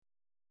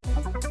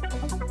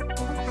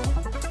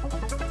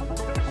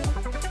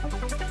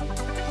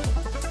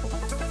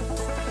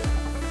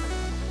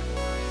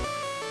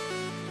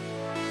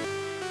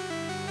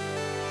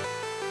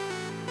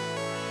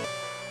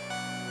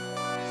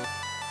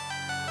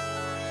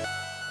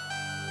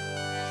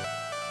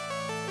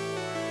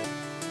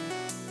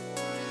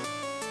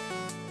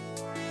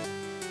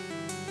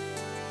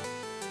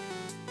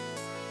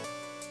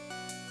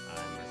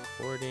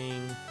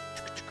recording.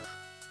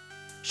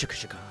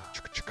 Shika shika.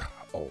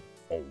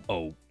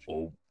 Oh.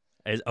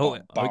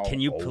 Can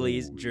you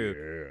please, Drew?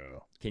 Yeah.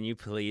 Can you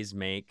please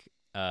make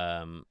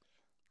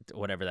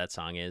whatever that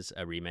song is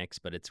a remix,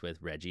 but it's with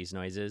Reggie's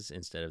noises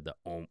instead of the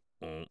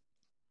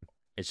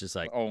It's just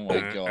like Oh my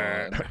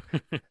god.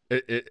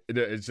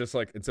 It's just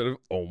like instead of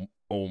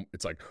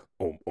it's like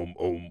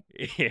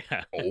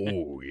yeah.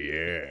 oh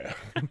yeah.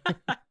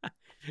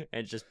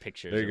 And just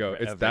pictures. There you go.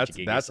 Of That's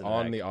Reggie Gigas in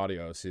on back. the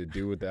audio, so you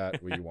do with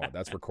that what you want.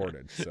 That's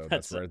recorded, so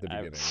that's right at the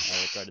beginning.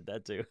 I recorded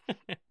that too.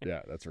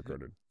 Yeah, that's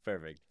recorded.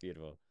 Perfect.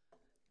 Beautiful.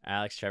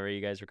 Alex, Trevor,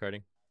 you guys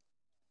recording?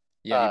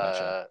 Yeah, you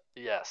betcha.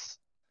 Yes.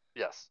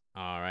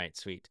 All right,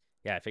 sweet.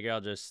 Yeah, I figure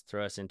I'll just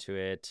throw us into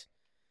it.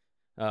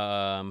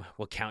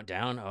 We'll count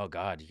down. Oh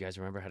God, you guys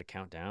remember how to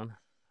count down?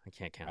 I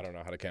can't count. I don't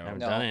know how to I count. haven't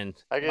No. done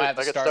it. I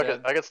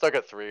get stuck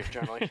at 3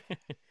 generally.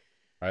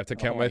 I have to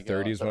count Oh my my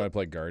God. 30s when I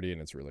play Guardian.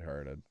 It's really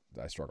hard.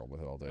 I struggle with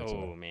it all day. Oh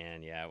so.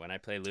 man, yeah. When I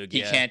play Lugia,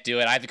 He can't do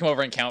it. I have to come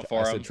over and count for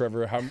I him. said,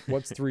 Trevor,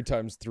 what's 3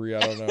 times 3? I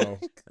don't know.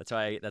 That's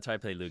why I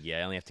play Lugia.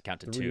 I only have to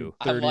count to 2.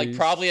 I'm like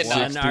probably a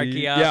One 60.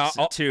 Archeops,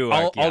 Yeah, 2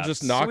 I'll Archeops.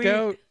 just knock Sweet.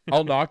 out.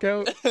 I'll knock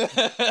out.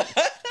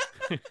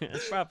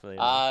 That's probably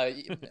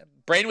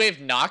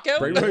Brainwave knockout.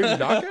 Brainwave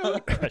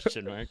knockout.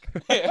 question mark.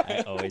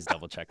 I always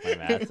double check my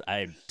math.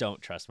 I don't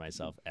trust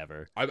myself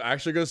ever. I'm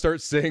actually gonna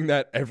start saying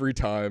that every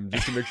time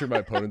just to make sure my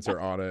opponents are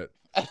on it.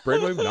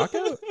 Brainwave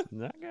knockout,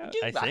 Knockout,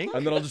 I think.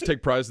 and then I'll just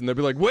take prize, and they'll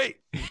be like, "Wait!"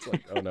 It's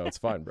like, "Oh no, it's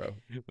fine, bro."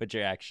 But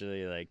you're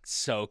actually like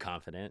so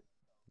confident.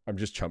 I'm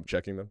just chump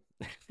checking them.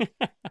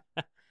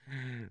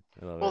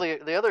 I love Well,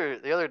 it. the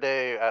other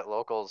day at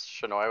locals,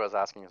 Shinoy was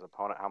asking his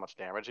opponent how much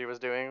damage he was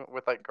doing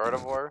with like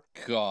Gardevoir.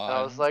 And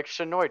I was God. like,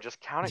 Shinoy, just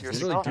count it You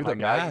really yourself, do my the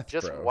guy. math, He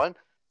just bro.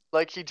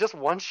 he just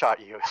one shot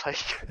you. Like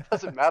it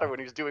doesn't matter when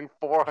he's doing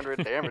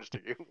 400 damage to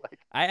you. Like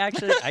I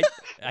actually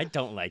I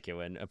don't like it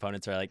when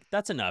opponents are like,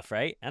 "That's enough,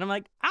 right?" And I'm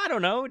like, "I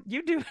don't know.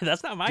 You do.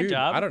 That's not my Dude,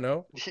 job." I don't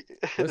know.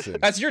 Listen,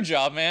 That's your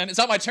job, man. It's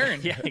not my turn.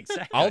 Yeah,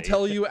 exactly. I'll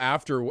tell you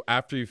after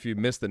if you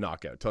miss the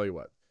knockout. Tell you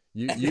what,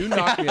 you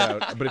knock me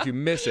out, but if you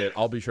miss it,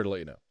 I'll be sure to let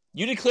you know.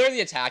 You declare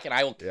the attack, and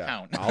I will Yeah,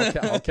 count.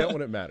 I'll count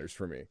when it matters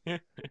for me.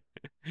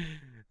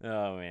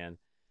 Oh man.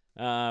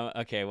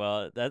 Okay.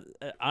 Well, that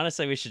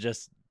honestly, we should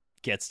just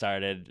get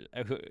started.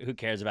 Who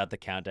cares about the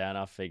countdown?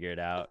 I'll figure it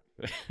out.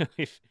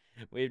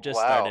 We've just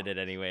Wow. started it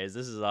anyways.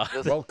 This is all.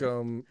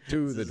 Welcome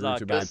to the This is all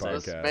DrewTooMany gusto.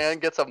 podcast. this man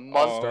gets a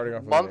month Starting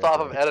off with month an off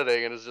of intro.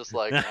 editing and is just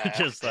like, nah.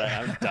 Just like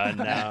I'm done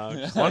now.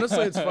 Just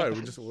Honestly, it's fine.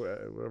 We just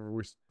whatever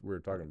we were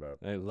talking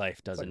about.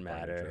 life doesn't Like, fine,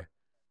 matter.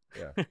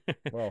 Yeah.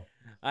 Well,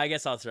 I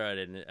guess I'll throw it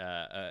in.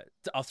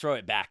 I'll throw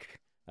it back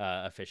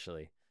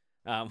officially.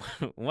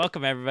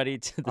 Welcome everybody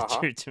to the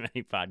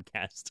DrewTooMany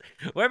podcast.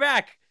 We're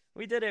back.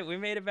 We did it. We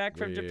made it back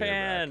from We're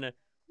Japan.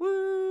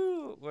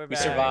 Woo! We're We back.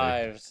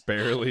 survived.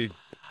 barely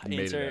made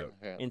Insert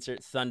it out.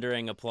 insert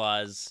thundering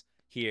applause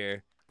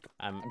here.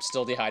 I'm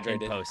still In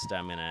dehydrated. post,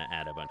 I'm gonna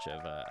add a bunch of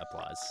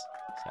applause.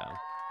 So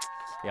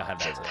you'll have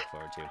that to look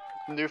forward to.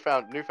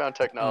 Newfound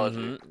technology.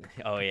 Mhm.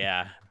 Oh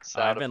yeah.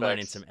 Sound I've been learning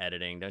effects. some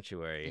editing. Don't you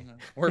worry.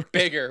 We're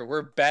bigger.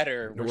 We're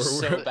better. We're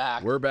so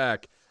back. We're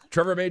back.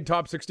 Trevor made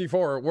top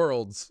 64 at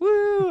Worlds.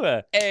 Woo!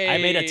 I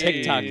made a Hey.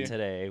 TikTok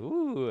today.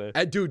 Woo!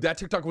 And dude, that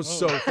TikTok was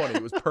so funny.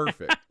 It was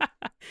perfect.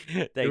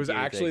 It was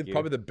actually thank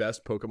probably the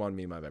best Pokemon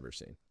meme I've ever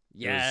seen.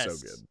 yes. It was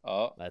so good.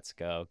 Oh, Let's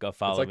go. Go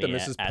follow It's like the me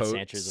Mrs. at Pote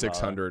Sanchez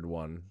 600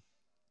 one.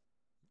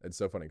 It's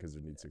so funny because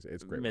it needs 6.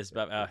 It's great. Miss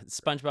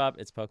SpongeBob.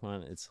 It's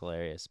Pokemon. It's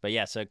hilarious. But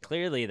yeah, so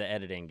clearly the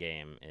editing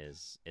game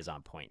is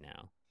on point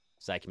now,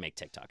 so I can make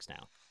TikToks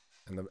now.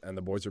 And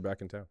the boys are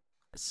back in town.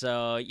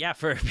 So yeah,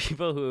 for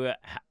people who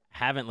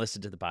haven't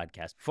listened to the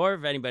podcast before,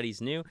 if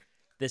anybody's new,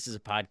 this is a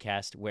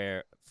podcast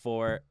where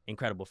 4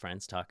 incredible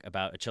friends talk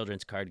about a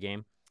children's card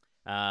game,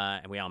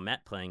 and we all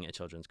met playing a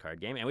children's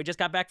card game, and we just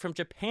got back from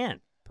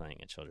Japan playing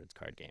a children's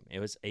card game. It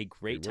was a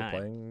great We were time.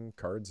 playing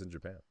cards in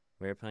Japan.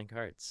 We were playing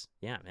cards.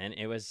 Yeah, man,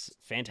 it was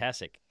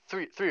fantastic.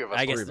 Three of us.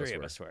 I guess three of us 3 of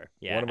were. us were.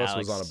 Yeah, One of us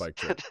Alex, was on a bike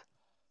trip.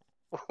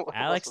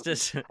 Alex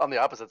just on the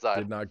opposite side.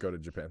 Did not go to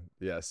Japan.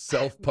 Yeah,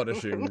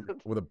 self-punishing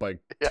with a bike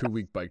Yeah.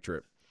 2-week bike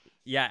trip.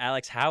 Yeah,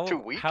 Alex, how 2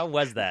 weeks? how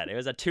was that? It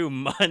was a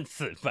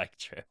 2-month bike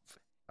trip.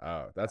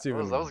 Oh, that's I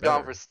even was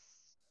better.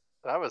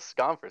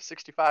 gone for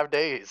 65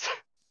 days.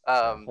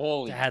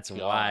 holy. That's God.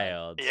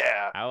 wild.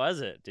 Yeah. How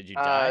was it? Did you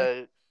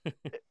die?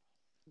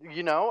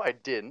 I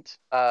didn't.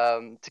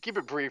 To keep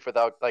it brief,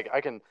 without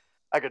I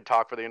could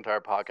talk for the entire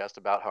podcast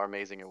about how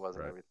amazing it was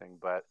and Right. everything,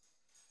 but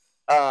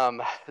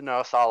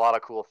saw a lot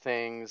of cool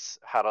things.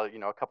 Had a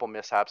couple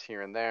mishaps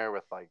here and there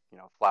with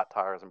flat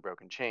tires and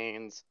broken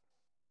chains.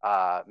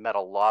 Met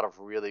a lot of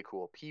really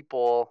cool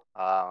people.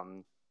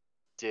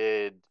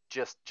 Did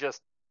just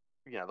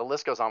the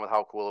list goes on with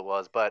how cool it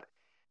was, but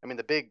I mean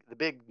the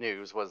big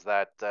news was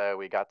that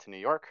we got to New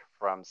York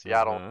from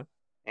Seattle. Uh-huh.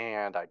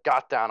 And I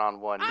got down on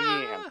one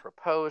knee and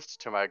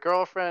proposed to my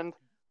girlfriend.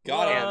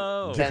 Got him.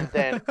 Whoa. And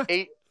then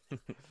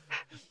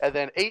And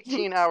then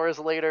 18 hours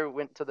later,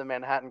 went to the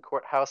Manhattan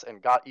courthouse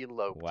and got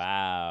eloped.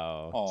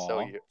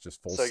 Wow.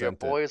 Just full so your sent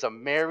boy is a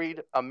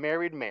married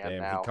man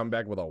Damn, now. He'd come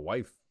back with a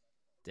wife.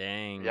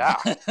 Dang. Yeah.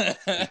 He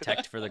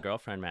teched for the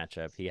girlfriend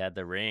matchup. He had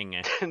the ring.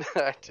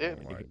 I did.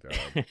 Oh my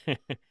god.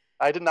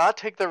 I did not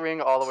take the ring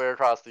all the way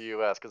across the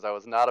U.S. because I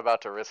was not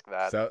about to risk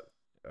that. So,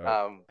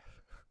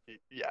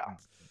 yeah.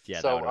 Yeah.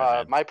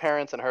 So my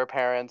parents and her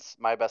parents,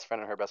 my best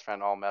friend and her best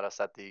friend all met us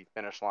at the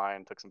finish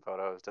line, took some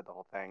photos, did the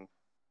whole thing.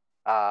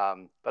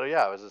 But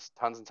yeah, it was just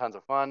tons and tons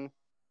of fun.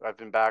 I've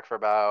been back for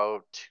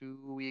about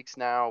 2 weeks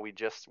now.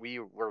 We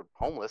were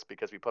homeless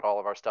because we put all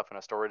of our stuff in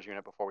a storage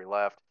unit before we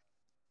left.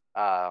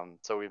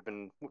 So we've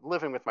been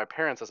living with my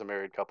parents as a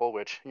married couple,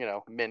 which,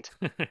 mint.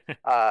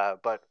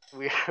 But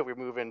we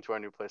move into our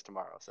new place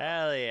tomorrow. So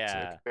Hell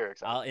yeah. very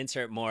excited. I'll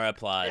insert more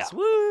applause. Yeah.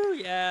 Woo,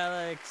 yeah,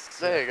 Alex.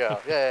 There you go.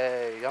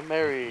 Yay, I'm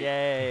married.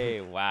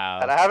 Yay, wow.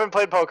 And I haven't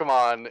played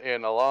Pokemon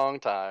in a long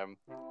time,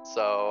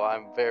 so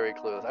I'm very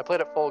clueless. I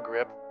played at Full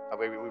Grip.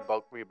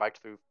 We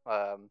biked through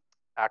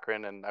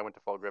Akron, and I went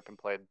to Full Grip and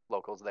played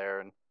locals there,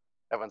 and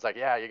everyone's like,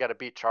 yeah, you got to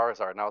beat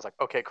Charizard. And I was like,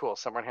 okay, cool.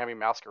 Someone hand me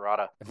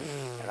Masquerada.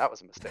 And that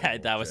was a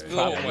mistake. That was Okay.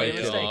 probably a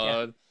mistake.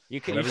 Yeah. You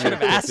should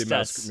have asked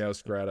us.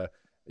 Masquerada.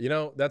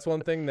 That's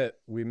one thing that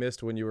we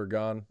missed when you were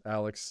gone,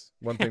 Alex.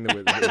 One thing that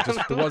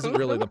it wasn't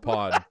really the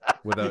pod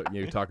without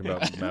you talking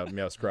about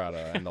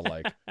Masquerada and the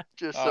like.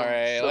 All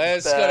right,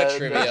 let's go to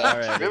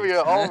trivia. Trivia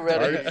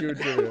already.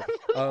 Trivia.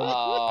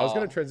 I was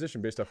going to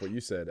transition based off what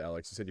you said,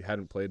 Alex. You said you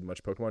hadn't played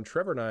much Pokemon.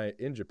 Trevor and I,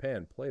 in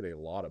Japan, played a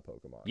lot of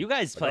Pokemon. You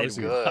guys played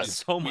good.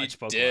 so much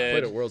Pokemon.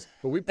 Played at Worlds,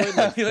 but we played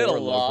like We played a 4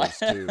 lot.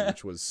 locals too,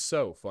 which was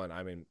so fun.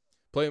 I mean,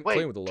 playing with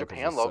the locals.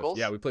 Japan was such- locals?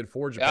 yeah, we played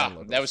 4 Japan Yeah,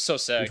 locals. that was so We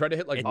sick. tried to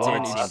hit like It one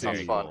in did each that seem sounds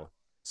city. fun. cool.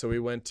 So we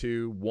went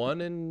to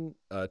one in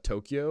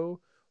Tokyo,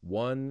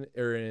 one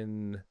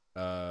in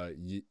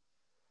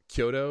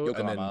Kyoto,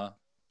 Yokohama.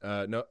 and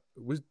then no,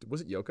 was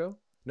it Yoko?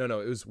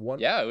 No, it was one.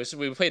 Yeah,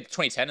 we played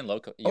 2010 in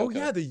Yoko. Oh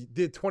yeah, the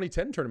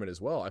 2010 tournament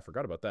as well. I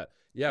forgot about that.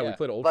 Yeah, we Yeah.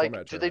 played old Like,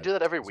 format. do they do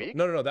that every week?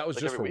 No, that was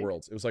Like just every for week?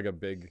 Worlds. It was like a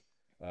big,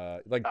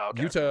 Okay.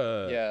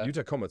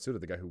 Yuta Komatsuda,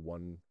 the guy who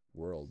won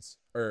Worlds,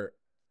 or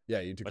yeah,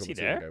 Yuta Was he Komatsuda,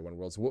 there? the guy who won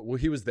Worlds. Well,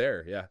 he was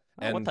there, yeah.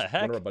 Oh, And what the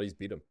heck? one of our buddies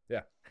beat him.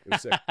 Yeah, it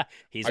was sick.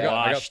 He's I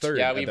got washed. third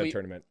Yeah, at we- that we-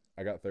 tournament.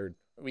 I got third.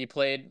 We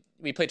played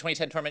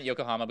 2010 tournament in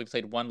Yokohama. We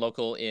played 1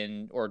 local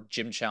or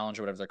gym challenge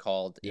or whatever they're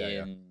called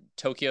in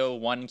Tokyo,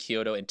 1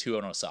 Kyoto, and 2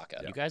 in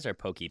Osaka. You guys are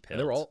pokey pills.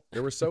 And they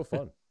were so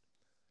fun.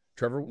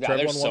 Trevor Yeah, won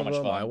they're one so of much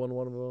them. fun. I won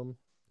one of them.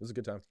 It was a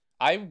good time.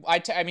 I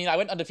mean, I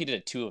went undefeated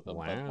at 2 of them,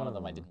 but one of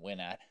them I Wow. didn't win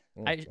at.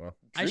 I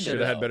should should've-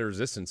 have had better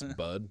resistance,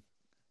 bud.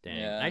 Dang.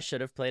 Yeah. I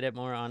should have played it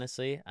more,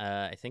 honestly.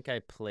 I think I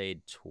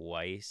played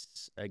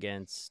twice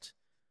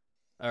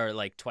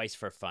twice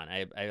for fun.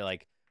 I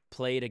like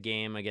played a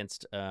game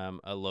against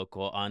a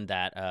local on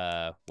that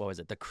what was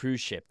it? The cruise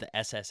ship, the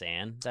SS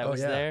Anne that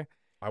was there.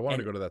 I wanted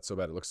And to go to that so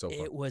bad. It looked so fun.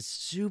 It was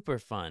super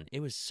fun. It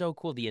was so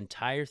cool. The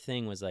entire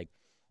thing was like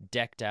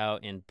decked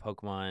out in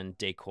Pokemon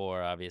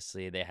decor.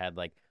 Obviously, they had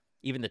like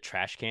even the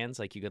trash cans,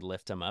 like you could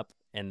lift them up,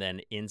 and then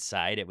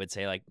inside it would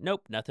say like,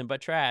 "Nope, nothing but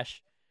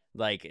trash."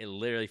 Like it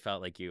literally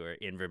felt like you were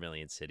in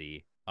Vermilion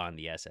City on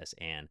the SS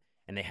Anne,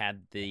 and they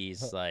had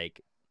these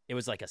like it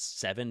was like a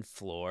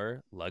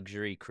 7-floor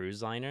luxury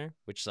cruise liner,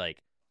 which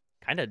like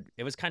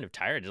it was kind of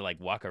tired to like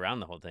walk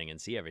around the whole thing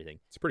and see everything.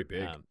 It's pretty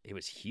big. It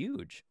was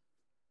huge.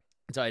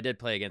 So I did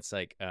play against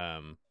like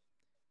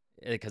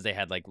because they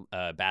had like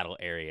battle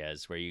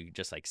areas where you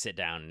just like sit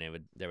down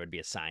and there would be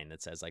a sign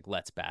that says like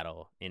 "Let's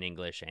battle" in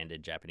English and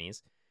in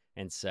Japanese.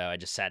 And so I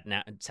just sat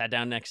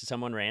down next to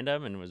someone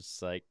random and was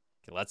like,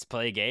 "Let's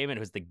play a game." And it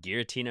was the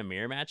Giratina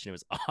mirror match, and it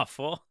was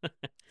awful.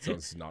 So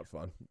it's not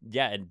fun.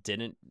 Yeah,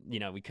 and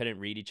we couldn't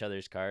read each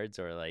other's cards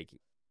or like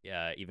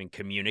even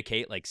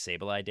communicate like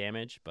Sableye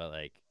damage, but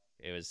like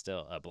it was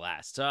still a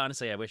blast. So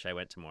honestly, I wish I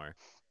went to more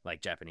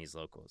like Japanese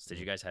locals. Did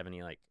you guys have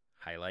any like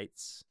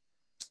highlights?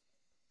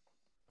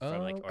 From,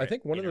 like, I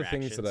think one of the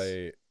things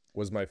that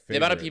was my favorite. The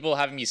amount of people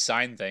having me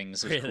sign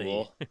things was Really?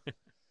 cool.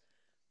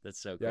 That's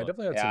so cool. Yeah, I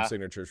definitely had Yeah. some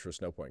signatures for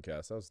Snowpoint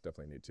Cast. That was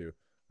definitely neat too.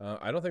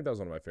 I don't think that was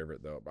one of my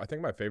favorite though. I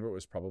think my favorite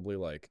was probably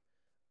like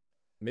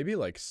maybe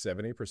like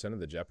 70% of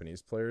the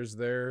Japanese players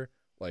there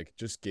like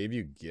just gave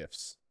you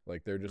gifts.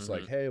 Like they're just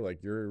like, hey,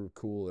 like you're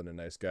cool and a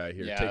nice guy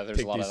here. Yeah, there's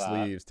take a lot these of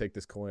that. sleeves, take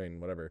this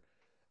coin, whatever.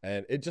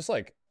 And it just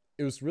like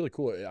it was really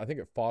cool. I think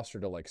it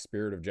fostered a like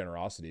spirit of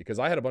generosity because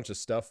I had a bunch of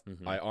stuff.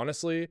 Mhm. I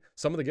honestly,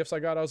 some of the gifts I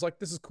got, I was like,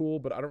 this is cool,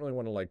 but I don't really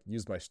want to like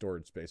use my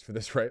storage space for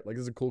this, right? Like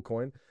this is a cool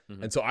coin.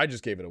 Mhm. And so I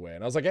just gave it away.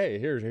 And I was like, hey,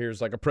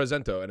 here's like a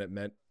presento. And it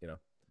meant, yeah,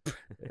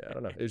 I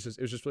don't know. It was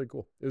just really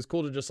cool. It was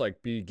cool to just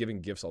like be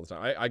giving gifts all the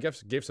time. I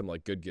gave some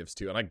like good gifts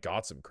too. And I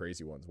got some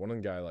crazy ones. One of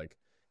the guy like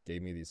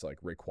gave me these like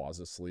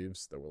Rayquaza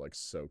sleeves that were like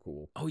so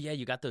cool. Oh yeah,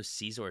 you got those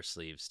Caesar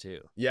sleeves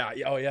too. Yeah.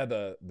 Oh yeah.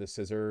 The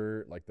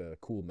scissor, like the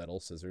cool metal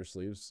scissor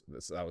sleeves.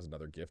 That was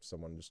another gift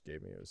someone just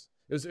gave me. It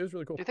was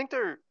really cool. Do you think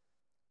they're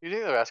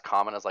as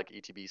common as like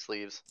ETB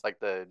sleeves, like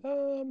the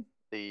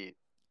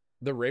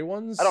The Ray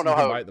ones. I don't know you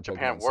can how buy at the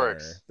Japan Pokemon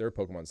works. Center. They're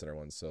Pokemon Center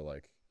ones, so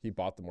like he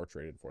bought them or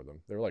traded for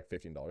them. They were like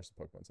 $15 at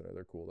Pokemon Center.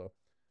 They're cool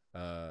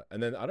though.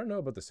 And then I don't know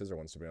about the scissor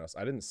ones, to be honest.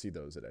 I didn't see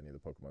those at any of the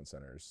Pokemon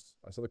Centers.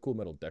 I saw the cool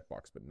metal deck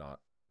box, but not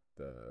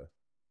the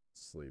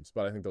sleeves.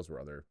 But I think those were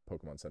other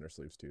Pokemon Center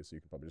sleeves too, so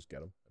you can probably just get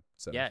them.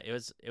 Yeah, it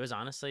was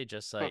honestly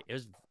just like it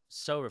was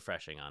so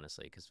refreshing,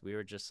 honestly, because we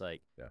were just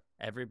like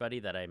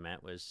everybody that I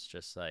met was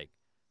just like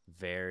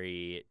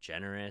very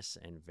generous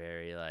and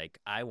very like,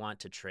 I want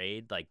to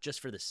trade, like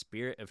just for the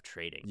spirit of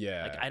trading.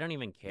 Yeah, like I don't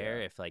even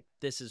care if like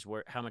this is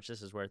worth how much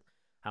this is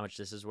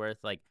worth,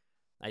 like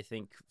I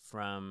think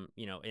from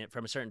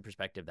from a certain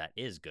perspective that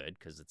is good,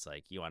 because it's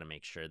like you want to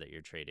make sure that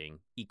you're trading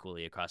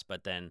equally across,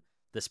 but then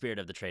the spirit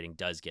of the trading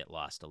does get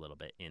lost a little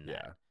bit in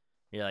that.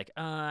 You're like,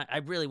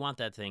 I really want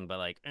that thing, but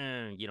like,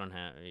 you don't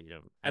have,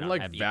 and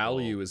like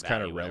value is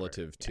kind of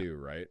relative too,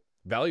 right?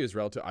 Value is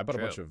relative. I bought a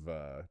bunch of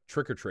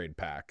trick or trade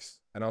packs,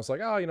 and I was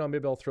like, oh,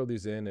 maybe I'll throw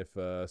these in if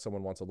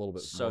someone wants a little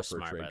bit more for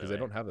a trade, because they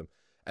don't have them.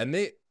 And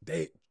the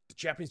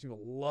Japanese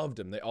people loved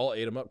them. They all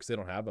ate them up because they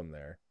don't have them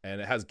there.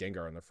 And it has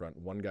Gengar on the front.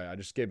 One guy, I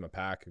just gave him a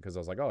pack because I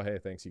was like, oh, hey,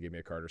 thanks. You gave me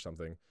a card or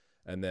something.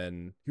 And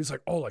then he was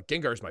like, oh, like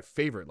Gengar is my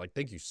favorite. Like,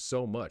 thank you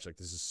so much. Like,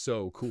 this is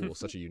so cool.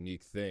 Such a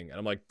unique thing. And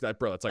I'm like,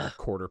 that's like a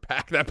quarter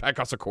pack. That pack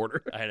costs a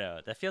quarter. I know.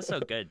 That feels so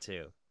good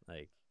too.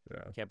 Like,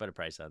 can't put a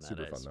price on that,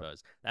 Super fun, I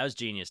suppose. That was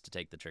genius to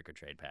take the trick or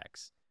trade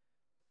packs.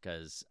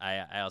 Because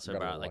I also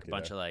brought like a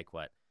bunch of like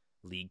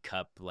League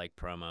Cup like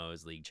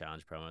promos, League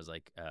Challenge promos,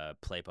 like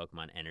Play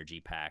Pokemon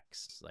Energy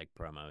packs like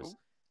promos.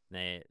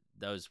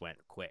 Those went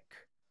quick.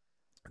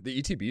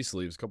 The ETB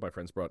sleeves, a couple of my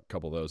friends brought a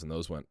couple of those, and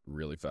those went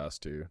really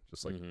fast too.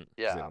 Just like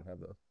they don't have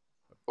those.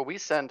 Well, we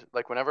send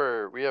like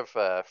whenever we have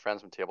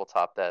friends from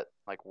tabletop that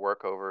like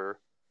work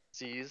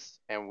overseas,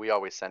 and we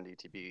always send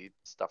ETB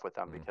stuff with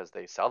them because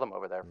they sell them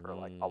over there for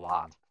like a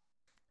lot.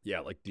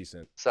 Yeah, like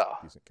decent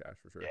cash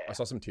for sure. I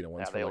saw some Tina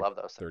ones for like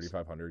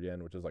 3,500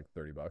 yen, which is like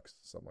 $30,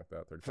 something like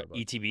that. $35.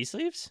 ETB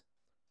sleeves?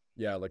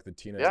 Yeah, like the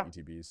Tina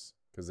ETBs,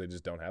 because they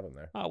just don't have them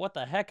there. Oh, what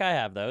the heck? I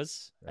have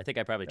those. I think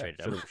I probably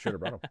traded them. Should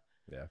have brought them.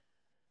 Yeah.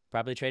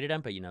 Probably traded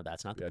them, but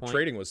that's not the point.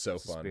 Trading was so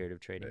fun. Spirit of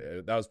trading.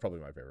 That was probably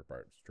my favorite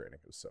part. Trading.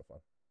 It was so fun.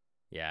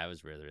 Yeah, it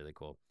was really, really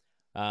cool.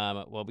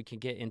 Well, we can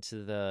get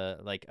into the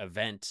like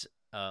event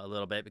a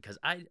little bit, because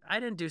I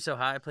didn't do so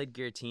high. I played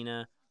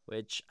Giratina,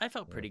 which I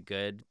felt pretty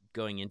good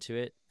going into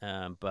it,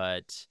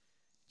 but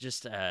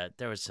just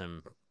there was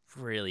some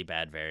really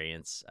bad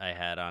variance. I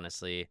had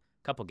honestly a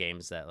couple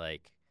games that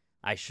like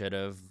I should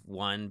have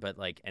won, but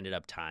like ended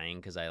up tying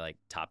because I like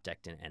top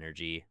decked an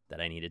energy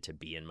that I needed to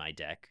be in my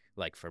deck,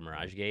 like for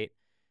Mirage Gate,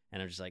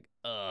 and I'm just like,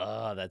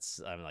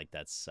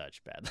 that's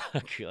such bad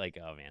luck. Like,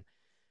 oh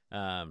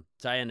man.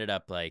 So I ended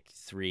up like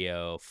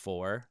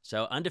 3-0-4,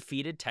 so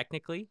undefeated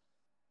technically,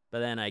 but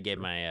then I gave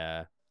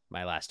my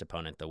my last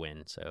opponent the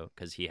win, so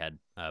because he had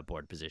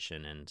board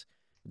position and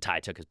Ty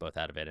took us both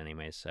out of it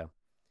anyways, so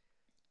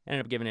I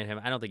ended up giving it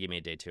him. I don't think he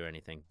made day 2 or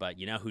anything, but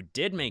you know who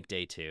did make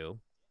day 2?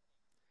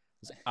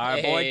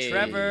 Our boy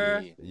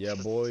Trevor. Yeah,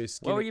 boy.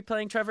 What were you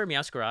playing, Trevor?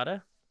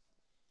 Meowscarada?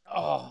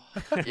 Oh,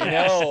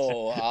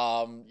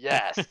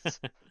 yes.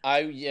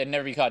 I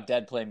never be caught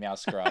dead playing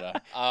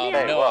Meowscarada.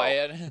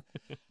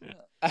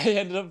 I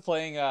ended up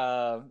playing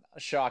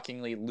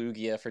shockingly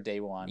Lugia for day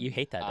 1. You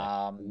hate that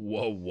deck.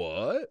 Whoa,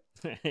 what?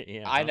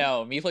 Yeah, I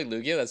know. Me play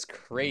Lugia, that's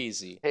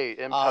crazy. Hey,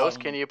 in post,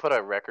 can you put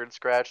a record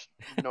scratch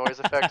noise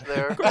effect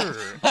there?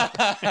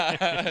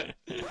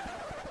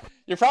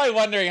 You're probably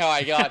wondering how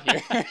I got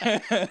here.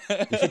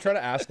 We should try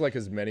to ask like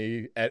as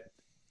many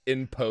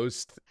in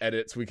post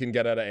edits we can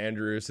get out of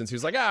Andrew, since he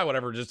was like,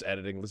 whatever, just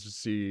editing. Let's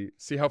just see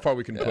how far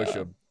we can push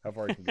him, how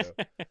far he can go.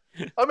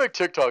 I make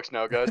TikToks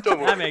now, guys.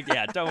 Don't worry.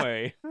 Don't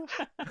worry.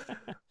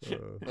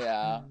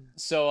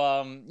 So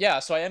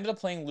I ended up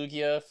playing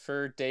Lugia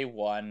for day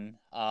 1.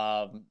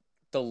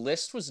 The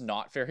list was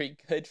not very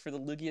good for the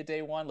Lugia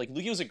day 1. Like,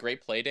 Lugia was a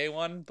great play day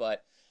 1,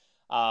 but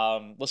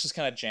list was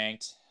kind of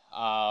janked.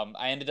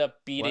 I ended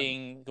up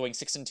going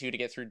 6-2 to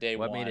get through day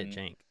 1. What made it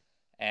jank?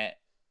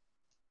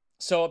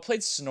 So I played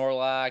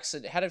Snorlax.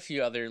 It had a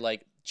few other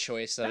like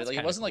choices. Like,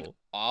 it wasn't cool. Like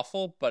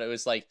awful, but it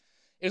was like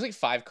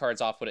 5 cards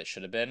off what it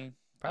should have been.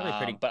 Probably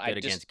pretty good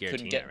against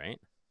Giratina, right?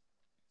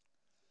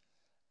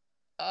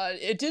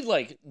 It did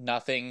like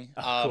nothing.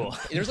 Cool.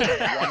 There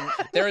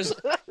was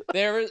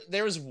like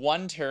there was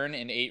one turn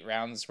in 8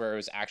 rounds where it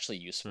was actually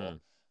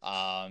useful.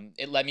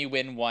 It let me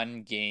win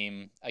 1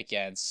 game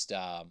against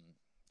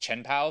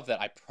Chen Pao that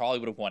I probably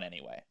would have won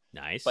anyway.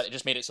 Nice. But it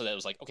just made it so that it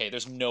was like, okay,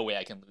 there's no way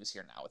I can lose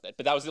here now with it.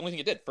 But that was the only thing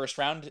it did. First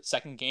round,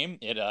 second game,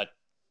 it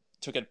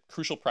took a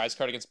crucial prize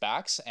card against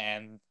Bax,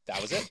 and that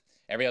was it.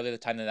 Every other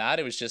time than that,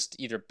 it was just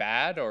either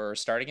bad or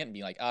starting it and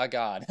being like, oh,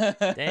 God.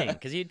 Dang,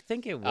 because you'd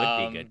think it would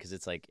be good, because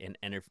it's like an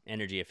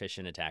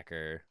energy-efficient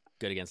attacker,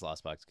 good against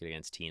Lost Box, good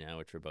against Tina,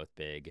 which were both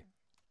big.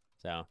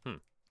 So,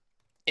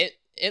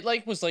 It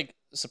like was like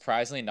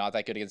surprisingly not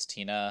that good against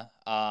Tina.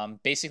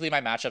 Basically my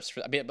matchups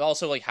but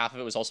also like half of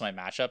it was also my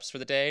matchups for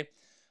the day,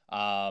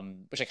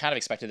 which I kind of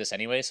expected this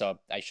anyway, so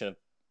I should have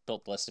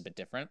built the list a bit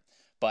different.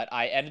 But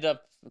I ended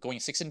up going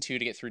 6-2 to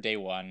get through day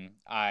 1.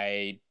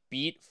 I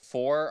beat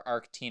 4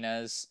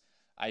 Arctinas.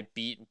 I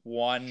beat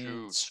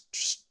one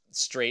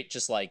straight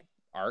just like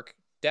Arc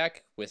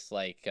deck with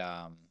like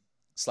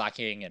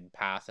slacking and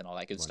path and all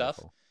that good stuff.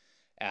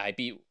 I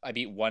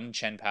beat one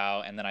Chen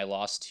Pao, and then I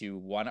lost to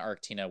one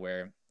Arctina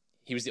where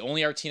he was the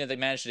only Arctina that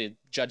managed to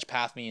judge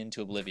path me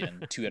into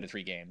oblivion 2 out of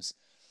 3 games.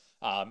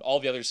 All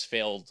the others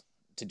failed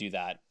to do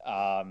that.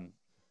 And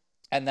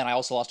then I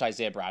also lost to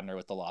Isaiah Bradner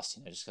with the lost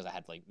Tina just because I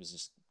had like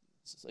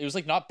it was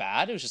like not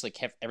bad. It was just like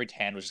every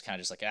hand was just kind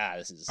of just like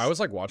this is. I was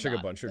like watching a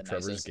bunch of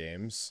Trevor's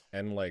games,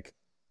 and like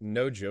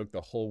no joke,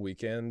 the whole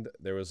weekend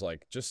there was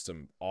like just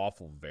some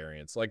awful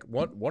variants. Like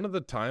one of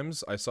the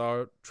times I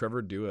saw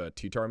Trevor do a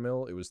T-Tar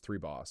mill, it was 3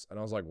 boss, and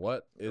I was like,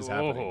 what is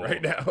happening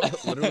right now?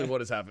 Literally,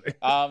 what is happening?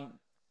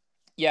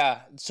 Yeah.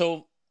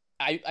 So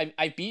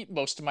I beat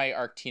most of my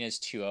Arctinas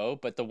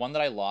 2-0, but the one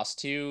that I lost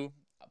to,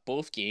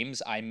 both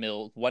games I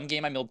milled. One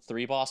game I milled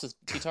 3 bosses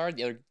T-Tar.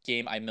 The other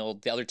game I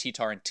milled the other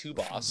T-Tar and 2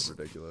 boss.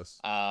 Ridiculous.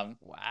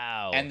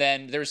 Wow. And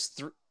then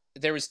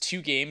there was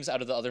 2 games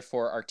out of the other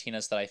 4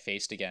 Arctinas that I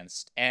faced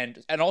against,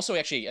 and also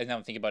actually, now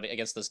I'm thinking about it,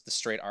 against the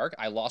straight Arc,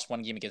 I lost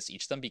one game against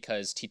each of them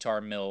because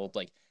T-Tar milled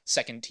like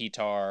second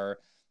T-Tar.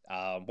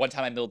 One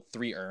time I milled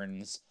 3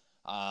 urns.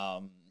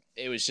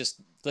 It was just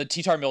the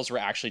T-Tar mills were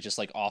actually just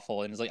like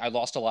awful, and it's like I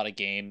lost a lot of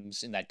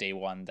games in that day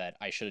 1 that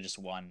I should have just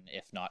won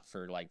if not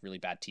for like really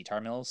bad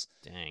T-Tar mills.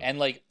 Dang. And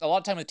like a lot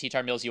of time with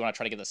T-Tar mills, you want to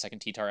try to get the second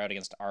T-Tar out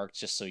against Arc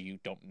just so you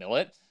don't mill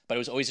it. But it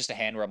was always just a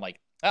hand where I'm like,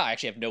 I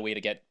actually have no way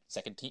to get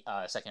second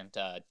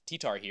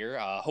T-Tar here.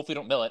 Hopefully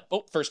don't mill it.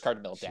 Oh, first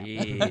card mill. Damn.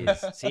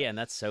 Jeez. See, and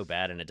that's so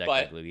bad in a deck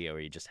like Lugia where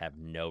you just have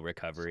no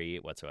recovery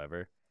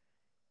whatsoever.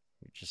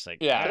 You're just like,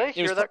 yeah. Did I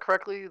hear that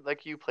correctly?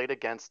 Like you played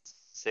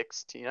against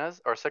 6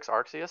 Tinas or 6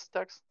 Arceus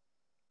decks?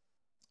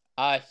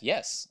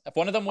 Yes. If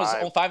one of them was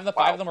 5 of them,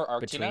 5 of them were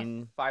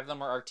Arctina. 5 of them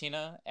were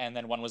Arctina, and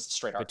then one was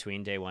straight Arc.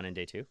 Between day 1 and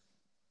day 2.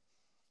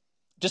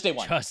 Just day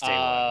 1. Just day 1.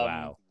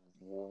 Wow.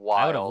 Wild.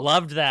 I would have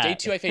loved that. Day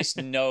 2 I faced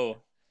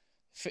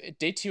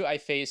Day 2 I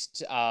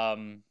faced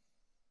no,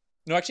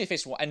 actually I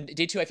faced one. And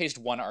day 2 I faced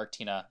one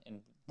Arctina in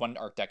one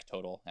Arc deck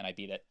total, and I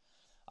beat it.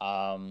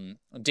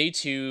 Day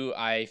 2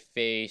 I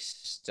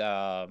faced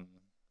 2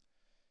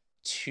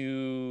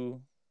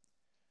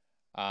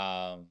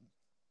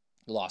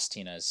 Lost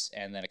Tinas,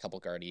 and then a couple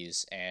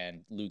Guardies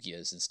and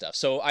Lugias and stuff.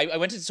 So I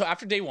went to, so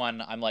after day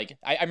 1, I'm like,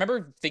 I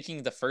remember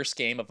thinking the first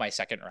game of my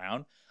second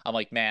round, I'm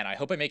like, man, I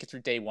hope I make it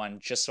through day 1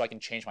 just so I can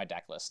change my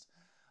deck list.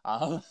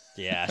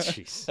 Yeah,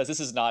 jeez. Because this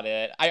is not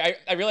it. I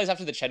realized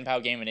after the Chen Pao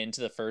game and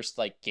into the first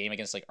like game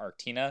against like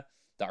Arctina,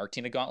 the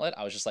Arctina Gauntlet,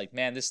 I was just like,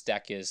 man, this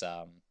deck is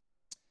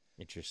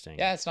interesting.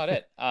 Yeah, it's not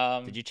it.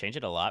 Did you change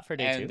it a lot for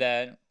day 2? And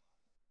then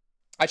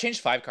I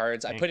changed 5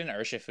 cards. I put in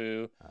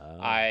Urshifu.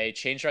 I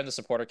changed around the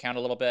supporter count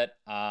a little bit.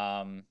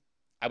 I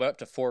went up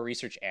to 4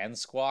 research and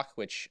squawk,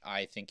 which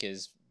I think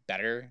is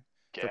better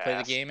for play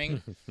the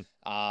gaming.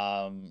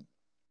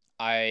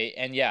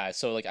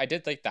 So like I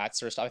did like that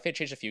sort of stuff. I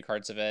changed a few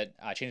cards of it.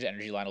 I changed the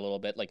energy line a little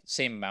bit, like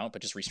same amount,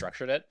 but just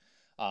restructured it.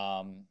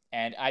 And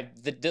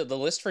the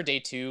list for day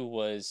 2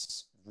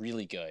 was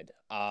really good.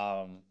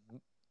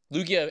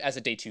 Lugia as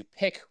a day 2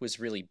 pick was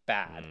really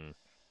bad.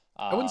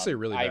 I wouldn't say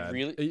really bad.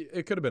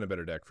 It could have been a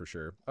better deck for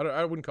sure.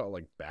 I wouldn't call it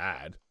like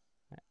bad.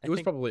 It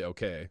was probably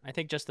okay. I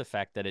think just the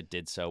fact that it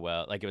did so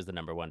well, like it was the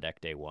number 1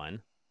 deck day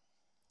 1,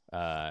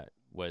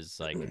 was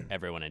like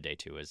everyone in day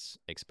 2 was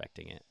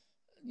expecting it.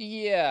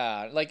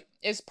 Yeah, like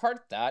it's part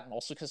of that, and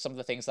also because some of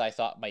the things that I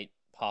thought might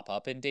pop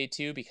up in day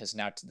 2, because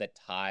now that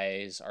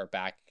ties are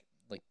back,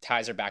 like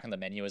ties are back on the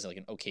menu as like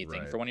an okay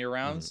thing for one of your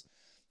rounds.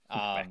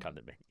 Back on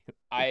the menu.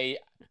 I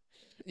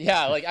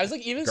was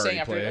like even saying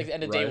after like the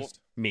end of day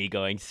me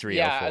going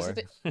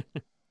 304.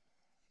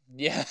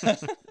 Yeah,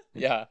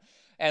 yeah,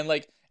 and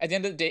like at the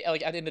end of the day,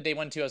 like at the end of day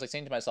 1 too, I was like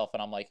saying to myself,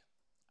 and I'm like,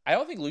 I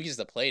don't think Lugia's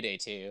the play day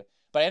 2,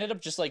 but I ended up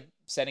just like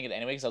setting it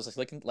anyway because I was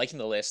like liking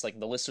the list. Like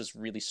the list was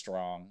really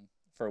strong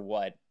for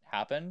what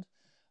happened,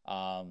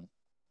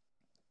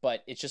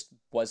 but it just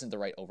wasn't the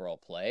right overall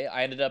play.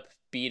 I ended up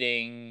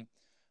beating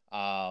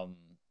I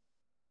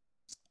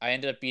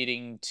think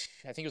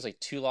it was like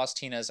 2 Lost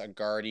Tinas, a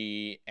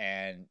Guardi,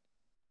 and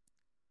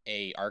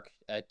a Arc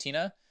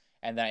Tina,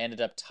 and then I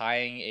ended up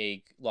tying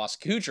a Lost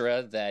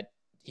Kudra that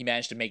he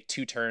managed to make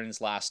 2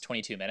 turns last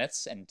 22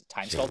 minutes and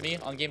time spelled me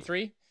on game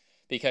 3,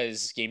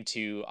 because game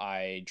 2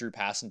 I drew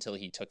pass until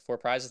he took 4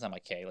 prizes. And I'm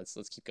like, okay, let's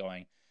keep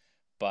going.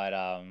 But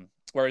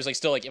whereas like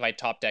still like if I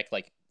top deck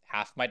like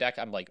half my deck,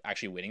 I'm like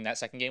actually winning that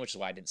second game, which is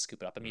why I didn't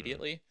scoop it up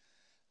immediately.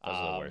 Those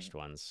are the worst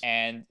ones.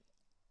 And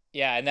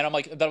yeah, and then I'm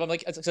like, and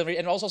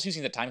also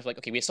using the time, like,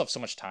 okay, we still have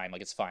so much time,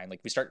 like it's fine. Like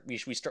we start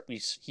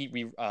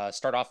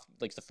off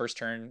like the first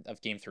turn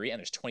of game 3, and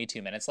there's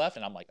 22 minutes left,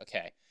 and I'm like,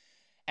 okay.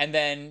 And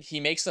then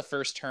he makes the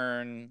first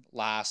turn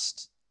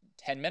last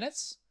 10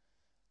 minutes,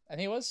 I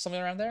think it was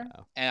something around there.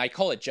 Wow. And I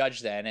call it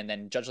Judge then, and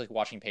then Judge like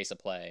watching pace of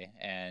play,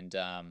 and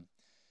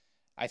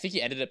I think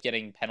he ended up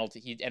getting penalty.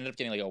 He ended up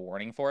getting like a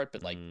warning for it,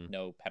 but like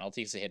no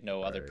penalty because he had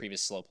no other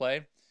previous slow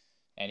play,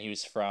 and he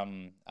was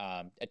from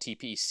a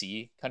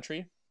TPC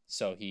country.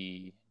 So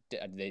he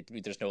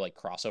there's no like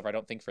crossover, I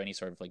don't think, for any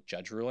sort of like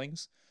judge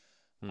rulings.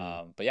 Hmm.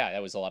 But yeah,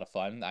 that was a lot of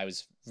fun. I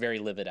was very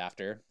livid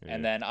after. Yeah.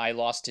 And then I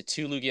lost to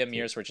 2 Lugia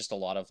mirrors where just a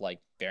lot of like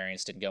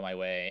variance didn't go my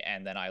way.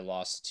 And then I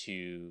lost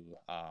to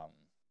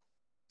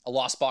a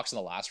lost box in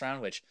the last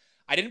round, which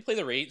I didn't play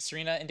the Radiant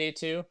Serena in day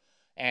 2.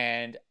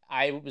 And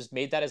I was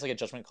made that as like a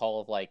judgment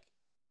call of like,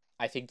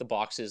 I think the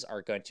boxes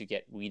are going to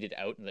get weeded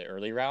out in the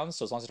early rounds.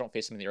 So as long as I don't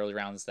face them in the early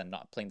rounds, then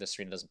not playing the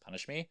Serena doesn't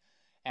punish me.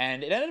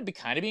 And it ended up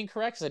kind of being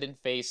correct because I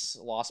didn't face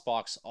Lost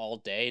Box all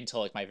day until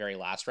like my very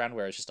last round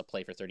where it was just a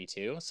play for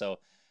 32. So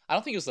I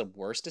don't think it was the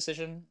worst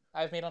decision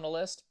I've made on a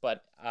list,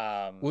 but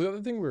Well, the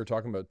other thing we were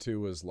talking about too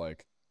was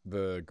like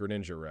the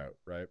Greninja route,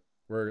 right?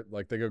 Where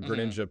like they go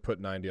Greninja, put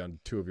 90 on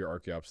 2 of your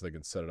Archeops so they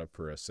can set it up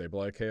for a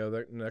Sableye KO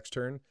the next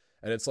turn.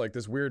 And it's like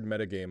this weird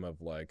metagame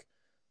of like,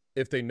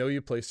 if they know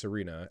you play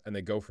Serena and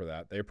they go for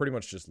that, they pretty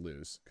much just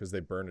lose because they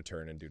burn a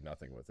turn and do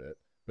nothing with it.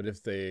 But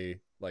if they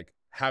like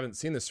haven't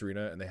seen the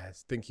Serena and they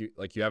think you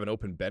have an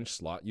open bench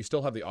slot, you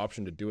still have the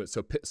option to do it.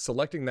 So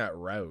selecting that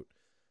route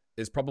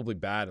is probably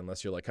bad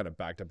unless you're like kind of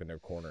backed up in a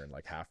corner and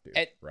like have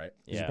to, right?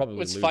 Yeah.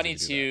 What's funny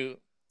too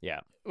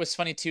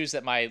is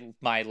that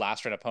my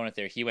last round opponent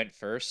there, he went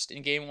first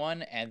in game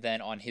 1, and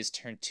then on his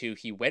turn 2,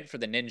 he went for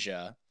the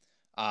ninja,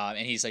 and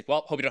he's like,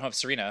 "Well, hope you don't have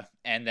Serena."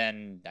 And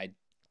then I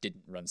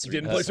didn't run Serena.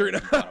 You didn't play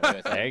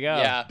Serena. There you go.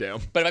 Yeah, damn.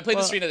 But if I played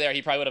the Serena there,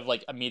 he probably would have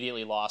like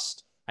immediately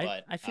lost.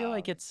 I feel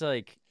like it's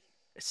like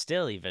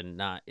still even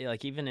not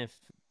like even if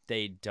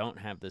they don't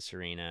have the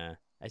Serena,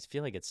 I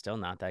feel like it's still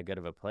not that good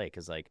of a play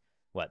because like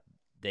what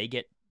they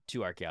get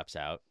 2 Archeops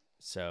out,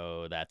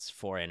 so that's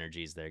 4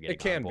 energies they're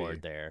getting on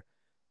board there.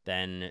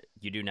 Then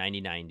you do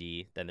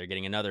 90-90, then they're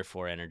getting another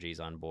 4 energies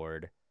on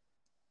board,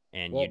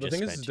 and well, you just the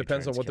thing is, it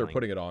depends on what they're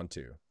putting it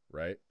onto,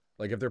 right?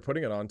 Like if they're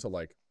putting it onto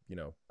like a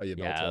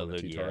Yveltal and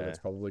a T-Tar, that's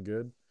probably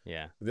good.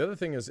 Yeah. The other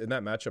thing is in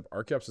that matchup,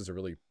 Archeops is a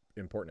really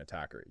important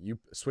attacker. You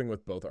swing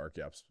with both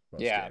Archeops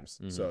most games,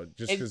 so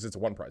just because it's a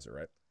one prizer,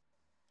 right?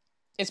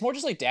 It's more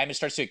just like damage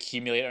starts to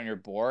accumulate on your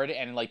board,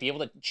 and like being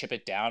able to chip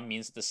it down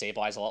means that the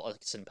Sableye is a lot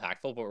less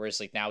impactful. But whereas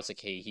like now it's like,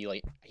 hey,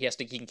 he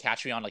can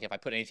catch me on like if I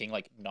put anything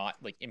like not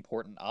like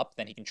important up,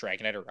 then he can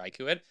Dragonite or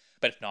Raikou it.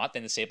 But if not,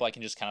 then the Sableye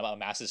can just kind of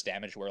amass this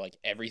damage where like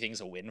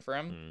everything's a win for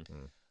him.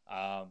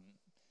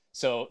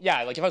 So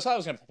yeah, like if I thought I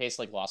was gonna face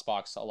like Lost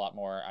Box a lot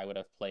more, I would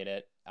have played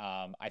it.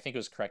 I think it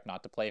was correct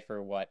not to play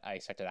for what I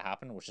expected to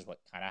happen, which is what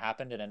kind of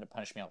happened. It ended up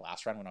punishing me on the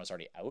last round when I was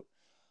already out.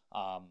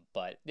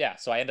 But yeah,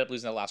 so I ended up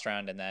losing the last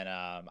round, and then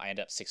I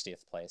ended up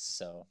 60th place.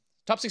 So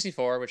top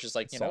 64, which is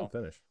like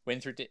finish.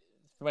 went through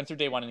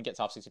day 1 and get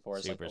top 64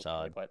 is super like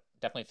solid, but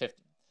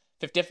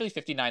definitely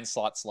 59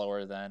 slots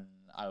slower than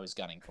I was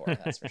gunning for.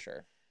 That's for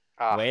sure.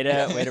 Way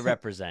to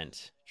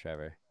represent,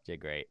 Trevor. You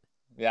did great.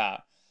 Yeah.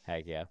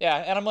 Heck yeah. Yeah,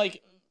 and I'm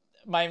like,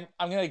 I'm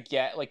gonna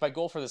get like my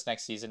goal for this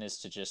next season is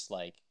to just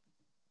like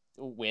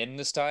win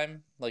this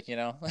time. Like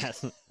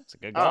That's a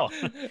good goal.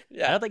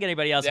 Yeah. I don't think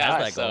anybody else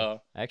has that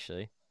goal.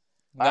 Actually.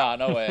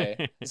 No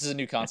way. This is a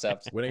new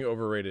concept. Winning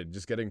overrated.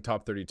 Just getting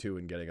top 32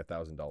 and getting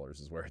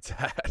 $1,000 is where it's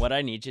at. What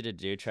I need you to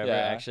do, Trevor,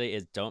 actually,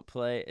 is don't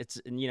play.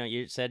 It's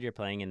you said you're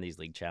playing in these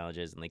league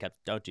challenges and league cups.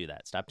 Don't do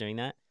that. Stop doing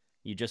that.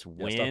 You just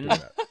win.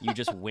 You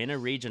just win a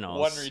regionals.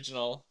 One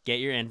regional. Get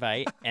your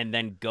invite and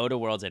then go to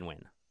Worlds and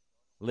win.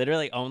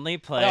 Literally only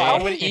play. No,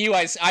 I win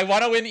EUIC. I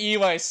want to win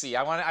EUIC.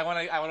 I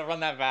want to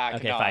run that back.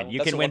 Okay, fine.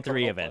 You can win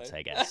 3 events,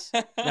 I guess.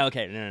 No,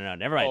 okay, no.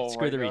 Never mind.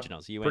 Screw the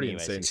regionals. You win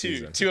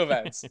EUIC. Two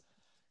events.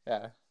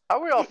 Yeah. How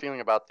are we all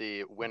feeling about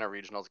the winner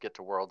regionals get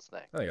to Worlds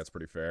thing? I think that's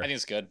pretty fair. I think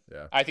it's good.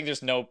 Yeah. I think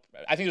there's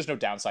no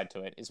downside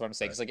to it. Is what I'm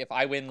saying. Because like if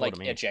I win like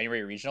a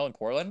January regional in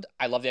Portland,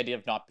 I love the idea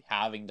of not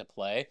having to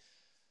play.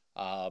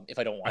 If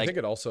I don't want. I think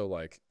it also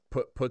like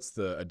puts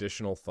the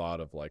additional thought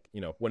of like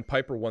when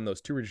Piper won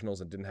those 2 regionals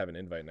and didn't have an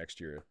invite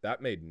next year,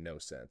 that made no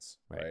sense,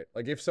 right?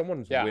 Like if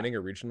someone's winning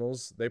a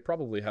regionals, they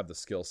probably have the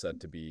skill set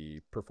to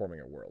be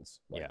performing at Worlds,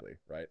 likely,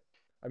 right?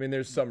 I mean,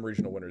 there's some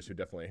regional winners who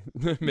definitely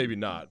maybe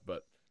not,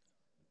 but.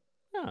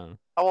 No.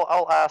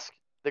 I'll ask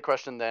the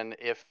question then,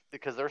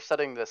 because they're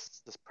setting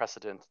this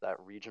precedent that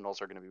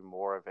regionals are going to be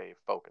more of a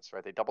focus,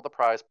 right? They double the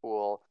prize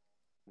pool.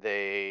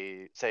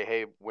 They say,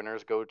 hey,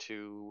 winners go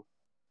to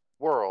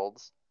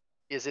Worlds.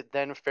 Is it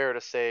then fair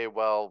to say,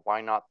 well, why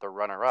not the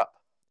runner-up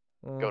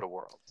go to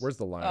Worlds? Where's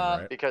the line,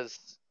 right?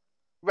 Because,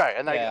 right,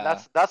 and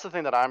that's the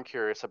thing that I'm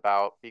curious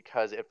about,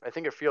 because I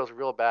think it feels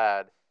real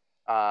bad.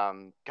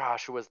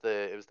 Gosh, it was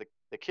the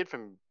kid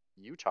from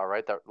Utah,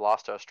 right, that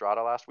lost to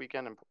Estrada last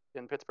weekend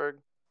in Pittsburgh.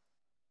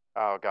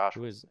 Oh gosh,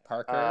 Who is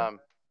Parker?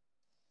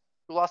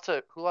 Who lost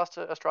to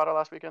Estrada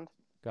last weekend?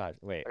 God,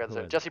 wait.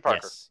 Jesse Parker.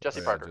 Yes.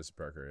 Jesse Parker. Jesse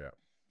Parker,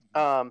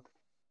 yeah.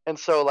 And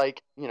so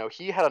like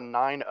he had a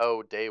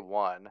 9-0 day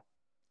 1,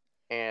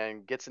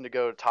 and gets in to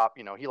go top.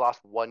 He lost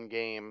 1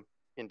 game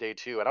in day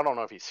 2, and I don't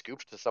know if he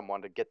scooped to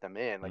someone to get them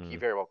in. Like he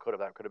very well could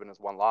have. That could have been his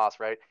 1 loss,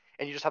 right?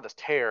 And you just have this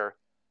tear,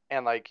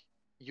 and like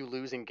you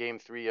lose in game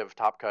 3 of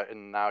Top Cut,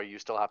 and now you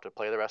still have to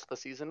play the rest of the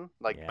season.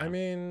 Like, Yeah. I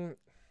mean,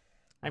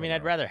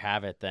 I'd rather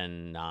have it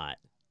than not.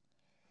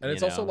 And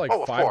it's you also know? like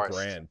Oh, of course.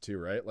 $5,000 too,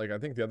 right? Like I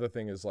think the other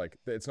thing is like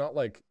it's not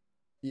like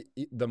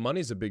the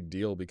money's a big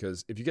deal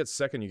because if you get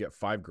second, you get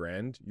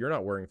 $5,000. You're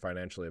not worrying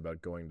financially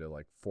about going to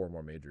like 4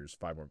 more majors,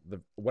 5 more,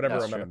 whatever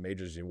That's amount of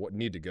majors you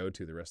need to go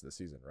to the rest of the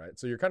season, right?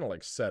 So you're kind of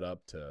like set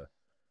up to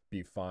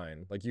be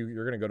fine. Like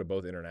you're going to go to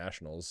both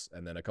internationals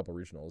and then a couple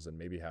regionals and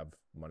maybe have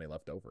money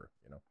left over,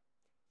 you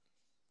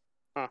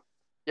know?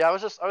 Yeah, I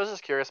was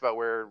just curious about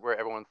where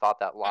everyone thought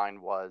that line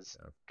was,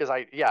 because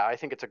I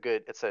think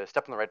it's a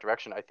step in the right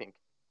direction. I think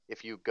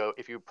if you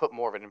put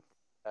more of an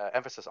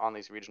emphasis on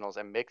these regionals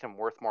and make them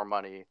worth more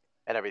money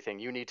and everything,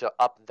 you need to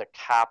up the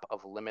cap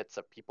of limits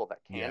of people that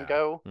can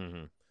go.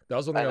 Mm-hmm. That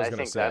was one thing And I was I going to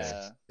think say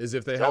that's is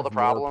if they still have the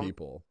more problem.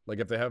 people, like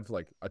if they have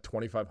like a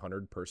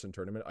 2,500 person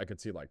tournament, I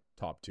could see like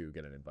top 2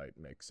 get an invite.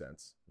 Makes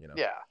sense, you know?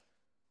 Yeah,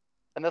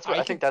 and that's what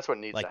I think that's what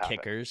needs Like to happen.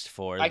 kickers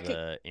for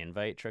the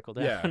invite trickle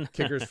down. Yeah,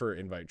 kickers for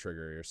invite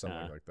trigger or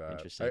something like that.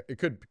 Interesting. It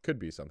could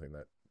be something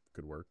that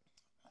could work.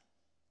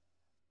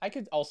 I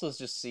could also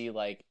just see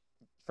like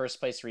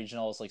first place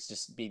regionals like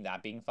just being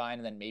fine,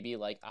 and then maybe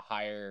like a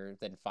higher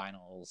than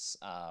finals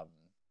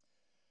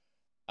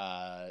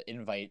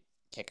invite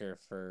kicker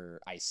for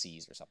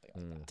ICs or something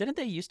like that. Didn't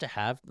they used to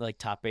have like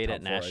top 8 Top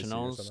at 4 IC or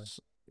nationals?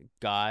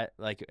 Got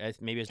like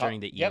maybe it was during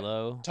the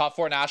ELO. Top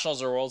 4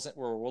 nationals were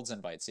worlds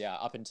invites,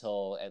 up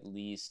until at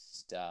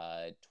least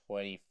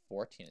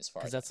 2014 as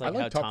far as that's I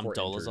like how top Tom 4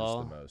 inters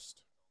Dolezal. the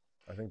most.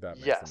 I think that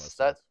makes Yes, the most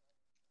that sense.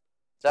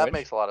 that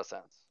makes a lot of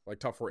sense. Like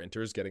top 4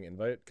 inters getting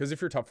invite, because if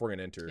you're top 4 in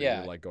inter,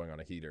 you're like going on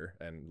a heater,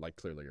 and like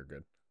clearly you're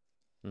good.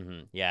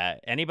 Mm-hmm. Yeah,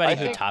 anybody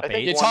who top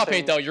 8. You're top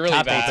 8 though. You're really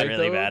top bad. 8's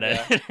really bad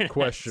at it.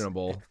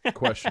 Questionable.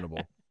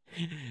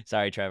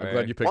 Sorry, Trevor. I'm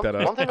glad you picked that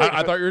up.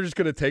 I thought you were just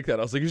gonna take that.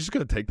 I was like, you're just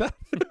gonna take that.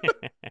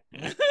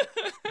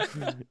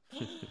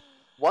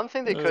 One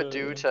thing they could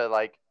do to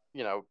like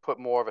put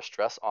more of a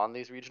stress on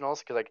these regionals,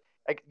 because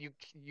like you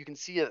can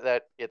see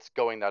that it's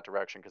going that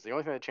direction, because the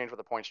only thing they changed with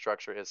the point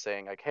structure is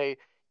saying like, hey,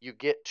 you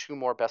get 2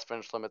 more best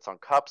finish limits on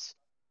cups,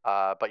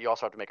 but you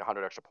also have to make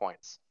 100 extra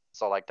points.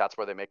 So like that's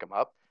where they make them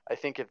up. I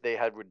think if they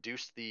had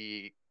reduced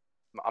the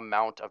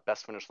amount of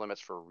best finish limits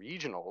for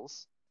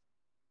regionals,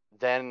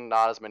 then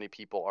not as many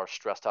people are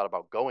stressed out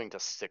about going to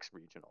 6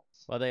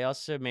 regionals. Well, they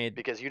also made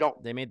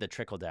they made the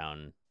trickle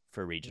down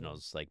for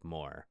regionals like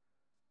more.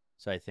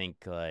 So I think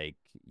like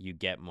you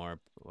get more.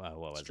 What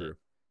was it?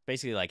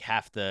 Basically, like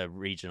half the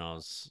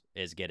regionals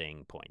is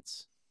getting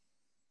points.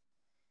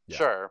 Yeah.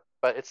 Sure,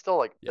 but it's still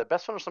like the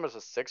best finish limit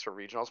is 6 for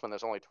regionals when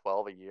there's only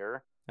 12 a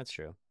year. That's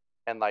true.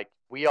 And like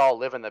we all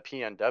live in the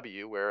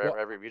PNW where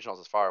every regionals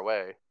is far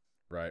away.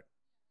 Right.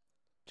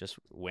 Just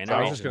win. So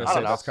I was just gonna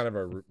say that's kind of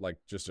a like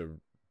just a.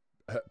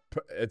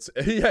 It's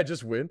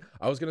just win.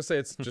 I was gonna say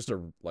it's just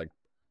a like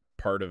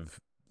part of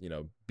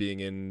being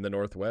in the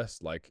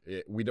Northwest. Like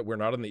we're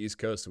not on the East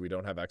Coast, so we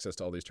don't have access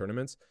to all these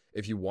tournaments.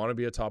 If you want to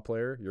be a top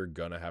player, you're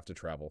gonna have to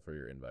travel for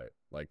your invite.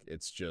 Like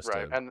it's just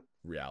a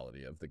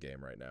reality of the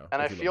game right now.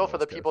 And I feel for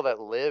the people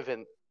that live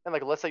in, and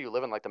like let's say you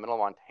live in like the middle of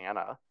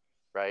Montana,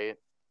 right?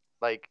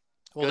 Like.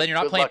 Well, then you're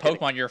not playing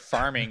Pokemon. You're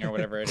farming or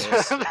whatever it is.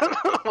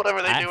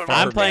 Whatever they do.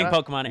 I'm playing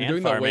Pokemon you're and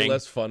doing farming. Way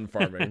less fun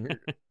farming.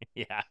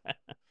 Yeah.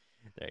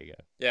 There you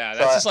go. Yeah,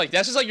 that's just like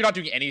you're not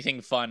doing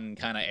anything fun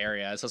kind of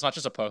area. So it's not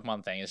just a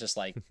Pokemon thing. It's just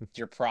like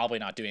you're probably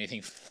not doing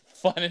anything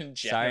fun in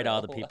general. Sorry to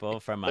all the people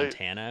from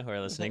Montana who are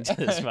listening to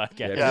this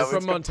podcast. Yeah, if you're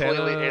from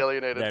Montana,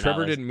 alienated.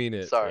 Trevor didn't mean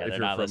it. Sorry, yeah, they're if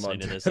you're not from listening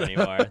Montana. to this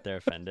anymore. They're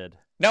offended.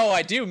 No,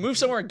 I do. Move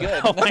somewhere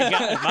good. Oh my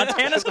god,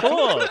 Montana's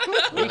cool.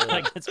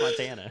 Like it's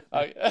Montana.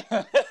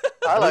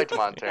 I liked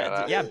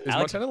Montana. Yeah, is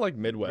Montana like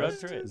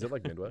Midwest? Is it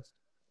like Midwest?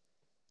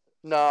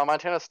 No,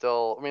 Montana's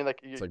still. I mean, like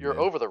you're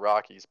over the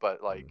Rockies,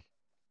 but like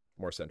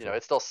more central.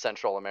 It's still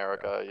Central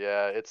America.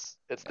 Yeah, it's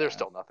there's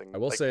still nothing. I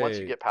will say once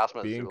you get past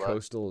being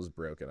coastal is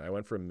broken. I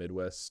went from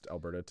Midwest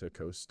Alberta to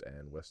coast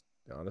and west.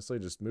 Honestly,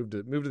 just move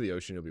to the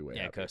ocean. You'll be way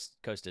happy.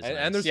 Coast is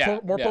and nice.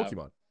 there's more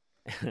Pokemon.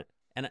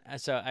 And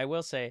so I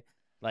will say,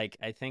 like,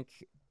 I think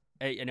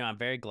I'm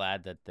very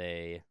glad that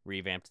they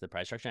revamped the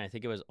prize structure. And I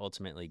think it was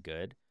ultimately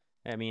good.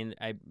 I mean,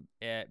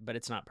 but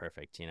it's not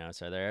perfect,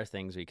 So there are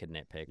things we could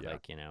nitpick,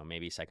 like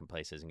maybe second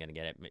place isn't going to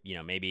get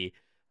it. Maybe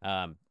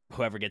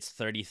whoever gets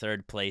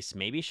 33rd place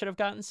maybe should have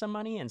gotten some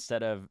money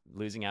instead of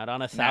losing out on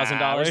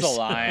 $1,000. Where's the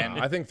line?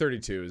 I think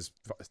 32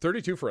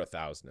 for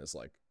 1,000 is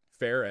like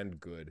fair and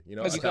good. You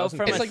go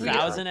from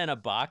 1,000 in a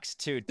box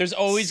to there's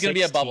always going to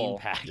be a bubble.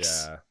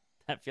 Packs. Yeah,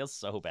 that feels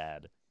so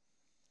bad.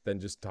 Then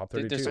just top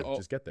 32.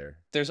 Just get there.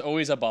 There's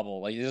always a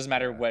bubble. Like it doesn't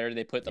matter where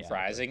they put the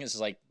prizing. It's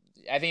like.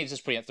 I think it's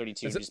just putting at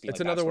 32.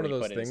 It's another one of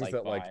those things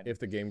that, like, if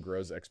the game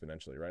grows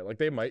exponentially, right? Like,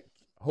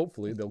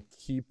 hopefully, they'll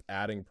keep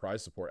adding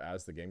prize support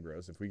as the game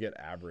grows. If we get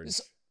average,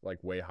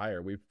 like, way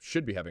higher, we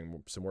should be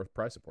having some more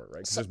prize support, right?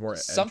 Because there's more.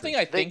 Something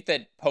I think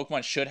that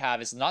Pokemon should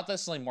have is not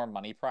necessarily more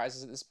money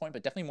prizes at this point,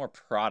 but definitely more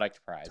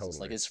product prizes. Totally.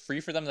 Like, it's free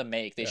for them to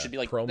make. They should be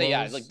like,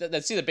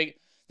 let's see the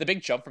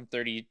big jump from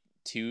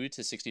 32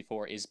 to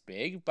 64 is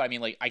big, but I mean,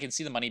 like, I can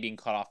see the money being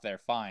cut off there,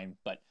 fine,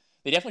 but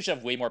they definitely should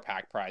have way more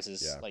pack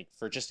prizes, Yeah. like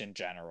for just in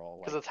general.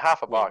 Because Like, it's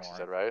half a way box, you more.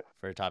 said, right?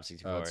 For a top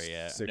 64, It's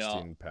yeah.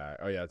 16 pack.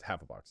 Oh yeah, it's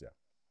half a box. Yeah.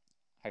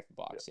 Half a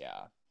box,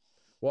 yeah.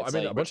 Well, It's I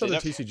mean, like- a bunch which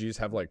of they the TCGs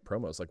have like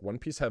promos. Like One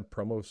Piece have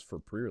promos for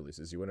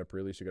pre-releases. You win a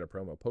pre-release, you get a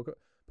promo.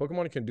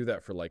 Pokemon can do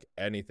that for like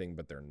anything,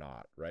 but they're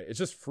not, right? It's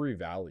just free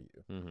value.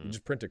 Mhm. You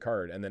just print a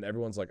card, and then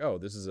everyone's like, "Oh,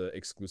 this is an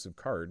exclusive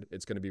card.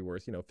 It's going to be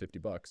worth,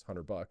 $50,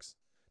 $100.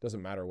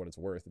 Doesn't matter what it's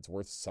worth. It's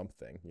worth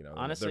something,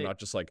 Honestly- they're not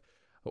just like,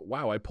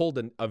 wow, I pulled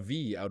a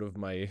V out of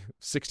my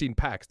 16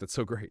 packs. That's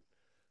so great.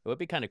 It would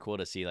be kind of cool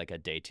to see like a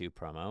day 2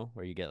 promo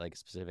where you get like a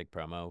specific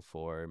promo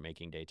for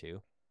making day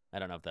 2. I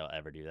don't know if they'll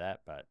ever do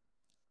that, but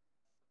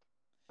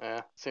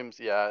It seems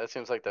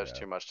like there's Yeah.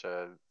 too much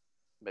to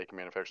make a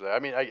manufacturer there. I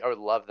mean, I would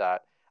love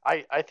that.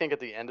 I think at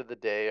the end of the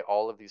day,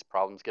 all of these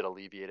problems get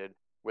alleviated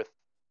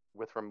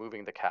with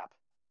removing the cap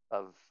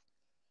of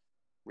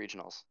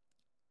regionals.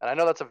 And I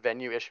know that's a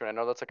venue issue, and I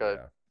know that's like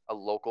a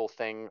local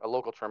thing, a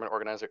local tournament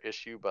organizer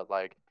issue, but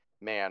like,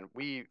 man,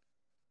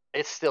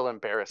 it's still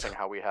embarrassing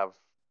how we have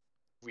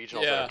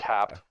regionals that Yeah. are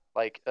capped.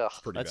 Like, ugh.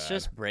 Pretty let's bad.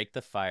 just break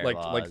the fire like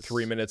laws.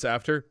 3 minutes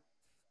after.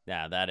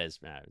 Yeah, that is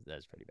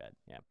pretty bad.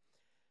 Yeah.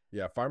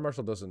 Yeah, Fire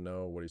Marshal doesn't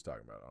know what he's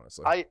talking about.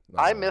 Honestly,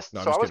 I missed.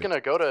 No, I'm So I just was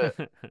kidding.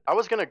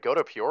 gonna go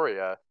to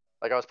Peoria.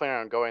 Like I was planning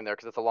on going there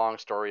because it's a long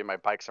story. My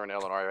bikes are in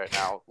Illinois right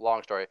now.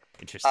 Long story.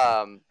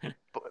 Interesting.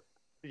 But,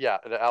 yeah,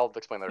 I'll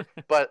explain later.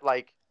 But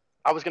like,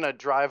 I was gonna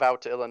drive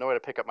out to Illinois to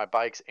pick up my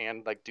bikes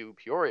and like do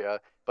Peoria,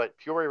 but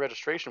Peoria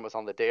registration was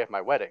on the day of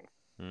my wedding,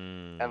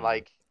 and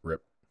like,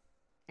 Rip.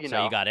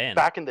 So you got in.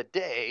 back in the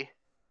day.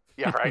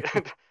 Yeah, right.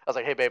 I was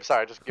like, hey babe,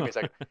 sorry, just give me a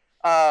second.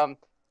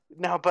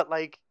 No, but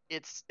like,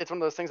 it's one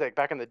of those things like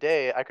back in the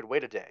day, I could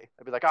wait a day.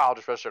 I'd be like, oh, I'll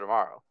just register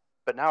tomorrow.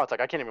 But now it's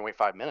like I can't even wait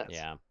 5 minutes.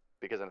 Yeah.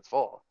 Because then it's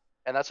full,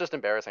 and that's just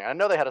embarrassing. I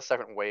know they had a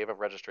second wave of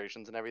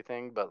registrations and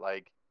everything, but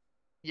like,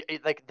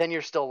 then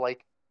you're still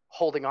like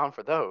holding on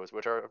for those,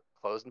 which are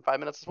closed in 5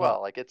 minutes as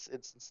well. Like it's I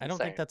don't insane.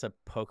 think that's a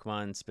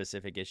Pokemon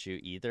specific issue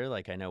either.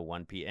 Like I know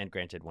One Piece, and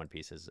granted One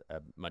Piece is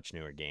a much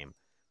newer game,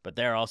 but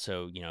they're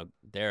also,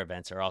 their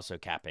events are also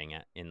capping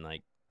in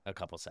like a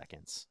couple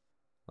seconds.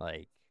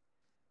 Like,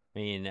 I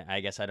mean,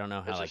 I guess I don't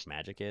know how like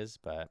Magic is,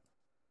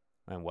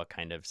 and what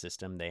kind of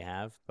system they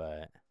have,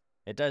 but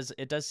it does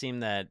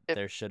seem that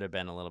there should have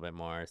been a little bit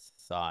more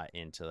thought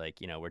into like,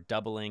 we're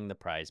doubling the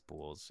prize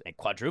pools and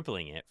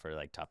quadrupling it for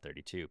like top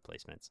 32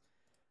 placements.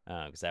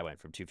 Because that went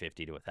from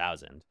 250 to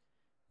 1,000.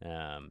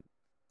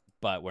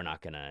 But we're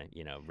not gonna,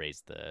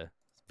 raise the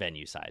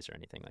venue size or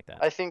anything like that.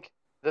 I think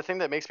the thing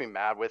that makes me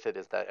mad with it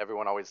is that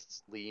everyone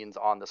always leans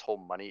on this whole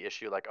money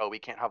issue, like, oh, we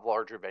can't have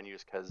larger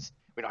venues because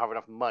we don't have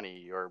enough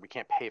money or we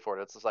can't pay for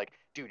it. It's just like,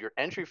 dude, your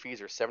entry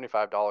fees are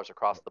 $75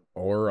 across the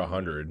Or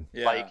 100.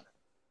 Yeah. like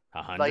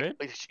 100?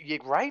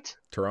 right?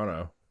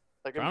 Toronto.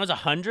 Like, Toronto's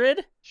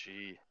 100?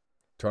 gee.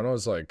 Toronto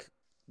is like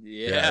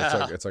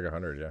it's like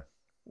 100. Yeah.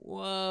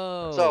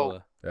 Whoa.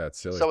 So Yeah, it's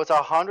silly. So it's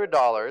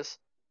 $100,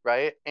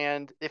 right?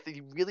 And if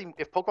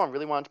Pokemon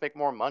really wanted to make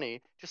more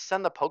money, just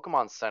send the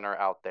Pokemon Center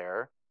out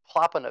there,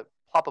 plop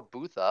a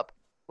booth up.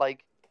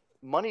 Like,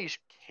 money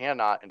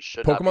cannot and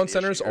should not be Pokemon the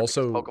centers issue here,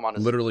 also because Pokemon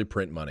is literally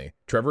print money.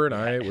 Trevor and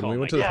I, when Oh we my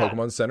went to the God.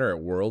 Pokemon Center at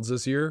Worlds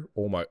this year,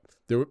 oh my,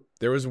 there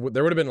would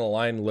have been a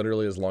line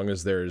literally as long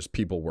as there's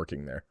people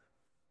working there.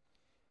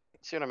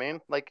 See what I mean?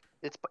 Like,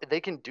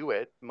 they can do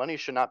it. Money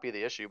should not be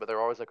the issue, but they're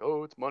always like,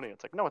 oh, it's money.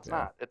 It's like, no, it's Yeah.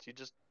 not. It's you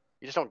just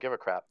don't give a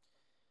crap.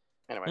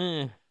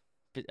 Anyway,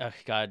 Oh,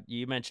 God,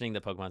 you mentioning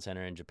the Pokemon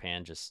Center in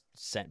Japan just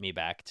sent me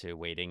back to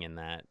waiting in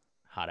that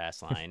hot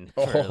ass line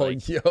for Oh,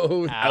 like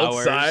yo,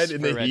 hours outside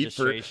in for the heat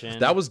registration.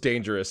 that was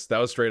dangerous. That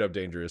was straight up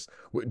dangerous.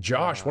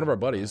 Josh, one of our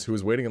buddies who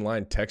was waiting in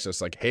line, texted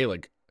us like, "Hey,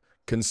 like,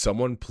 can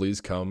someone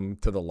please come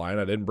to the line?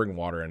 I didn't bring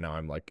water, and now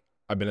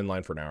I've been in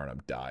line for an hour and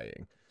I'm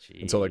dying."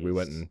 And so like we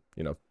went and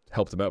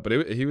helped him out, but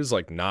he was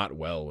like not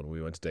well when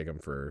we went to take him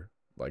for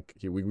like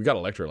we got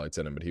electrolytes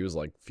in him, but he was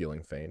like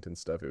feeling faint and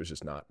stuff. It was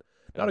just not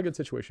a good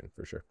situation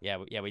for sure. Yeah,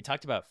 we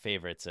talked about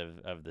favorites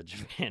of the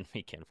Japan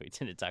weekend. We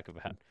didn't talk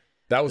about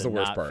That was the not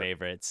worst part.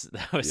 favorites.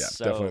 That was Yeah,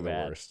 so definitely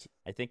bad. the worst.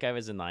 I think I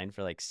was in line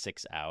for like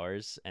 6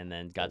 hours and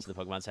then got to the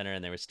Pokemon Center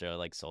and they were still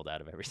like sold out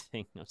of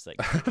everything. I was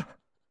like,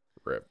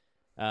 Rip.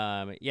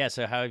 yeah.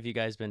 So how have you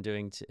guys been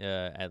doing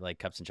at like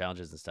cups and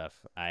challenges and stuff?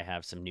 I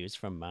have some news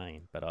from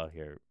mine, but I'll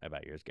hear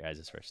about yours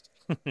guys' first.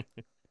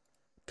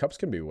 Cups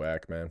can be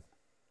whack, man.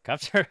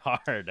 Cups are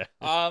hard.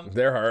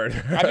 They're hard.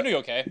 I've been doing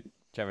okay.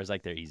 Trevor's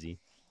like they're easy.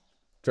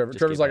 Trevor's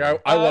keep like, going.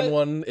 I won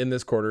one in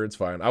this quarter. It's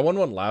fine. I won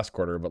one last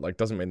quarter, but like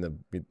doesn't mean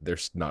they're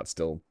not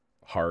still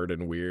hard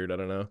and weird. I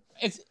don't know.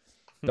 It's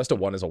Best of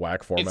one is a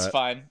whack format. It's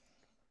fine.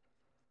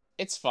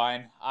 It's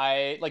fine.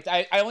 I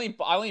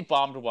only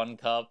bombed one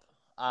cup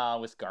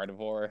with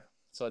Gardevoir,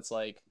 so it's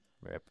like,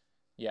 Rip.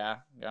 yeah,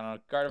 I don't know.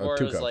 Oh, Gardevoir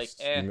 2 was cups.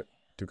 like,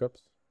 Two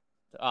cups.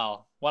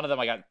 Oh, one of them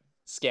I got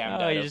scammed.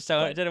 Oh, out you of, just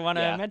but, didn't want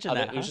to yeah, mention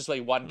other- that. It was Huh? just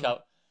like one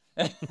cup.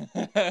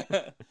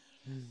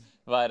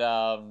 But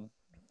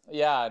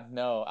yeah,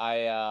 no,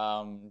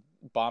 I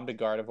bombed a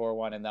Gardevoir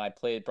one, and then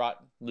I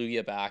brought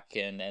Lugia back,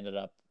 and ended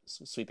up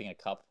sweeping a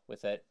cup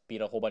with it.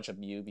 Beat a whole bunch of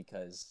Mew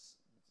because,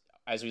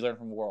 as we learned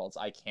from Worlds,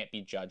 I can't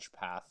be judge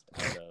pathed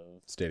out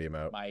of Stadium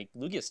out. my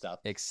Lugia stuff.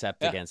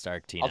 Except Yeah. against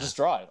Arctina. I'll just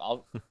draw it.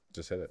 I'll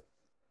Just hit it.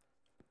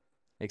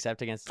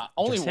 Except against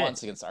only just hit.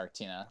 once against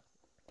Arctina.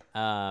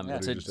 So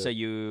What did you so say?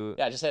 you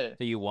Yeah, just hit it.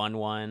 so you won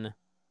one.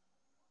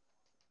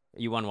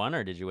 You won one,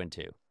 or did you win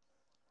two?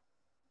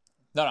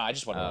 No, I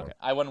just won Oh, one. okay.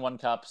 I won one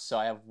cup, so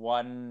I have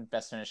one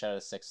best finish out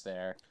of 6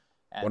 there.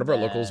 And One of our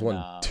locals then,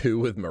 won 2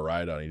 with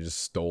Miraidon. He just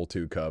stole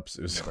 2 cups.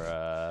 It was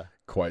Bruh.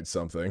 quite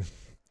something.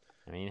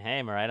 I mean,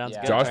 hey, Miraidon's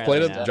Yeah. good. Josh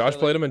played apparently him. now. Josh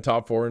played him in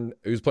top 4, and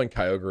he was playing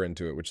Kyogre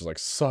into it, which is like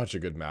such a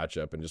good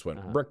matchup, and just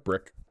went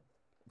brick.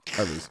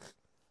 I lose.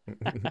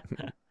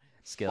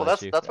 Skill Well,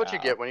 issue. that's what you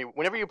get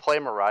whenever you play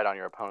Miraidon,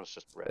 your opponent's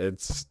just ripped.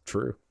 It's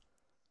true.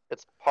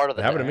 It's part of It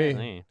the happened to day. me.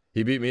 Apparently.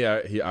 He beat me.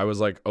 I was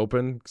like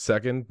open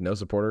second, no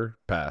supporter,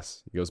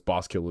 pass. He goes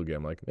boss kill Lugia.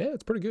 I'm like, yeah,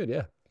 it's pretty good.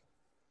 Yeah.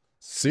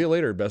 See you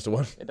later, best of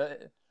one.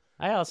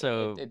 I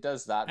also it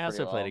does that. I also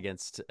pretty played well.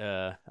 against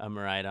a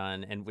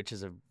Miraidon, and which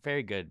is a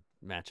very good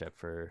matchup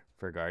for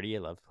Guardy. I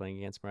love playing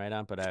against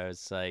Miraidon, but I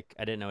was like,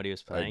 I didn't know what he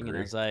was playing, and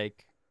agree.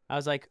 I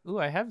was like, ooh,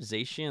 I have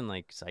Zacian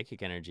like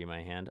Psychic Energy in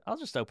my hand. I'll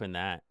just open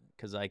that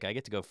because like I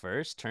get to go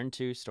first. Turn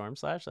 2 Storm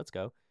Slash. Let's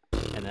go.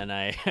 And then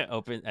I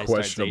start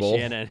Questionable.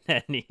 Zacian, and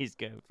then he's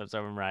good. Flips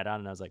over Miraidon,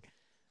 and I was like,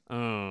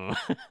 oh,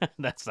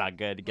 that's not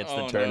good. He gets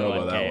the Oh, turn no. 1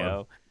 About that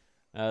KO.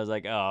 I was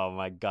like, oh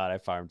my god, I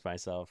farmed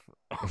myself.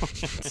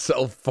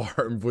 Self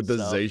farmed with the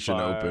Zacian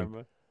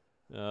open.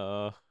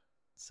 Oh,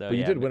 so But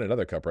you yeah, did win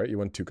another cup, right? You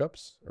won 2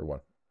 cups or 1?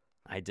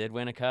 I did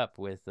win a cup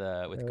with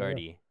yeah.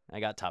 Guardy. I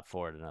got top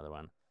 4 at another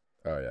one.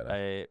 Oh yeah. No.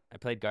 I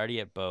played Guardy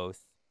at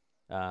both.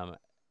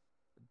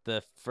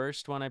 The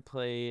first one I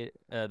played,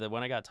 the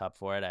one I got top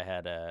 4 at, I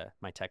had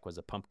my tech was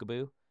a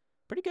Pumpkaboo.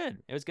 Pretty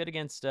good. It was good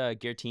against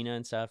Giratina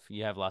and stuff.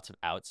 You have lots of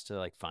outs to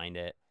like find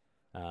it.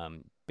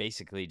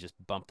 Basically just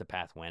bump the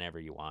path whenever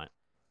you want.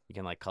 You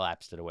can like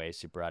collapse it away,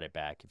 super out it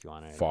back if you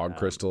want to. Fog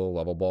crystal,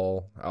 level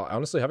ball.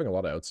 Honestly, having a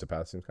lot of outs to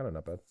path seems kind of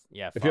not bad.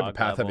 Yeah, If you have a fog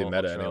path heavy level,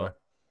 meta control. anyway.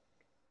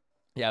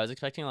 Yeah, I was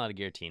expecting a lot of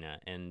Giratina,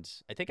 and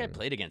I think I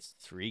played against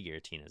 3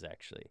 Giratinas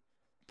actually.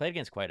 Played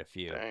against quite a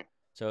few, Dang.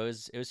 so it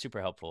was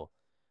super helpful.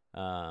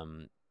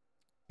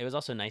 It was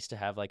also nice to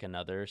have like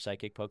another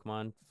psychic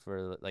Pokemon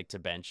for like to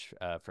bench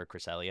for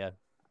Cresselia.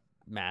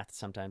 Math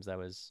sometimes that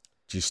was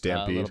Did you a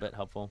stampede? little bit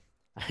helpful.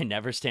 I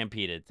never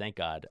stampeded, thank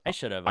God. I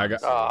should have. I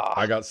got honestly.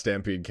 I got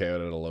stampede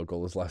KO'd at a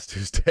local this last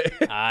Tuesday.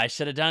 I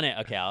should have done it.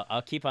 Okay,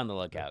 I'll keep on the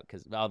lookout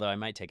because although I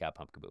might take out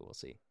Pumpkaboo, we'll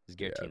see. Because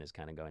Giratina's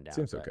kind of going down.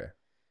 Seems but okay.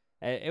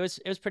 It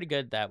was pretty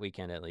good that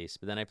weekend at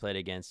least. But then I played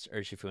against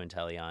Urshifu and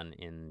Teleon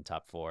in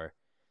top 4,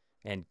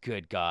 and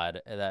good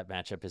God, that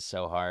matchup is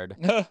so hard.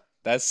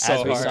 That's so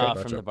As we hard. saw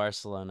Matchup. from the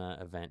Barcelona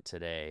event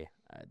today,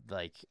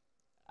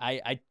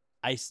 I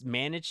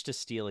managed to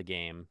steal a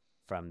game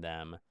from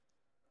them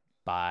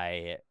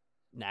by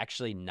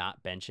actually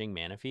not benching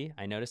Manaphy.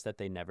 I noticed that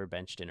they never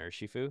benched an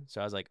Urshifu,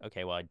 so I was like,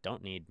 okay, well, I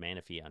don't need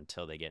Manaphy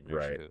until they get an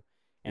Right. Urshifu.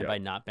 And Yeah. by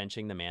not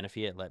benching the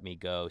Manaphy, it let me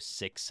go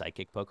 6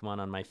 Psychic Pokemon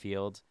on my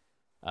field,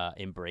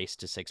 Embrace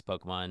to 6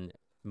 Pokemon,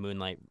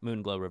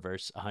 Moonglow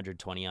Reverse,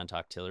 120 on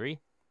Octillery,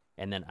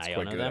 and then It's quite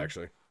Iona good them.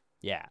 actually.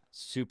 Yeah,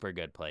 super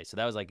good play. So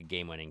that was like a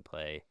game-winning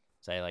play.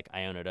 So I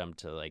Iona'd them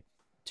to like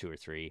 2 or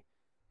 3,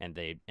 and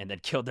then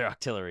killed their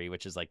Octillery,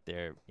 which is like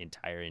their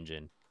entire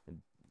engine.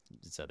 And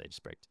so they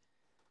just bricked.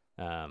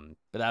 But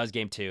that was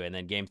game 2, and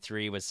then game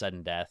 3 was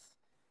sudden death,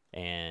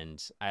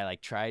 and I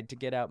like tried to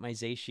get out my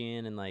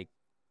Zacian and like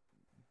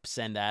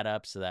send that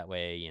up so that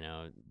way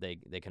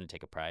they couldn't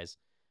take a prize,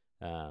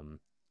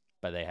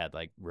 but they had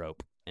like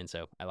rope, and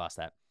so I lost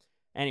that.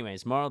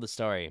 Anyways, moral of the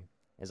story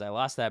is I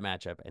lost that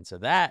matchup, and so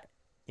that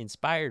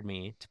inspired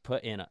me to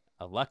put in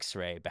a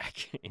Luxray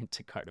back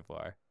into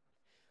Gardevoir.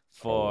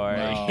 For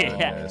no.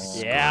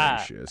 Goodness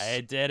gracious.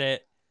 I did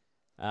it.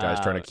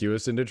 Guys trying to cue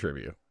us into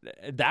trivia.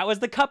 That was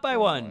the cup I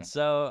won. boy.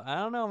 So I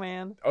don't know,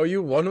 man. Oh,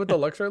 you won with the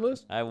Luxray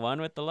list? I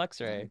won with the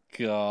Luxray. Put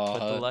the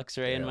God.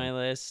 Luxray in damn. my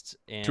list.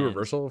 And 2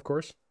 reversal, of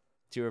course.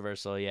 2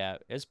 reversal, yeah.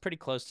 It was pretty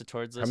close to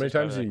towards this. How many It was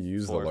times probably, do you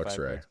use the 4 or 5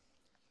 Luxray? points.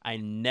 I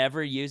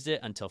never used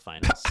it until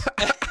finals.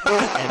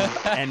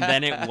 and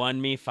then it won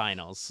me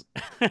finals.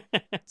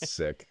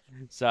 Sick.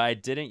 So I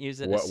didn't use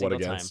it a What single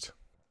against?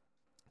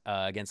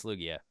 time. Against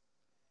Lugia.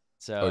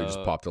 So Oh, you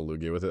just popped a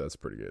Lugia with it? That's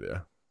pretty good, yeah.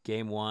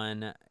 game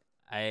 1,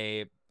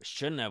 I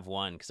shouldn't have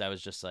won because I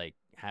was just like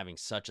having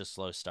such a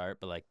slow start,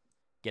 but like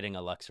getting a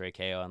Luxray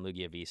KO on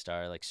Lugia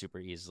V-Star like super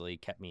easily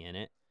kept me in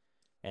it.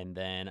 And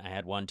then I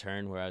had one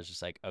turn where I was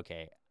just like,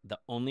 okay, the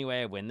only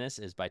way I win this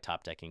is by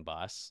top decking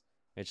Boss,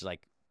 which is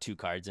like 2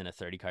 cards in a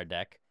 30 card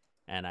deck,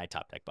 and I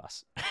top deck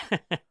Boss.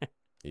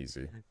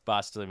 Easy.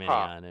 Boss to the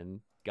Minion and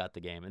got the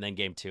game. And then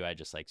game 2 I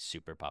just like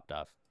super popped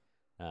off.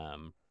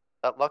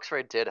 That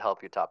Luxray did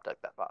help you top deck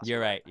that boss. You're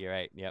right.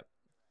 Yep.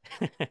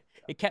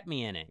 It kept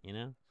me in it,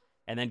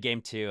 And then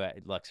game 2,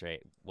 Luxray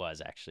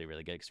was actually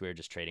really good because we were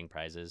just trading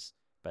prizes,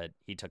 but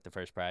he took the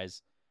first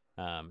prize.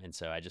 And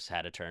so I just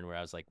had a turn where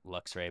I was like,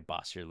 Luxray,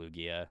 boss your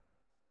Lugia,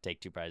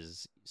 take 2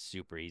 prizes,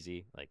 super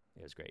easy. Like,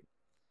 it was great.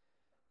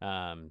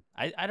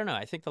 I don't know.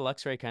 I think the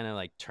Luxray kind of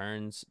like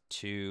turns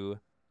two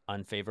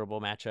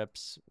unfavorable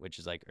matchups, which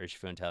is like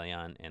Urshifu and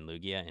Teleon and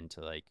Lugia,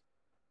 into like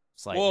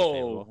slightly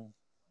favorable.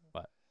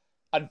 What?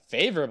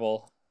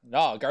 Unfavorable?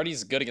 No,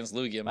 Guardy's good against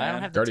Lugia, I don't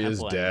man. have the Guardy is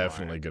Temple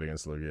definitely anymore. good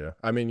against Lugia.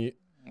 I mean,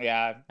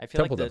 Yeah. I feel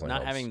Temple like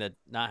definitely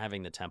not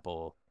having the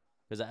Temple,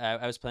 because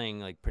I was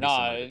playing like pretty No,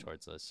 similar to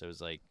Torts list, so it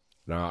was like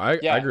no, I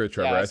agree with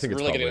Trevor. I think it's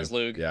really probably good against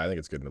Lug. Yeah, I think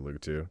it's good in the Lug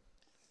too.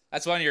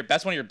 That's one of your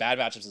bad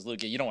matchups is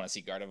Lugia. You don't want to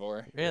see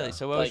Gardevoir. really. Yeah.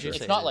 So what Like, would you it's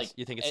say? not like-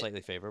 You think it's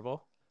slightly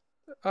favorable?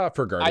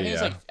 For Guardy, I think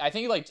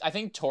yeah. it's I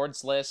think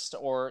Tord's list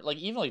or like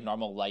even like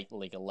normal like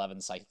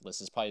 11 psychic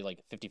list is probably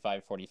like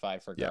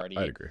 55-45 for Yeah, Guardy.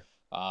 I'd agree.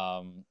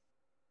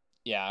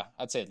 Yeah,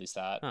 I'd say at least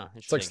that. Huh,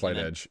 It's like interesting. slight And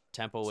then edge.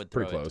 Temple would It's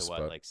throw pretty it close, to what,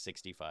 but- like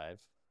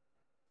 65?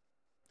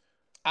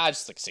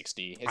 Just like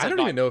 60. It's I like don't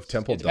not- even know if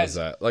Temple it does depends.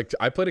 that. Like,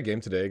 I played a game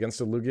today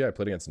against a Lugia. I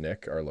played against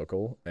Nick, our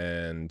local,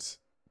 and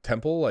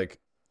Temple, like,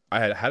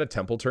 I had a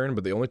Temple turn,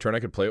 but the only turn I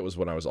could play it was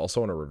when I was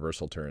also on a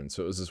reversal turn.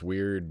 So it was this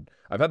weird.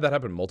 I've had that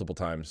happen multiple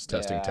times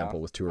testing Yeah. Temple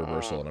with 2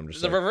 reversal, and I'm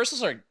just The like,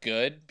 reversals are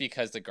good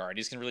because the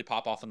Guardies can really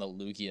pop off on the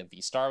Lugia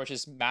V-Star, which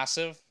is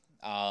massive.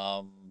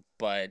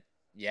 But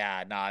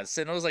yeah,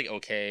 it was like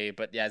okay,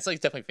 but yeah, it's like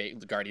definitely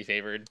Guardy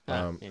favored.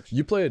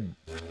 you played.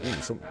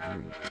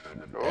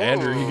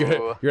 Andrew,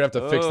 you're gonna have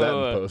to fix that in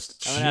Ooh,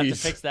 post. I'm gonna have to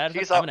Jeez. fix that.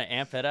 He's I'm up. gonna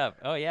amp it up.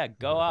 Oh yeah,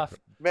 go off.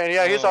 Man,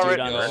 yeah, he's Oh,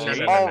 already dude, he's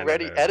no.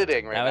 already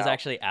editing right That was now.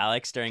 actually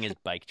Alex during his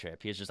bike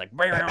trip. He was just like on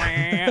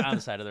the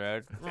side of the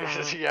road.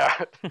 Yeah.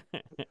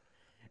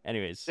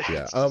 Anyways,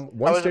 Yeah. I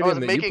One was stadium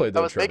that making you played,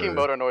 though, making Trevor,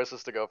 motor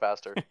noises to go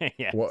faster.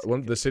 yeah.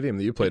 the stadium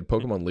that you played,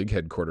 Pokemon League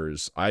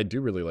headquarters. I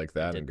do really like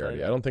that did in play Guardy.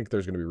 that. I don't think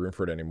there's gonna be room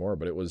for it anymore,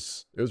 but it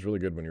was really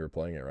good when you were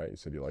playing it, right? You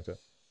said you liked it.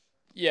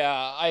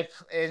 Yeah,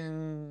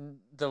 in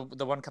the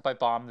one cup I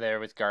bombed there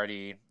with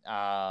Guardy,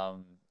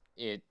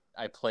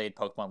 I played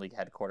Pokemon League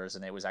headquarters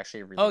and it was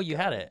actually really Oh, you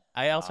good. had it.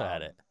 I also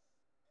had it.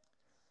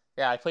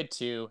 Yeah, I played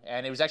 2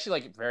 and it was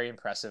actually like a very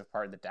impressive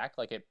part of the deck.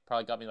 Like it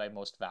probably got me my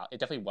most value. It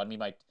definitely won me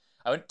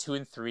I went 2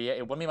 and 3.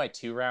 It won me my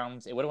 2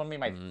 rounds. It would have won me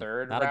my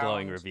third not a round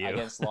glowing review.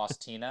 against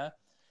Lost Tina.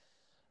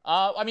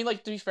 I mean,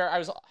 like, to be fair, I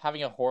was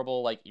having a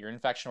horrible like ear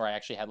infection where I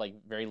actually had like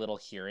very little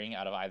hearing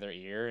out of either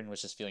ear and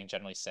was just feeling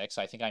generally sick.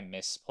 So I think I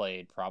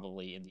misplayed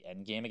probably in the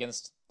end game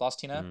against Lost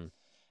Tina.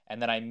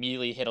 And then I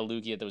immediately hit a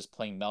Lugia that was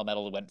playing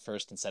Melmetal, went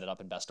first and set it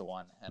up in best of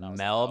 1. And I was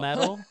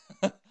Melmetal?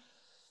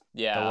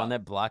 Yeah. The one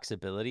that blocks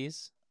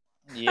abilities?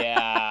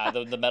 Yeah,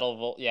 the metal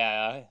volt.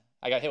 Yeah,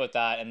 I got hit with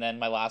that, and then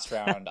my last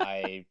round,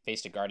 I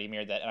faced a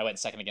Guardiamir and I went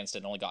second against it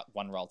and only got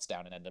 1 Ralts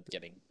down and ended up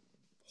getting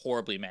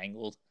horribly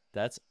mangled.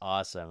 That's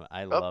awesome.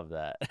 I love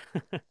that.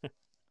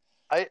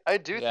 I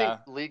do Yeah.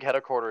 think League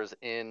headquarters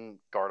in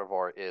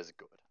Gardevoir is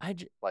good. I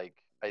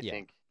Yeah.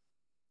 think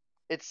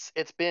it's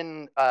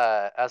been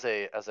as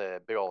a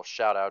big old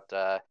shout out.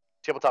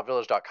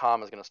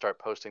 TabletopVillage.com is going to start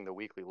posting the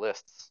weekly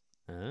lists.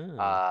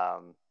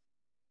 Oh.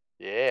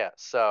 Yeah,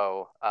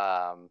 so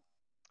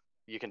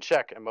you can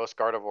check, and most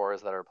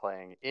Gardevoirs that are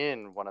playing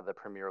in one of the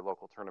premier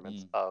local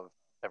tournaments of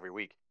every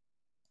week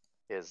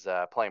is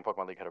playing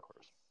Pokemon League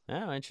headquarters.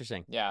 Oh,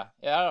 interesting. Yeah,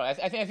 I don't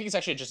know. I think it's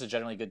actually just a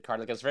generally good card.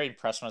 Like I was very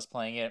impressed when I was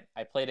playing it.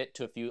 I played it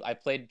to a few. I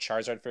played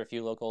Charizard for a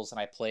few locals, and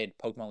I played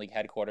Pokemon League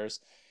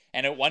headquarters,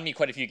 and it won me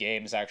quite a few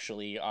games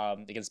actually.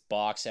 Against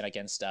Box and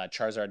against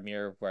Charizard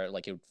Mirror, where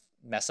like it would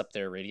mess up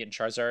their Radiant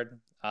Charizard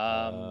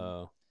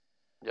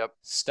Yep.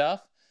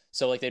 stuff.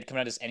 So like they'd come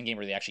out this end game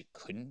where they actually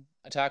couldn't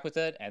attack with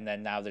it, and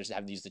then now they're just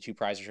having to use the 2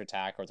 prizes to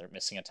attack, or they're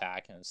missing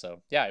attack, and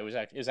so yeah, it was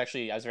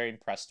actually I was very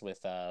impressed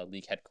with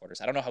League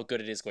headquarters. I don't know how good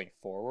it is going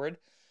forward,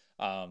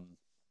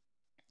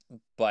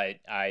 but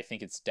I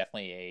think it's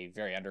definitely a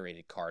very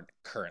underrated card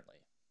currently.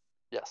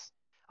 Yes.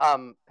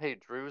 Hey,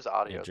 Drew's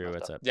audio. Yeah, Drew,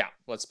 what's up? Yeah,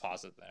 let's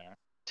pause it there.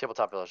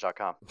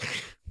 TabletopVillage.com.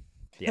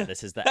 Yeah,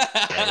 this is the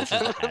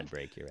ad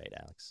break. You're right,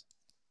 Alex.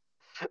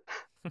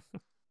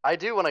 I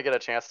do want to get a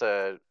chance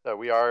to.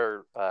 We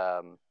are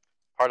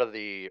part of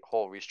the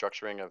whole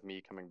restructuring of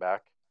me coming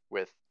back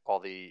with all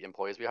the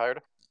employees we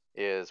hired.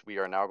 Is we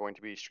are now going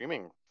to be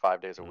streaming 5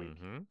 days a week,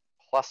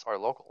 plus our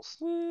locals.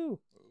 Woo!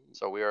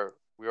 So we are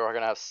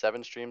going to have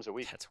 7 streams a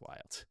week. That's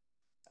wild.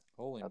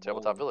 Holy At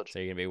Tabletop Village. So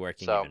you're gonna be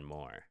working So- even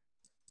more.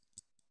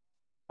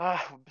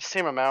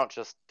 Same amount,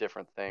 just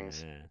different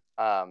things. Yeah.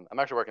 I'm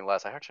actually working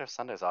less. I actually have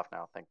Sundays off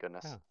now. Thank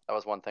goodness. Oh. That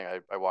was one thing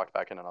I walked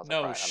back in and I was like,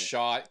 No Brian,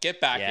 shot. Get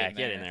back Yeah, in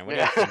get there. in there. What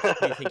do you think? Who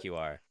do you think you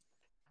are?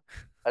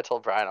 I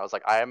told Brian, I was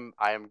like, I am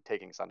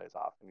taking Sundays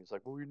off, and he's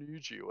like, well, we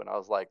need you, and I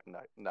was like,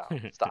 no,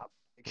 stop.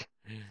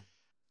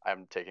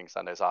 I'm taking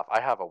Sundays off.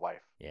 I have a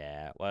wife.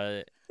 Yeah.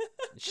 Well,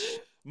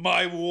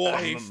 My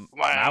wife.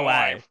 my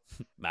wife.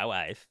 My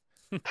wife.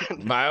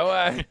 My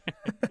way.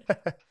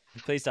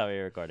 Please tell me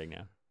you're recording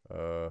now.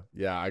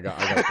 Yeah, I got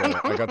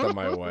the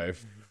my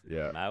wife.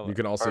 Yeah, My you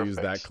can also use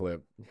that Perfect.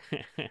 clip.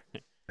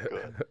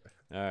 Good.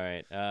 All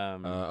right.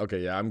 Okay,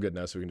 yeah, I'm good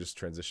now, so we can just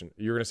transition.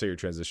 You were gonna say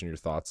your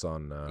thoughts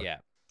on Yeah.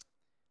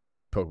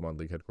 Pokemon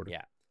League headquarters.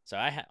 Yeah. So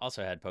I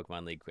also had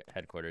Pokemon League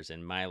headquarters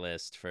in my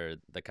list for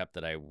the cup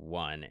that I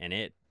won, and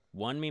it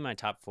won me my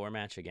top 4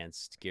 match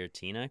against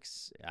Giratina.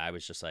 I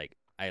was just like,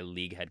 I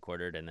league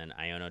headquartered and then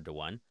Iono'd to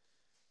 1.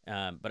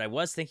 But I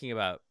was thinking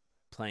about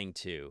playing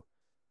 2,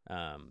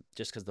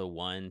 just because the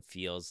 1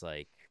 feels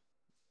like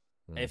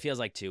it feels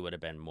like 2 would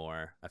have been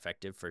more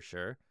effective for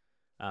sure.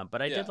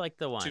 But I did like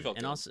the 1,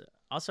 and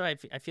also I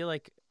feel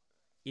like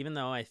even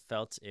though I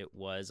felt it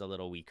was a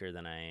little weaker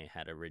than I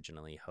had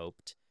originally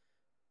hoped,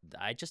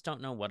 I just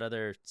don't know what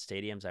other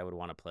stadiums I would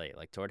want to play.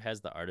 Like Tord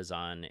has the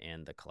Artisan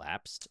and the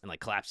Collapsed, and like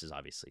Collapsed is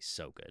obviously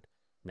so good.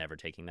 Never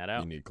taking that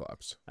out. You need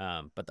Collapse.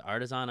 But the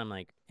Artisan, I'm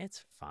like,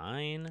 it's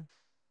fine.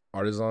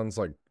 Artisan's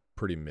like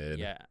pretty mid.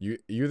 Yeah. You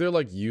either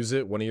like use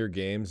it one of your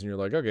games and you're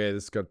like, okay,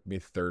 this got me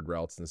 3rd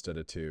routes instead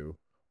of 2.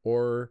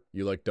 Or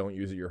you like don't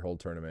use it your whole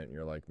tournament and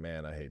you're like,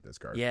 man, I hate this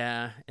card.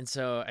 Yeah, and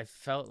so I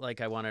felt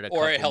like I wanted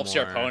or it helps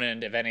your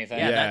opponent if anything.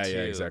 Yeah,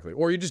 yeah, exactly.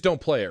 Or you just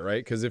don't play it,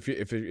 right? Because if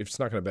it's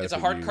not going to benefit, it's a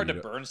hard you, card to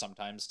burn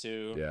sometimes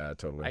too. Yeah,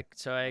 totally.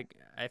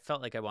 I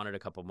felt like I wanted a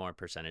couple more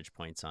percentage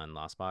points on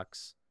Lost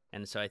Box,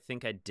 and so I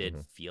think I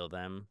did feel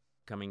them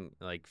coming,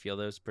 like feel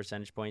those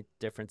percentage point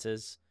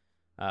differences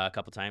a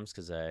couple times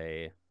because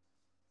I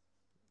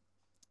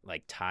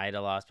like tied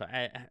a Lost Box.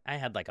 I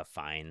had like a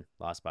fine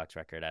Lost Box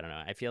record. I don't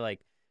know. I feel like.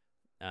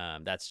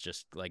 That's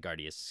just like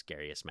Guardia's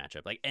scariest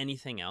matchup. Like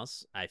anything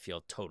else, I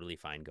feel totally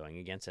fine going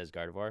against as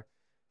Gardevoir,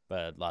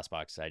 but Lost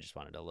Box, I just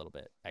wanted a little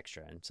bit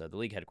extra, and so the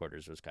league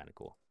headquarters was kind of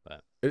cool.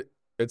 But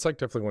it's like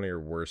definitely one of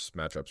your worst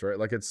matchups, right?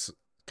 Like it's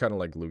kind of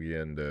like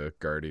Lugia into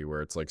Guardy,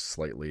 where it's like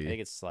slightly, I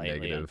think it's slightly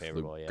negative.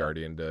 unfavorable. Yeah.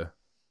 Guardian to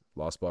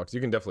Lost Box, you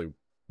can definitely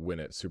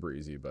win it super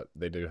easy, but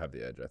they do have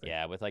the edge, I think.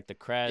 Yeah, with like the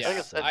crest. Yeah,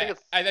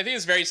 I think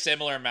it's very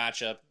similar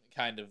matchup,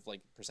 kind of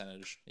like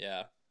percentage.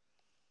 Yeah,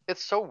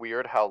 it's so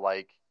weird how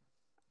like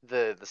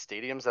the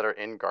stadiums that are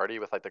in Guardy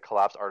with like the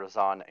Collapsed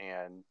Artisan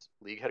and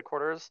league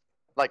headquarters,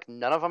 like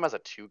none of them as a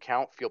 2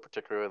 count feel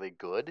particularly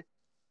good,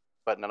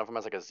 but none of them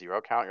as like a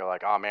 0 count. You're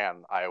like, oh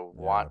man, I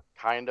want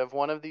kind of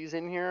one of these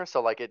in here.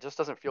 So like it just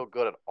doesn't feel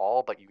good at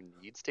all. But you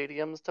need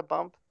stadiums to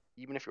bump,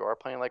 even if you are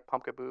playing like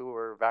Pumpkaboo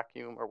or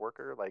Vacuum or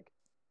Worker. Like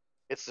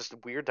it's just a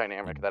weird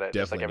dynamic that it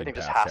just like everything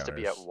just has to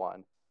be at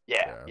 1.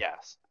 Yeah,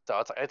 yes.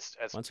 So it's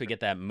once we get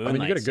that Moonlight. I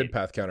mean, you get a good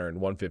path counter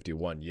in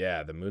 151.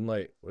 Yeah, the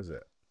Moonlight was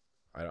it?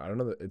 I don't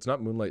know. It's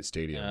not Moonlight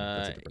Stadium.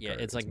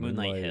 It's like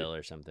Moonlight Hill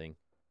or something.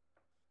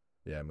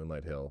 Yeah,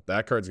 Moonlight Hill.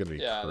 That card's gonna be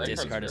crazy.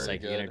 Discard a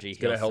Psychic Energy,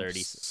 heal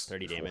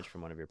 30 damage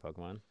from one of your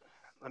Pokemon.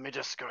 Let me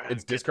just go ahead.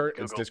 It's discard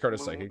a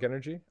Psychic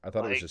Energy. I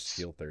thought it was just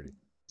heal 30.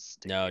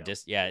 No,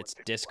 it's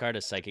discard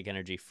a Psychic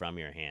Energy from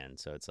your hand,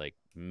 so it's like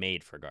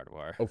made for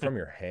Gardevoir. Oh, from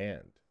your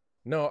hand.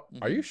 No,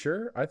 are you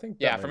sure? I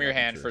think from your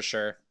hand for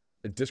sure.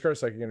 Discard a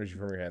Psychic Energy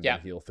from your hand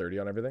and heal 30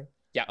 on everything.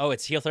 Yeah. Oh,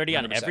 it's heal 30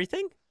 on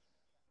everything.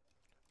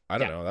 I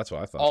don't know. That's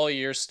what I thought. All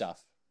your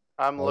stuff.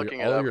 I'm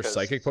looking at all your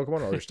psychic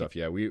Pokemon, all your stuff.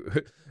 Yeah, we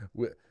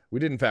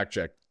didn't fact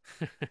check.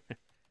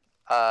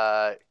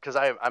 Because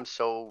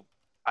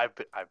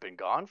I've been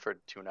gone for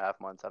 2.5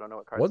 months. I don't know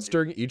what cards. Once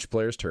during each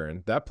player's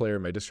turn, that player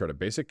may discard a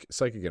basic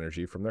Psychic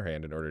Energy from their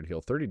hand in order to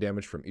heal 30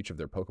 damage from each of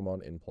their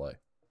Pokemon in play.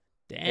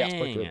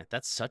 Dang,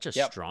 that's such a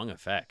strong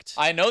effect.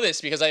 I know this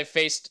because I've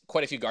faced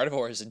quite a few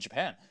Gardevoirs in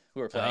Japan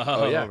who were playing.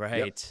 Oh yeah,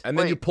 right. Yep. And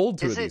then you pulled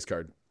 2 of these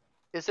cards.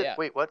 Is it?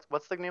 Wait,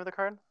 what's the name of the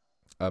card?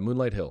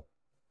 Moonlight Hill.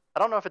 I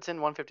don't know if it's in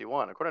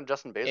 151. According to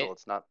Justin Basil,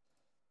 it's not.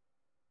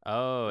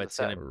 Oh, it's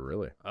gonna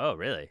really. Oh,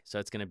 really? So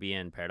it's gonna be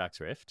in Paradox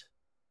Rift.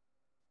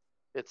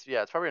 It's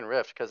probably in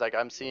Rift because like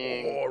I'm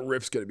seeing. Oh,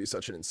 Rift's gonna be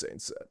such an insane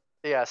set.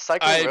 Yeah,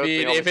 Cycling Road's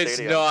the only if it's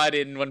stadium. not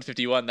in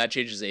 151, that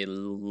changes a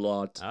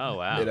lot. Oh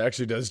wow, it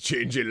actually does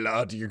change a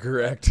lot. You're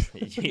correct.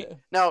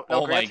 No,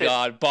 oh granted, my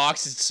God,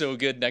 Box is so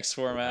good next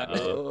format.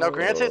 No,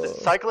 granted,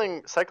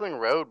 Cycling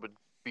Road would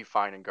be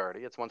fine in Guardy.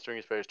 It's once during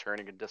his player's turn,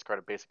 you can discard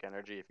a basic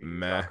energy if you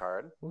draw a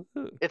card.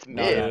 It's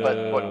mid, but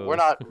we're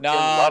not. No.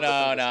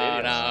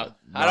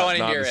 I don't want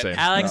to hear it.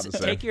 Alex,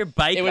 take your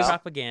bike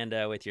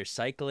propaganda with your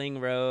Cycling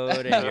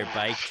Road and your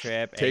bike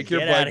trip. Take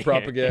your bike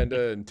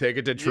propaganda and take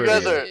it to trivia.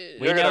 You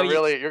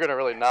guys you're gonna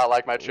really not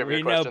like my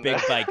trivia question. We know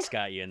Big Bike's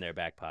got you in their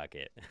back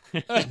pocket.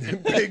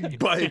 Big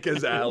Bike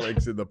has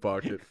Alex in the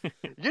pocket.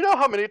 You know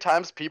how many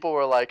times people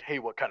were like, "Hey,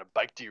 what kind of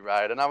bike do you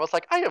ride?" And I was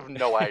like, "I have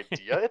no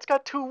idea. It's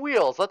got 2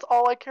 wheels. That's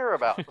all I care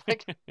about."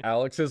 Like,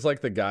 Alex is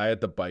like the guy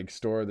at the bike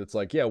store that's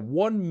like, "Yeah,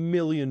 $1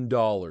 million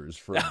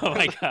for." Oh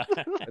my God!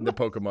 In the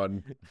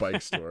Pokemon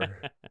bike store.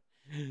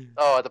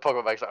 Oh, at the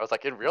Pokemon bike store. I was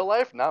like, in real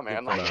life, nah,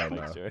 man. No.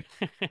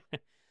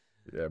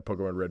 Yeah,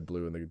 Pokemon Red,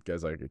 Blue, and the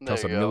guy's like, it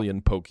costs $1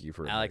 million Pokey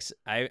for Alex.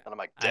 I'm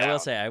like, I will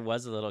say I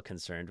was a little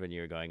concerned when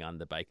you were going on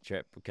the bike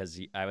trip because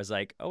I was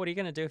like, oh, what are you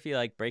gonna do if you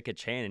like break a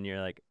chain? And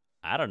you're like,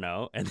 I don't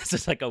know. And this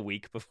is like a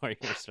week before you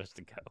were supposed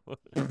to go.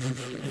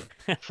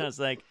 I was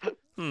like,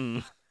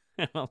 I'm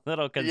a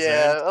little concerned.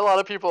 Yeah, a lot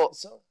of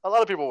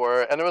people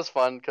were, and it was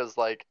fun because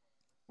like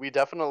we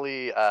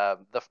definitely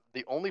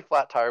the only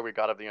flat tire we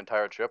got of the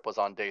entire trip was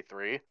on day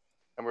 3,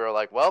 and we were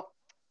like, well,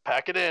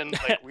 pack it in,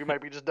 like we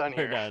might be just done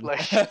here. Done.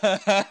 Like,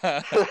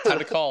 time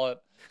to call it.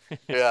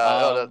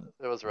 Yeah,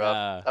 it was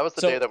rough. That was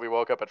the day that we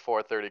woke up at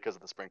 4:30 because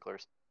of the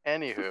sprinklers.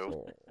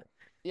 Anywho,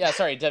 Yeah,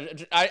 sorry.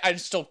 I'm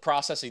still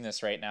processing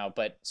this right now,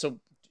 but so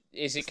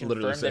is it It's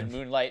literally confirmed that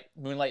same.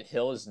 Moonlight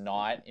Hill is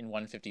not in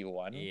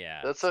 151?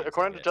 Yeah, That's seems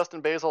according like to it.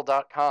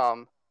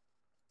 JustinBasil.com.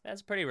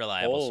 That's a pretty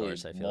reliable Holy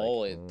source, I feel like.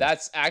 moly. Mm.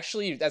 That's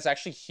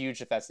actually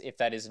huge if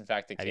that is in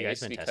fact the Have case. you guys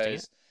been testing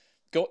Because it?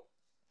 go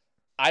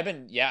I've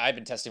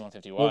been testing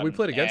 151. Well, we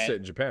played against and it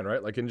in Japan,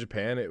 right? Like in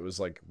Japan, it was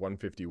like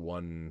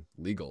 151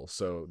 legal.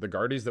 So the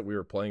Guardies that we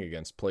were playing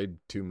against played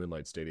 2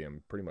 Moonlight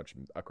Stadium pretty much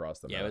across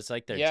the Yeah, map. it was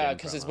like their Yeah, gym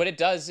because promo. what it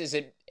does is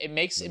it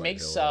makes Moonlight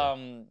Hill, yeah.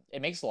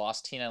 it makes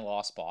Lost Tina and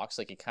Lost Box,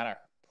 like it kind of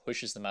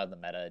pushes them out of the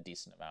meta a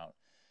decent amount.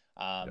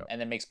 Yep.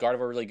 And then makes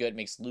Gardevoir really good,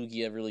 makes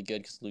Lugia really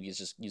good because Lugia's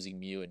just using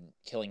Mew and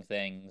killing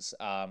things.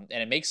 And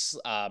it makes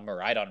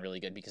Miraidon really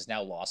good because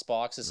now Lost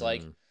Box is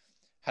like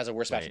has a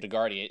worse matchup to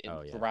Guardi.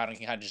 Miraidon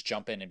can kind of just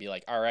jump in and be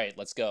like, all right,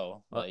 let's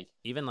go. Well, like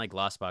even like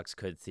Lost Box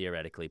could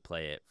theoretically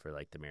play it for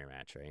like the mirror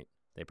match, right?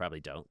 They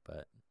probably don't,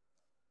 but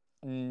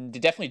they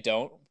definitely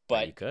don't,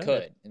 but you could.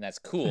 could, and that's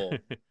cool.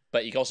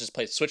 But you can also just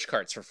play switch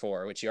carts for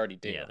 4, which you already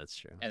do. yeah, that's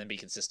true. And then be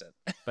consistent.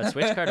 But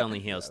Switch Card only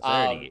heals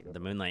Yeah, 30. The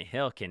Moonlight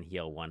Hill can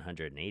heal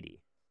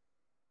 180.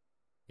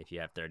 If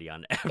you have 30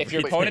 on everything. If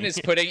your opponent is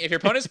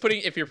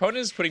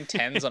putting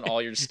 10s on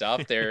all your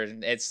stuff,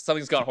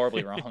 something's gone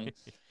horribly wrong.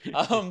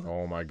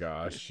 Oh my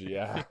gosh,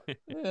 yeah.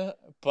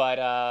 But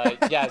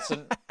yeah,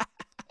 so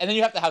and then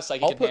you have to have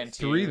Psychic I'll in put hand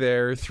too. 3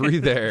 there, 3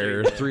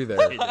 there, 3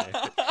 there.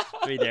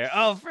 Three there.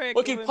 Oh, frick.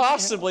 What could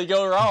possibly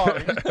go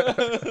wrong?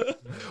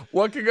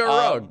 What could go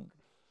wrong?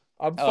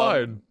 I'm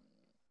fine.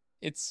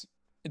 It's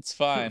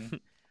fine.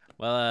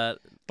 Well,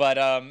 But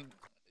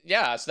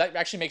yeah, so that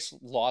actually makes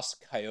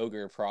Lost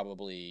Kyogre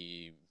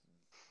probably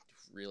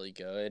really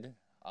good.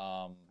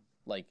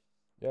 Like,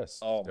 Yes.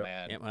 oh Yep.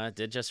 man, yeah, well, it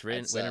did just win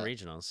a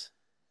regionals.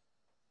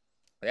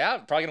 yeah,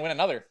 probably gonna win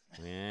another.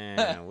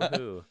 Yeah,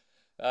 woohoo.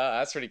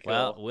 That's pretty cool.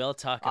 Well, we'll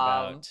talk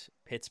about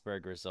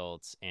Pittsburgh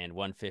results and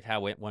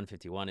how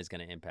 151 is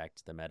going to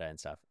impact the meta and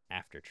stuff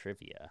after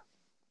trivia,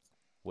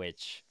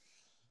 which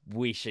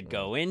we should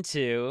go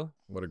into.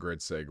 What a great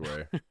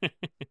segue.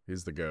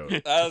 He's the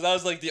GOAT. that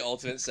was like the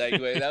ultimate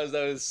segue. That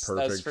was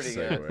Perfect pretty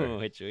segue. good.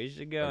 Which we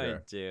should go Okay.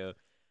 into.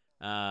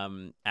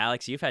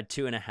 Alex, you've had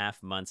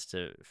 2.5 months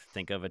to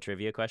think of a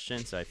trivia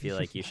question, so I feel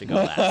like you should go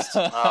last.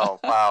 Oh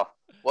wow,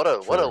 what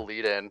a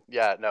lead in.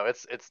 Yeah, no,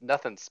 it's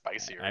nothing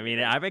spicier. I mean,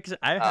 I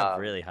have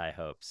really high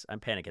hopes. I'm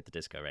Panic at the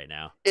Disco right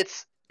now.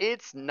 It's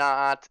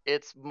not.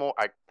 It's more.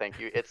 Thank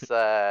you.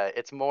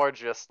 It's more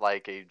just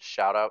like a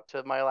shout out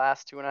to my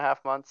last 2.5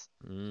 months.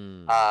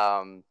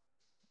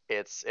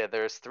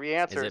 There's 3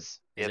 answers.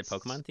 Is it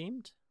Pokemon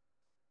themed?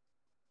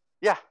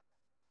 Yeah.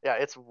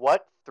 It's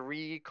what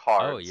 3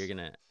 cards. Oh, you're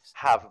gonna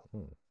have.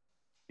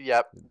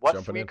 Yep. What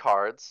Jumping 3 in.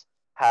 cards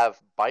have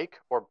bike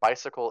or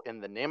bicycle in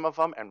the name of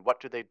them, and what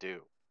do they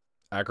do?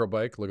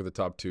 Acrobike, look at the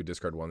top 2,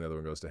 discard 1, the other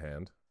one goes to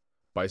hand.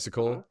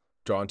 Bicycle,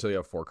 draw until you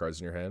have 4 cards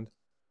in your hand.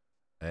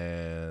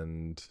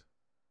 And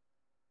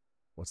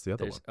what's the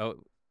other one? Oh,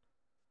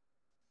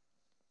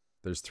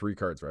 There's 3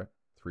 cards, right?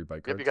 3 bike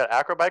Yep, cards. you got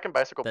acrobike and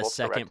bicycle. the both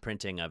second correct.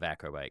 printing of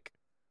Acrobike.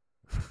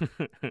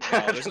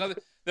 There's another.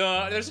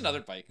 No, there's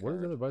another bike. What does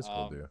the other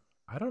bicycle do?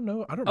 I don't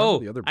know. I don't Oh,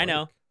 remember the other bike. I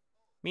know.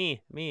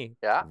 Me.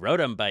 Yeah.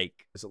 Rotom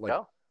Bike. Is it like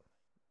Go.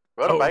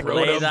 Rotom Play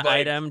Rotom the Bike.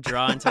 item,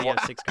 draw until you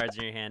have 6 cards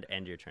in your hand,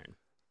 end your turn.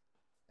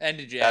 And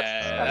That's the one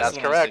I was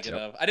correct.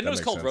 thinking of. I didn't know it was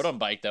That called makes sense. Rotom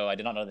Bike though. I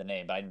did not know the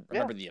name, but I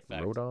remember the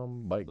effect.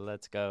 Rotom Bike?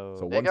 Let's go.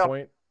 So There you 1 go.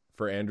 point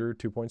for Andrew,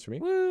 2 points for me.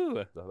 Is Woo!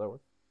 that how that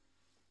works?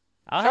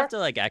 I'll Sure. have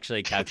to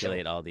actually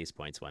calculate all these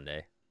points one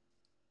day.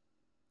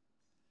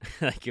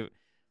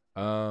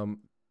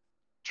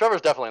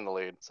 Trevor's definitely in the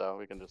lead, so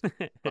we can just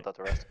put that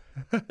to rest.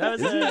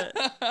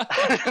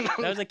 that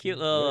was a cute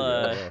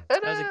little.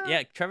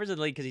 Yeah. Trevor's in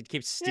the lead because he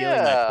keeps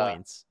stealing my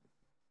points.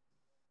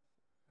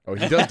 Oh,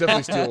 he does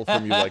definitely steal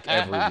from you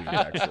every week,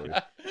 actually.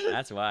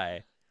 That's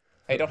why.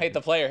 Hey, don't hate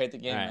the player, hate the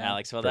All game. right, man.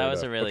 Alex. Well, Fair that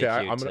was a enough. really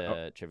Okay,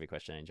 cute trivia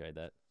question. I enjoyed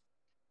that.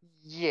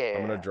 Yeah.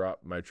 I'm going to drop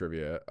my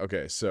trivia.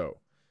 Okay, so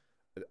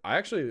I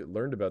actually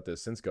learned about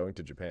this since going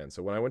to Japan.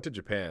 So when I went to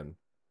Japan,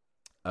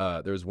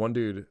 there was one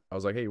dude, I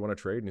was like, hey, you want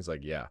to trade? And he's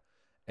like, yeah.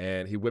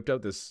 And he whipped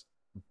out this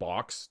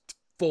box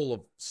full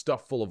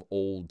of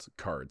old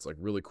cards, like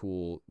really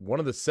cool. One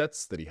of the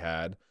sets that he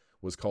had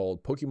was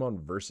called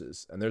Pokemon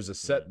Versus, and there's a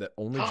set that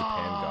only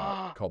Japan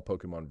got called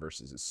Pokemon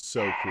Versus. It's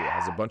so cool. It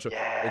has a bunch of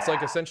it's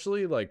like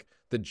essentially like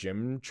the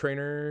gym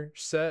trainer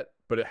set,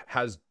 but it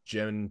has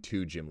Gen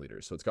 2 gym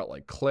leaders. So it's got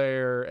like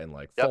Claire and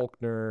like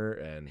Faulkner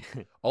and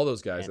all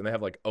those guys, and they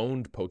have like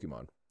owned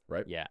Pokemon,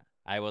 right? Yeah,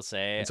 I will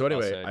say. And so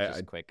anyway, also,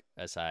 just quick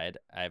aside,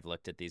 I've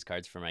looked at these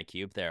cards for my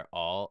cube. They're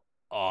all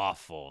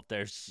awful.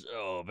 They're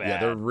so bad. Yeah,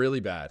 they're really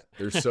bad.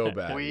 They're so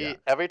bad. Yeah.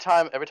 Every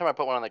time I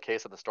put one on the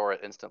case at the store,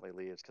 it instantly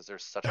leaves because they're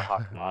such a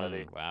hot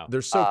commodity. Wow.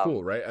 They're so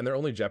cool, right? And they're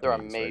only Japanese. They're Right?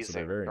 amazing. So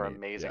they're very They're neat.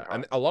 amazing Yeah. cards.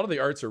 And a lot of the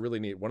arts are really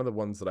neat. One of the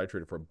ones that I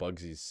traded for,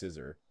 Bugsy's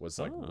Scissor, was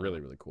like really,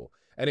 really cool.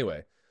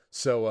 Anyway,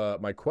 so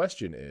my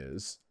question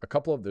is,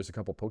 there's a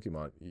couple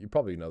Pokemon. You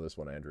probably know this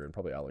one, Andrew, and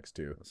probably Alex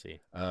too. We'll see.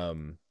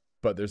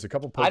 but there's a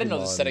couple Pokemon. I didn't know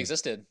this set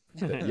existed.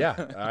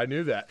 Yeah, I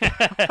knew that.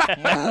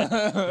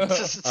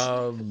 This is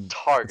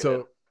targeted.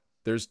 So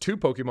there's 2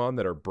 Pokemon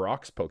that are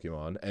Brock's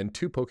Pokemon and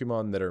 2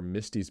 Pokemon that are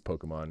Misty's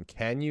Pokemon.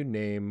 Can you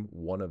name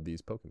one of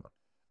these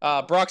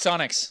Pokemon? Brock's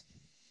Onyx.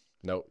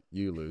 No,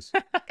 you lose.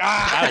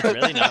 That was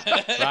really not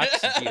Brock's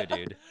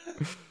Geodude.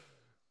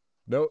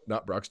 No,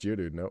 not Brock's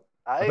Geodude. No.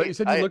 I I thought you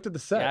said you looked at the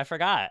set. Yeah, I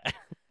forgot.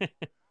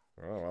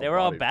 Oh, They were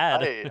all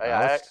bodied.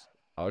 bad.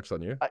 Alex,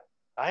 on you.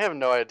 I have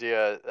no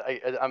idea.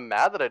 I'm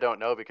mad that I don't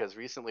know because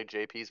recently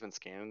JP's been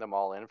scanning them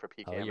all in for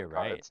PKM you're and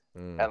right. cards.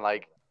 Mm. And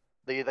like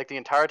the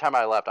entire time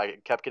I left, I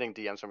kept getting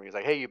DMs from him. He's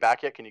like, "Hey, you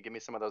back yet? Can you give me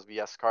some of those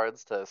VS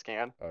cards to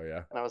scan?" Oh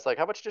yeah. And I was like,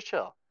 "How about you just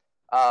chill?"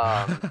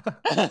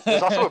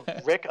 There's also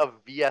a brick of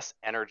VS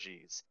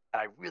energies,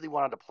 and I really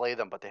wanted to play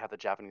them, but they have the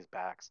Japanese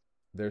backs.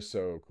 They're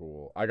so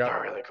cool. I got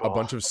They're really a cool.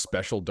 bunch of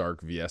special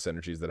dark VS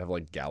energies that have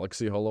like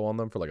Galaxy Holo on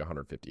them for like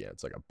 150 yen.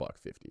 It's like $1.50.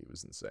 It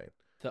was insane.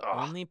 The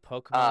Ugh. only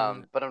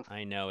Pokemon But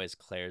I know is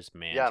Claire's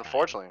man. yeah,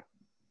 unfortunately,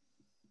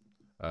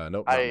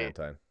 Nope, not I-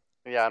 Mantine.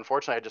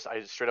 I just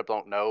straight up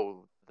don't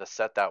know the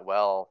set that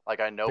well. Like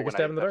I know Take a when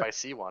stab in the if dark. I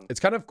see one. It's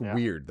kind of Yeah.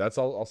 weird. That's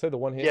all. I'll say the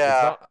one hint.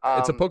 Yeah,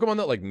 It's a Pokemon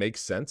that like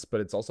makes sense, but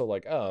it's also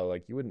like, oh,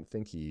 like you wouldn't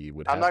think he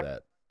would have I'm not-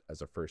 that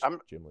as a first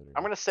gym leader.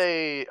 I'm gonna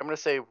say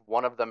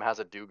one of them has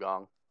a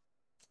dugong.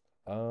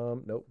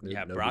 Nope.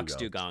 Yeah, no Brock's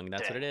Dugong. Dugong.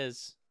 That's what it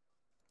is.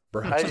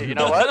 Brock's You Dugong.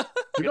 know what?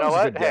 You know Dugong's a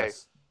what? good Hey,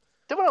 guess.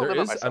 did want to There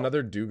limit is myself.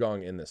 another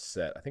Dugong in this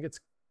set. I think it's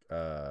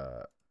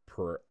Oh,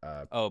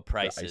 the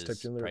Prices. Ice-type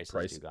gym leader.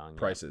 Prices Dugong.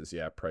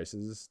 Yeah.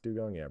 Price's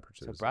Dugong. Yeah,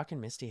 So Price's Brock and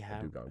Misty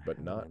have Dugong, but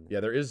have not. one. Yeah,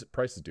 there is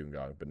Price's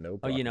Dugong, but no. Oh,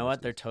 Brock you and know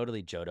what? They're Misty's.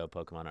 totally Johto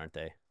Pokemon, aren't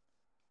they?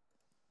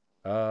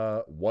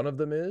 One of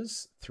them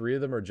is. 3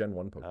 of them are Gen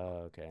 1 Pokemon.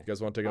 Oh, okay. You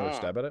guys want to take another Ah.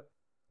 stab at it?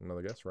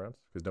 Another guess round?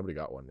 Because nobody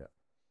got one yet.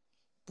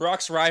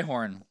 Brock's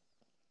Rhyhorn.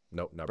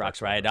 Nope, not Brock's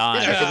Brock's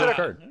Rhydon. Is Actually, it a-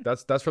 card.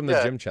 That's from the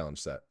Yeah. Gym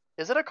Challenge set.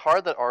 Is it a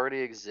card that already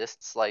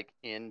exists like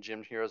in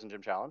Gym Heroes and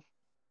Gym Challenge?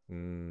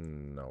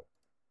 No,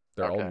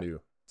 they're all Okay.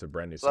 new. It's a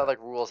brand new So set. that like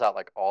rules out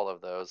like all of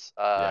those.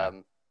 Yeah.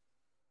 I'm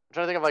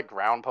trying to think of like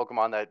ground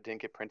Pokemon that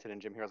didn't get printed in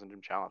Gym Heroes and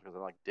Gym Challenge because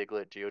like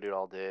Diglett, Geodude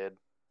all did,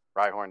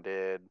 Rhyhorn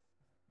did.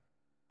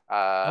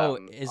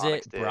 Is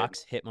Onyx it did,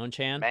 Brock's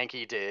Hitmonchan?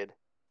 Mankey did.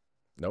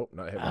 Nope,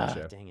 not Ah,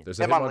 Hitmonchan. dang it. There's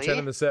a Hitmonlee? Hitmonchan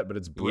in the set, but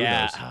it's Bruno's.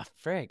 Yeah. Ah,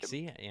 frick.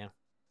 See? Yeah.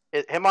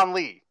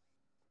 Hitmonlee.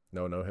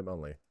 No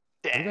Hitmonlee. What are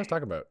Dang. you guys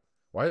talking about?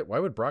 Why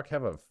would Brock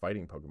have a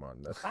fighting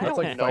Pokemon? That's I don't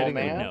like know, fighting.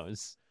 man. Who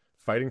knows?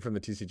 Fighting from the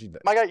TCG.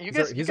 My God, you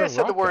guys, He's you a guys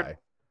said the rock word. guy.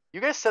 You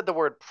guys said the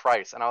word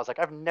price, and I was like,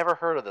 I've never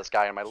heard of this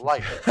guy in my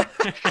life.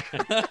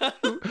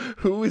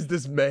 Who is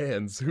this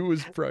man's? Who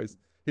is Price?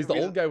 He's the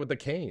He's- old guy with the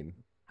cane.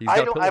 He's I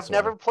got don't. Pillow I've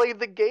never Sword. played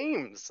the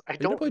games. I You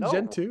didn't don't play know.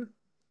 Gen 2?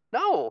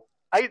 No,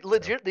 I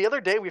legit. The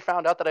other day we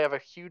found out that I have a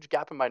huge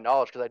gap in my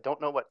knowledge because I don't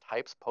know what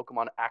types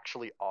Pokemon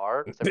actually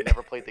are because I've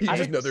never played the You games.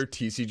 just know they're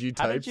TCG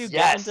How types. did you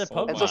Yes. get into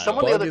Pokemon? And so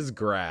someone Bug the other- is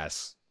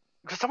grass.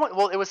 Because someone,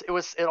 well,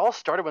 it all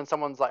started when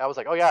someone's like, I was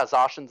like, oh yeah,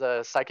 Zacian's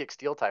a psychic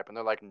steel type, and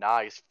they're like,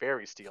 nah, he's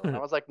fairy steel, and I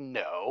was like,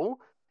 no,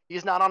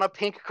 he's not on a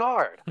pink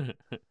card,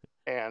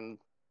 and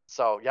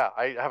so yeah,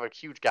 I have a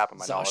huge gap in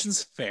my knowledge.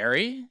 Zacian's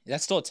Fairy?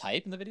 That's still a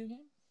type in the video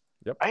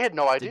game? I had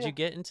no idea. Did you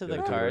get into Yeah, the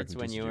they do cards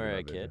like when TCG you were a love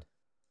it, kid?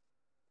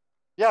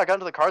 Yeah, I got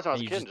into the cards when I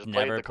was a You kid and just just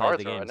played never the played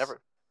cards. the Though. games.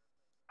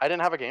 I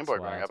didn't have a Game Boy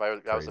That's growing up.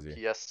 wild. I was a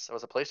Crazy. I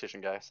was a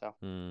PlayStation guy. So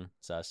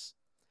Sus.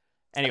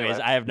 Anyways,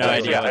 Anyway. I have no Yeah,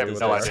 idea yeah, what I have this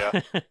no is.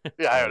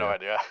 yeah, I have no Yeah.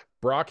 idea.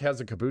 Brock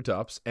has a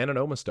Kabutops and an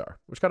Omastar,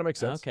 which kind of makes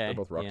sense. Okay. They're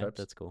both rock yeah, types.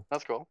 that's cool.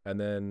 That's cool. And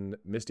then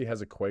Misty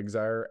has a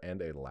Quagsire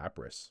and a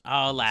Lapras.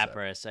 Oh, in the set.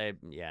 Lapras.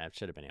 I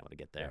should have been able to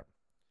get there.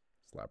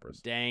 It's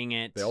Lapras. Dang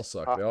it. They all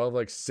suck. Huh. They all have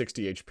like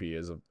 60 HP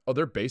as of. Oh,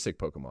 they're basic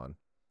Pokemon.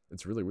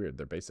 It's really weird.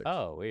 They're basic.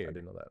 Oh, I weird.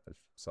 didn't know that. I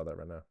saw that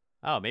right now.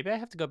 Oh, maybe I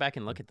have to go back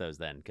and look at those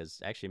then,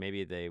 because actually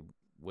maybe they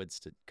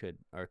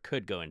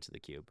could go into the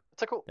cube.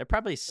 It's a cool. They're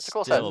probably a still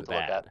cool set to look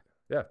bad. at.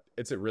 Yeah,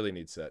 it's a really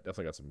neat set.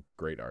 Definitely got some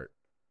great art.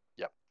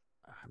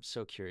 I'm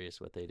so curious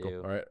what they do.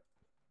 Cool. All right.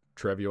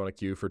 Trev, you want a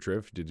cue for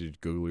Triv? Did you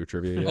Google your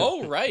trivia yet?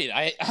 Oh,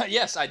 right.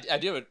 Yes, I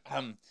do it.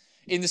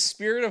 In the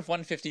spirit of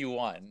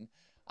 151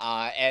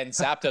 and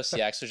Zapdos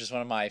CX, which is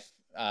one of my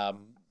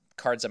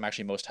cards I'm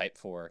actually most hyped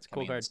for a cool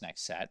coming in card. this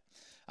next set.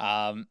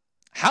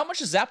 How much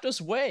does Zapdos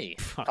weigh?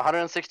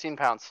 116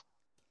 pounds.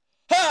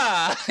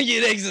 Ha!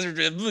 You think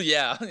this-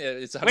 yeah,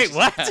 it's Wait, 160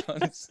 what?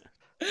 pounds.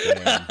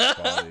 Damn,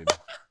 bodied.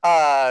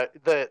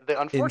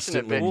 The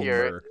unfortunate Instantly bit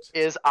here murked.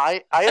 is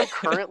I am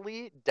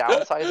currently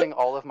downsizing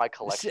all of my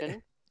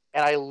collection,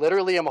 and I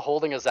literally am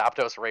holding a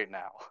Zapdos right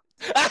now.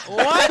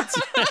 What?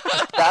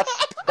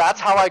 That's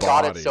how I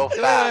got it so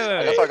Body. fast.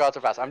 Wait. That's how I got it so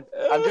fast. I'm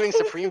doing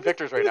Supreme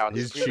Victors right now, and the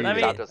He's Supreme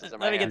cheating. Zapdos is in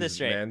my let me get hand. this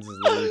straight. Man's is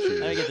literally cheating.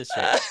 Let me get this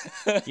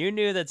straight. You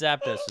knew that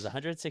Zapdos was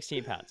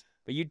 116 pounds,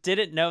 but you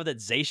didn't know that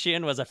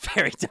Zacian was a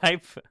fairy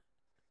type.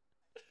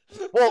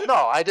 Well, no,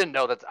 I didn't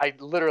know that. I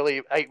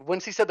literally,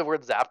 once he said the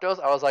word Zapdos,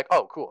 I was like,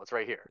 oh, cool, it's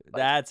right here. Like,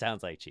 That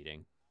sounds like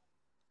cheating.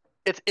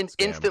 It's Scammed.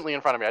 instantly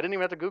in front of me. I didn't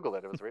even have to Google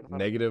it. It was right in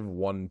front of me.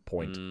 -1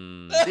 point.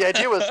 The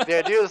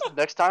idea is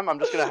next time I'm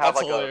just gonna have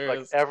That's like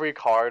hilarious. every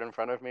card in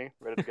front of me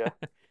ready to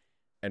go.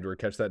 Andrew,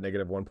 catch that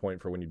 -1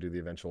 point for when you do the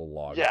eventual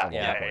log. Yeah, of all the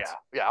yeah. points.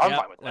 I'm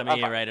fine with that. Let I'm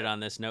me fine write with it that. on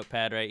this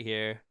notepad right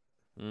here.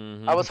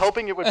 Mhm. I was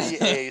hoping it would be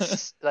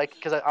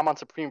because I'm on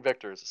Supreme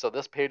Victors, so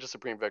this page is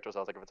Supreme Victors. I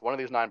was like, if it's one of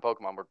these 9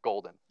 Pokemon, we're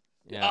golden.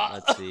 Yeah,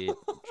 let's see.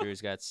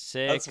 Drew's got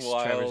 6. That's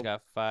wild. Trevor's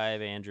got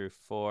 5. Andrew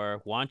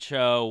 4.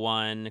 Wancho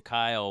 1.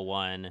 Kyle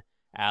 1.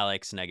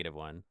 Alex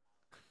 -1.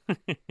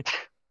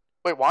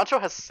 Wait, Wancho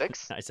has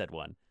 6? I said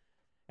 1.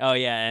 Oh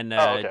yeah, and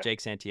okay.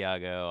 Jake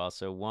Santiago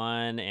also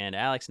 1, and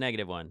Alex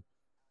 -1.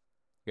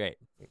 Great.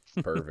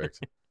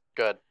 Perfect.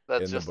 Good.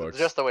 That's In the books.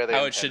 just the way they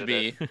How it should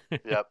intended be.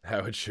 it. Yep. How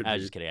it should I be.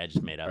 was just kidding. I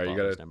just made up All right, all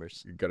you those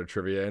numbers. You got a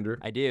trivia, Andrew?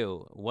 I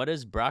do. What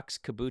does Brock's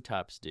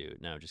Kabutops do?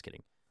 No, just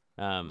kidding.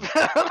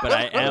 But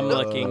I am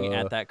looking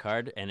at that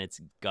card, and it's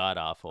god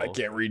awful. I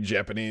can't read It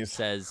Japanese.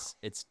 says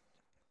it's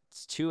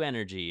 2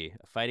 energy,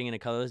 fighting in a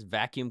colorless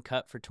vacuum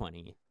cut for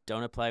 20.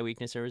 Don't apply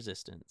weakness or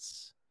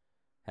resistance.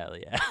 Hell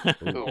yeah.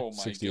 Oh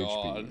my 60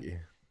 God. HP.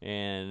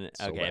 And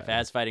So okay, if it bad.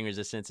 has fighting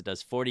resistance, it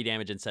does 40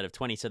 damage instead of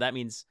 20. So that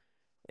means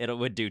it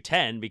would do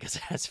 10 because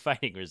it has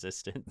fighting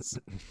resistance,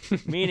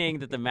 meaning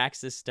that the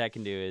max this stat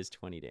can do is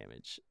 20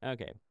 damage.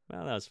 Okay,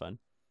 well that was fun.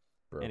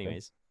 Broken.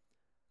 Anyways,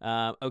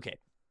 okay.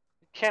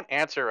 Can't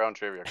answer your own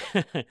trivia.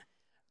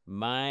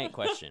 My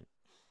question.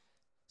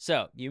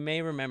 So you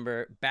may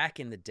remember back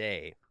in the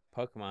day,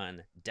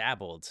 Pokemon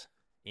dabbled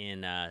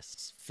in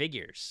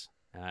figures.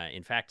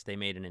 In fact, they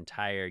made an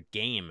entire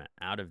game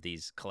out of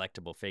these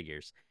collectible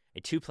figures. A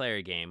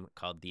 2-player game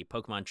called the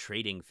Pokemon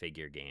Trading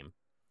Figure game.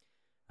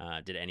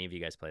 Did any of you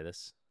guys play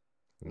this?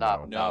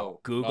 No.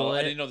 Google Oh, it.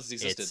 I didn't know this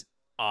existed. It's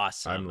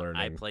awesome. I'm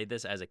learning. I played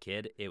this as a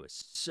kid. It was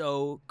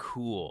so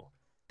cool.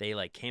 They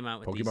came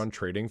out with Pokemon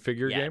trading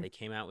figure game? they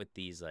came out with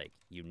these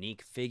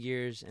unique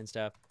figures and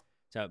stuff.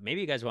 So maybe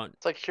you guys won't.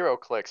 It's like Hero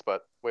Clicks,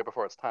 but way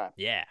before its time.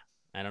 Yeah,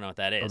 I don't know what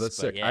that is. Oh, that's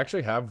but sick. Yeah. I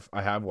actually have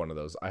one of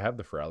those. I have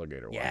the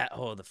Feraligatr one. Yeah.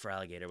 Oh, the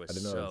Feraligatr was I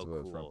didn't know so that's where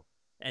it was from. cool.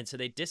 And so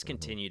they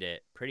discontinued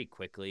it pretty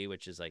quickly,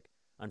 which is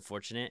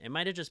unfortunate. It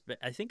might have just been.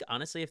 I think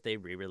honestly, if they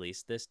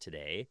re-released this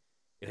today,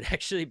 it would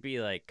actually be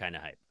kind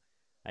of hype.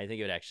 I think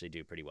it would actually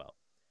do pretty well.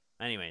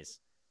 Anyways,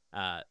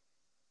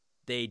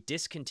 they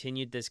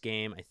discontinued this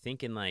game. I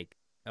think in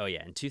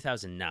in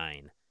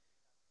 2009,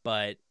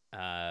 but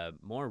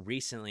more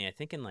recently, I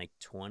think in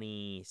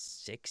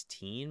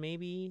 2016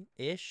 maybe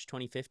ish,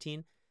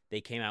 2015,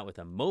 they came out with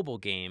a mobile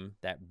game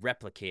that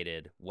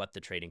replicated what the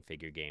trading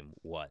figure game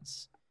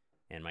was.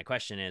 And my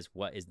question is,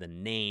 what is the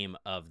name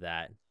of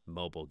that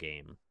mobile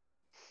game?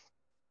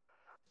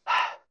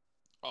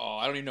 Oh,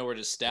 I don't even know where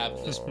to stab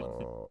this one.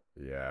 Oh,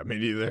 yeah, me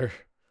neither.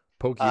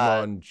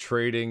 Pokemon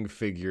trading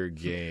figure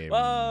game.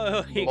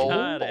 Whoa, he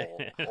got it.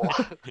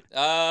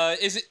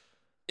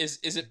 Is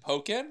it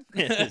Pokken?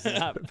 It's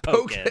not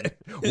Pokken.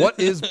 What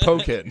is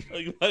Pokken?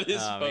 What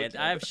is Oh, man, Pokken?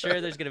 I'm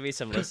sure there's going to be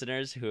some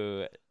listeners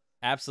who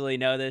absolutely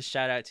know this.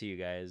 Shout out to you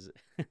guys.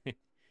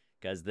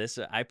 Because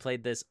I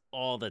played this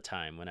all the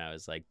time when I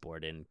was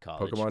bored in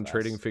college. Pokemon class.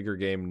 trading figure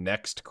game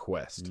Next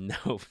Quest.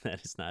 No,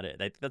 that is not it.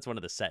 I think that's one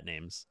of the set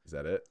names. Is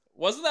that it?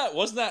 Wasn't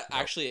that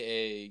actually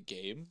a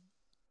game?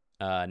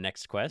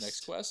 Next Quest.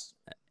 Next Quest?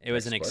 It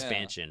was an Next Quest.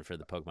 expansion for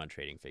the Pokemon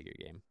trading figure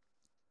game.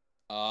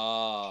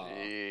 Oh.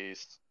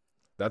 Jeez.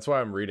 That's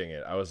why I'm reading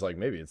it. I was like,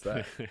 maybe it's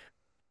that.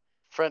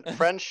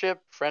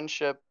 Friendship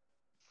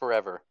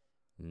forever.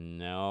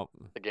 Nope.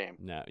 The game.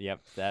 No.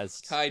 Yep. That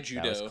was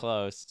Kaijudo.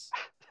 close.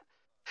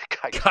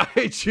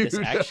 Kaiju. This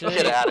actually,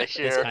 Get outta This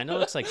here. kind of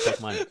looks like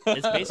Pokemon.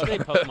 It's basically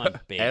Pokemon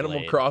Beyblade.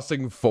 Animal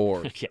Crossing 4.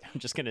 Okay, I'm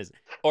just gonna.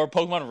 Or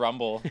Pokemon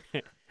Rumble.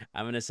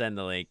 I'm gonna send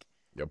the link.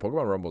 Yeah,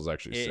 Pokemon Rumble is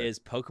actually It sick. is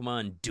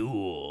Pokemon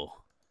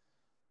Duel,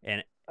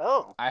 and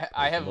Oh.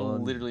 I have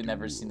Pokemon literally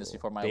never seen this Duel.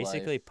 before in my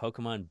basically life.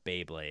 Pokemon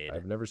Beyblade,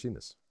 I've never seen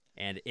this.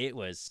 and it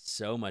was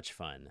so much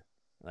fun.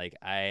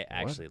 I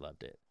actually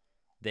loved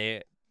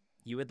it.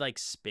 You would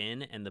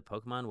spin, and the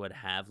Pokemon would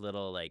have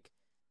little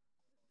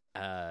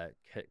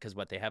because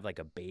they have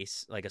a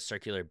base, a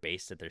circular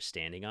base that they're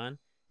standing on,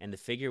 and the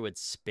figure would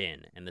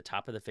spin, and the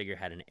top of the figure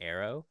had an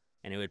arrow,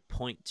 and it would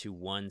point to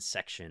one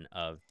section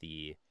of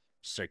the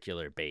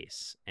circular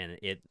base, and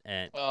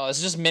Oh,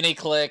 it's just mini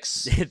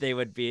clicks. they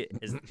would be.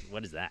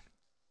 What is that?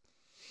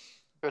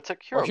 It's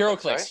like Or Hero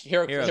Clicks, Clicks.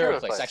 Hero Hero Clicks.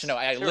 Clicks. Actually, no,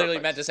 I Hero literally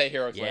Clicks. meant to say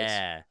Hero Clicks.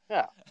 Yeah,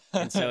 Yeah.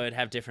 and so it'd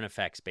have different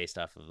effects based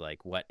off of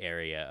what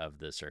area of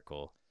the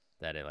circle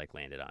that it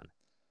landed on.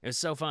 It was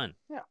so fun.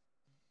 Yeah.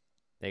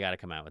 They got to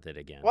come out with it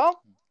again.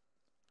 Well,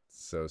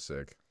 So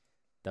sick.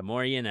 The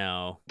more you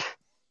know.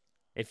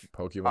 If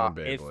Pokemon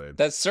Beyblade.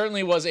 That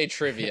certainly was a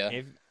trivia.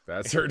 if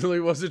That certainly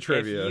was a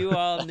trivia. If you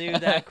all knew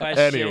that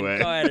question, Anyway.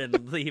 go ahead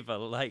and leave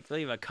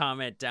a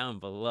comment down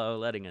below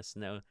letting us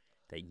know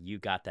that you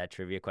got that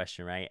trivia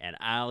question right, and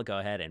I'll go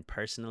ahead and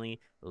personally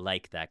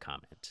like that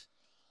comment.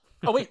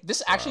 Oh wait,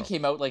 this actually Wow.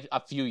 came out a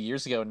few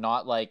years ago,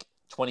 not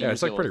 20 Yeah, years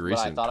it's ago. pretty what I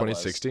recent, thought it was.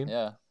 2016.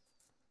 Yeah.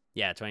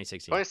 Yeah,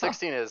 2016.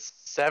 2016 is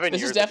 7 This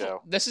years is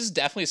ago. this is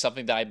definitely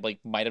something that I like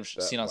might have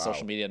seen on wow.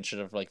 social media and should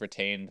have like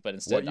retained, but What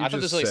instead you I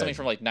thought this just was like something said,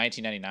 from like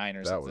 1999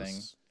 or that something.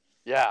 was.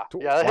 Yeah, that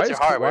Why hits you is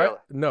hard. why? Really.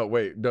 No,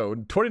 wait, no.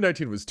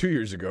 2019 was 2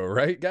 years ago,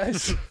 right,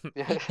 guys?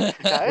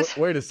 Guys,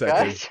 Wait a second.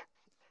 guys,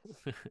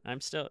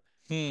 I'm still.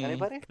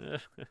 anybody?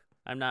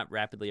 I'm not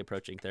rapidly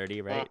approaching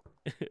 30, right?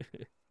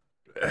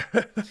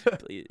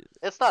 Please,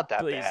 It's not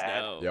that please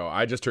bad. no. Yo,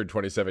 I just turned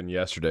 27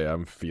 yesterday.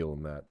 I'm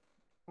feeling that.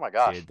 Oh my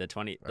gosh. Dude, the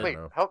 20. I Wait,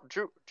 know. how,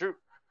 Drew,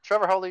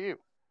 Trevor, how old are you?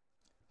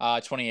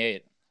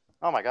 28.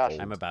 Oh my gosh.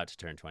 I'm about to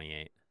turn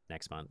 28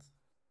 next month.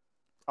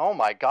 Oh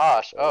my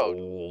gosh. Oh,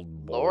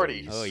 Old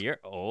lordy. boys. Oh, you're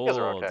old. guys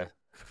are okay.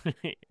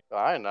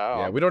 I know.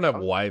 Yeah, we don't have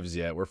wives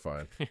yet. We're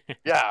fine.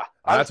 Yeah,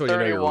 I'm That's when you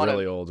know you're 31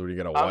 really and- old, when you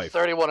get a I'm wife.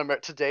 31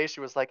 and today she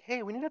was like,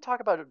 "Hey, we need to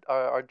talk about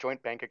our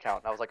joint bank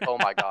account." And I was like, "Oh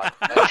my god."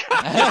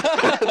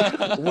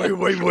 Wait.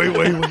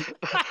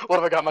 What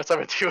have I got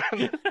myself into?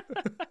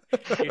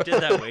 You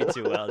did that way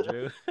too well,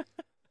 Drew.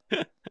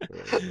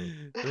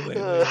 Wait.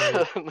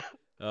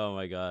 Oh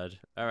my god.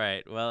 All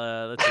right.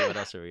 Well, let's see what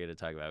else are we going to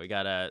talk about. We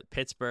got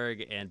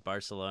Pittsburgh and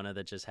Barcelona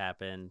that just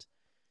happened.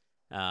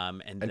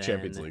 And then,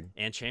 Champions League.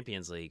 And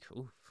Champions League.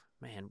 Ooh,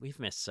 man, we've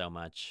missed so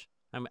much.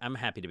 I'm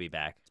happy to be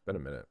back. It's been a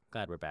minute.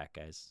 Glad we're back,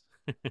 guys.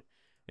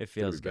 It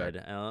feels be back.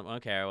 good.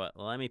 Okay, well,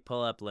 let me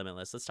pull up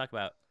Limitless. Let's talk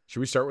about. Should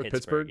we start with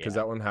Pittsburgh, Pittsburgh? Because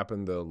yeah. that one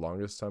happened the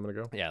longest time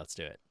ago. Yeah, let's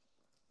do it.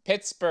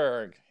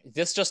 Pittsburgh.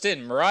 This just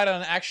in.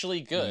 Maradon actually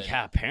good.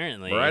 Yeah,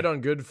 apparently. Right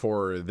on good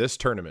for this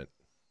tournament.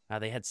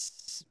 They had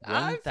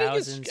I think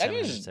it's-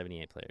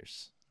 1,778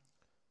 players.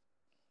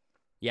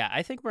 Yeah,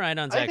 I think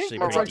Maridon's I think actually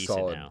Maridon's pretty decent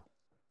solid. now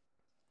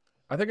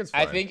I think it's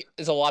fine. I think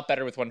it's a lot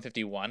better with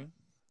 151.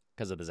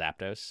 because of the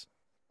Zapdos.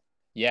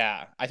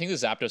 Yeah, I think the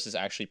Zapdos is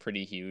actually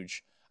pretty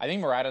huge. I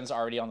think Maridon's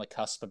already on the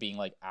cusp of being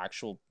like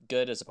actual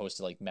good as opposed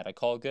to like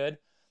Meta-Call good.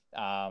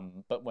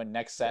 But when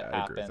next set Yeah,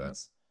 I agree with that.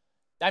 happens,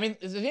 I mean,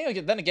 the thing,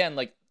 like, then again,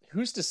 like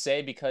who's to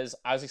say? Because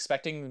I was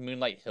expecting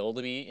Moonlight Hill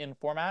to be in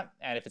format,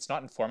 and if it's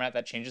not in format,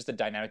 that changes the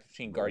dynamic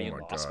between Guardian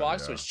and my Lost God,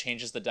 Box, yeah. which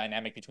changes the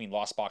dynamic between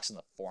Lost Box and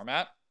the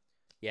format.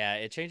 Yeah,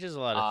 it changes a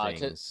lot of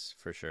things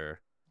for sure.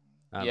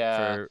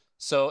 Yeah.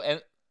 So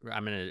and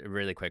I'm gonna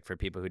really quick for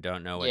people who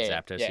don't know what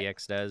Yeah, Zapdos yeah.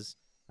 EX does.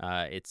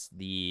 It's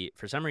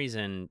for some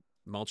reason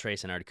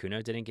Moltres and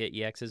Articuno didn't get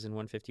EXs in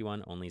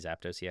 151. Only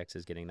Zapdos EX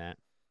is getting that.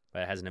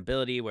 But it has an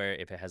ability where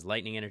if it has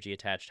lightning energy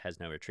attached, it has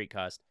no retreat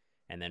cost.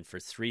 And then for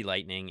 3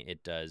 lightning,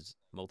 it does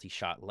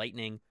multi-shot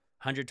lightning,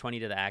 120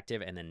 to the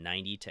active, and then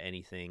 90 to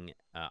anything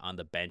on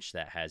the bench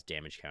that has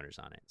damage counters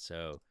on it.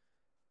 So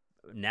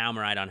now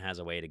Maridon has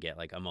a way to get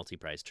like a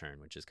multi-prize turn,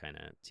 which is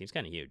seems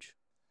kind of huge.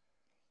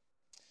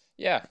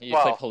 yeah, you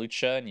Wow. play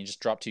Palucha and you just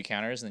drop 2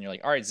 counters, and then you're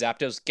like, all right,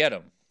 Zapdos, get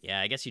him. Yeah,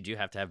 I guess you do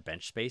have to have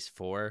bench space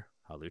for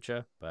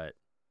Hawlucha, but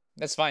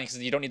That's fine because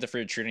you don't need the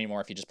free retreat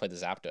anymore if you just play the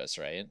Zapdos,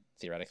 right?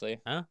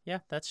 Theoretically. oh yeah,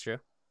 that's true.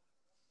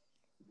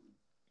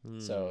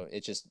 So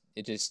it just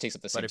takes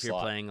up the same But if you're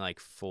slot. playing like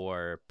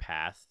 4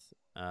 path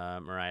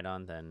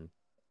Maridon, then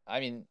I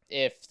mean,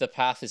 if the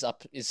path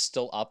is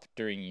still up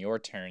during your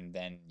turn,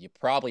 then you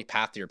probably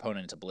path your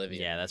opponent into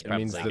oblivion. yeah, that's It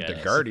probably means that the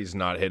good. Guardy's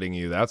not hitting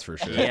you, that's for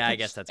sure. Yeah, I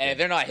guess that's And if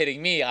good. they're not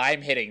hitting me,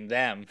 I'm hitting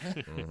them.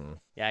 Mhm.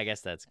 Yeah, I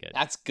guess that's good.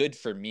 That's good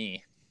for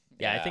me.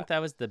 Yeah, I think that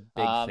was the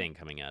big Um, thing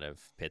coming out of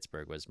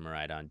Pittsburgh was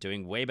Maridon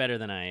doing way better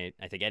than I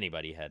think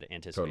anybody had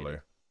anticipated. Totally.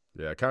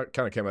 Yeah, kind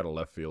of came out of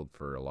left field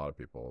for a lot of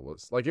people.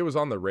 It was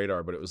on the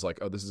radar, but it was like,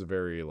 oh, this is a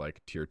very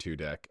like tier 2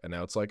 deck, and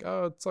now it's like,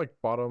 oh, it's like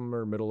bottom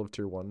or middle of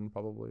tier 1,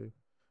 probably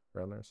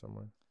around there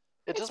somewhere.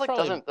 It It's just like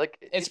probably- doesn't like.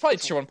 It's probably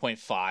tier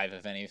 1.5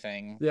 if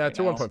anything. Yeah, right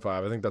tier now.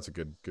 1.5. I think that's a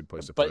good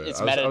place to But put it. it's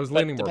I was, meta- I was but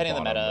leaning more depending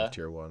on the bottom of meta-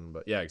 tier 1,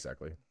 but yeah,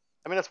 exactly.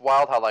 I mean, it's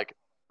wild how like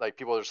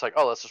people are just like,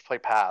 oh, let's just play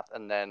Path,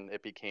 and then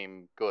it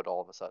became good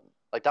all of a sudden.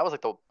 Like that was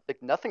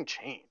like nothing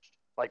changed.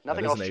 Like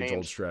nothing that else is an age-old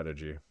changed,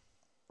 strategy.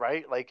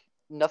 right? Like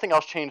nothing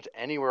else changed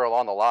anywhere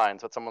along the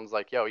lines. But someone's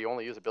like, yo, you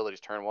only use abilities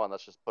turn 1.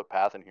 Let's just put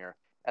Path in here,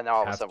 and now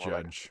all of a Path sudden we're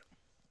like, judge.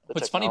 the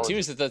What's funny too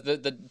technology- is that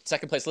the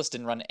second place list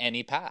didn't run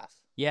any path.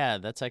 Yeah,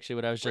 that's actually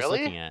what I was just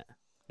Really? looking at.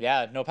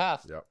 Yeah, no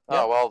path. Yep.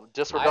 Oh well,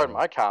 disregard I-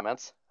 my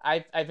comments.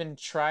 I've been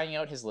trying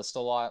out his list a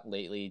lot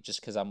lately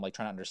just because I'm like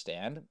trying to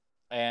understand,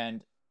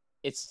 and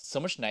it's so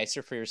much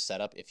nicer for your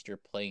setup if you're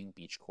playing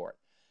Beach Court.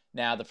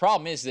 Now the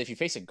problem is that if you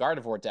face a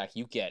Gardevoir deck,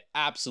 you get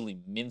absolutely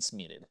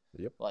mincemeated.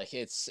 Yep. Like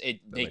they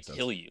makes sense.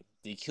 kill you.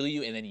 They kill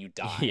you and then you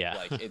die. Yeah.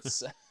 Like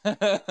it's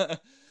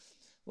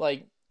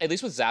like at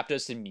least with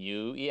Zapdos and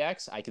Mew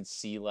EX, I could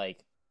see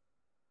like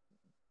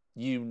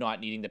you not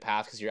needing the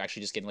path because you're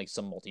actually just getting like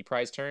some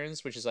multi-prize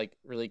turns, which is like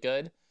really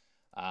good.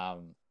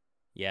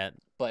 Yeah,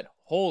 But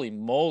holy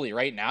moly,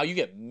 right now you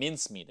get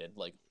mincemeated.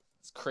 Like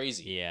it's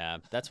crazy. yeah.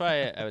 That's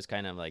why I was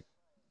kind of like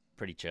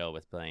pretty chill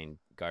with playing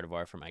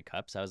Gardevoir for my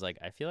cups. I was like,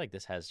 I feel like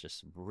this has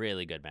just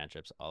really good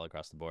matchups all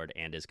across the board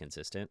and is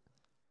consistent.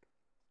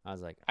 I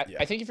was like,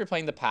 I think if you're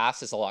playing the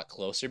pass, it's a lot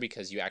closer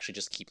because you actually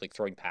just keep like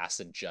throwing passes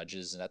and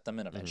judges at them,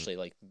 and eventually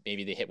like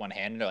maybe they hit one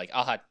hand and they're like,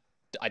 aha,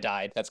 I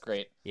died. That's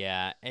great.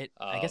 yeah.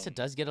 I guess it Um,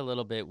 does get a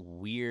little bit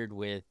weird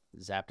with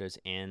Zapdos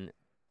and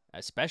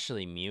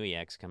especially Mew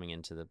EX coming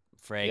into the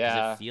fray. 'Cause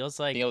Yeah. it feels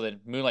like You know, the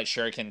Moonlight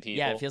Shuriken people.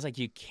 yeah, it feels like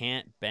you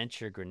can't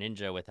bench your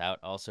Greninja without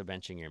also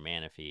benching your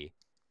Manaphy.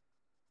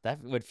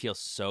 That would feel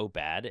so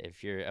bad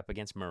if you're up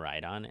against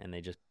Miraidon and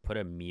they just put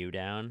a Mew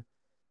down,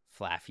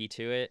 Flaffy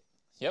to it,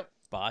 Yep.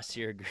 boss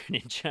your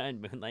Greninja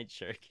and Moonlight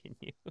Shuriken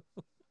you.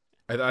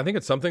 I think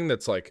it's something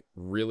that's like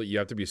really you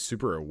have to be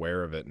super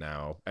aware of it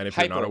now, and if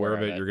you're not aware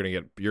of it,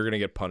 you're gonna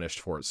get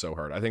punished for it so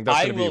hard. I think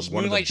that's gonna be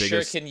one Moonlight of the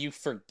biggest. Shuriken you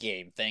for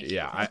game. Thank you.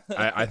 Yeah,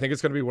 I think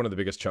it's gonna be one of the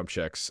biggest chump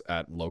checks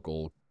at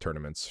local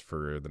tournaments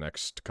for the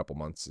next couple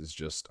months. Is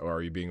just, oh,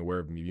 are you being aware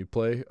of Mew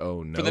play?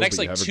 Oh no, for the next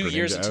but you like have a 2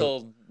 years Greninja out.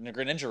 until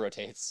Greninja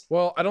rotates.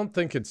 Well, I don't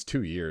think it's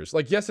 2 years.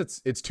 Like, yes,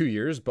 it's 2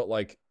 years, but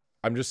like,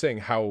 I'm just saying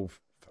how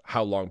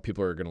long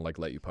people are gonna like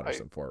let you punish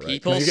them for, right?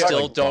 People 'Cause you get,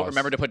 still like, don't boss-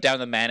 remember to put down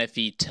the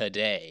Manaphy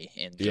today.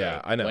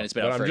 Yeah, I know. When it's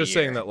been but out for I'm a just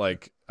saying year. that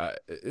like,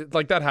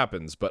 like that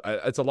happens, but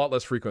it's a lot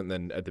less frequent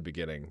than at the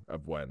beginning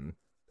of when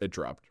it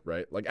dropped,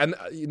 right? Like, and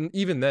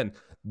even then,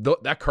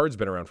 that card's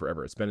been around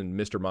forever. It's been in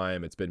Mr.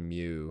 Mime, it's been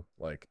Mew.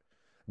 Like,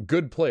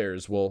 good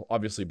players will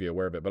obviously be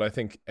aware of it, but I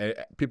think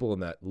people in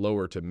that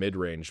lower to mid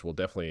range will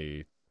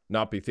definitely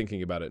not be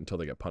thinking about it until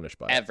they get punished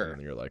by Ever. it.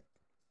 And you're like,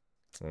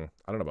 I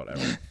don't know about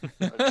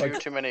ever.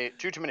 Too many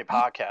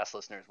podcast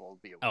listeners will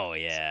be aware. Oh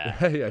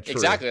yeah. Yeah, true.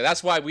 Exactly.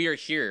 That's why we are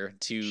here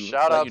to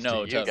Shout let you outs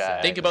know to you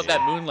guys. think about that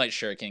Moonlight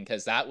Shuriken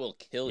because that will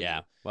kill Yeah.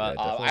 you. Well, Yeah,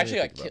 definitely I actually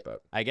think got about that.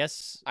 I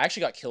guess I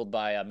actually got killed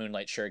by a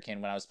Moonlight Shuriken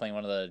when I was playing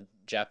one of the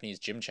Japanese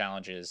gym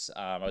challenges.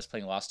 I was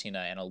playing Lost Tina,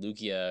 and a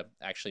Lugia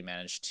actually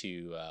managed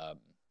to.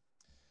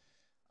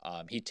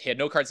 He had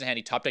no cards in hand.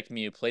 He top decked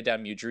Mew, played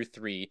down Mew, drew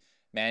 3,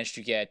 managed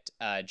to get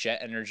Jet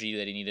Energy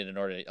that he needed in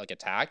order to like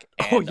attack.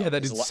 Oh and, yeah,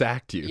 that his did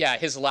sacked you. Yeah,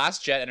 his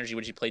last Jet Energy,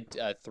 which he played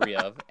 3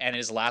 of, and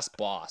his last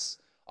boss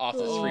off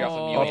the 3 off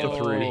of Mew. Off he the had,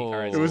 like, 3. 28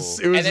 cards. It was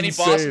and then he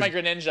bossed insane. my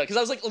Greninja because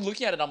I was like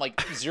looking at it. I'm like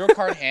 0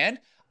 card hand.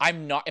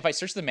 I'm not. If I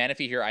search the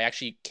Manaphy here, I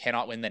actually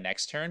cannot win the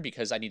next turn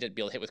because I need to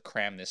be able to hit with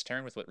Cram this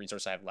turn with what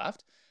resource I have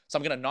left. So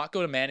I'm gonna not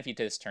go to Manaphy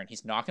to this turn.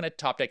 He's not gonna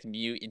top deck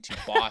Mew into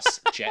boss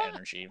Jet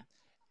Energy,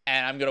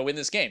 and I'm gonna win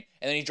this game.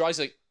 And then he draws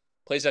like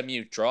plays that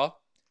Mew, draw,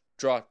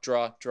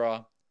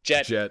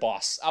 Jet.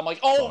 Boss. I'm like,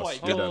 oh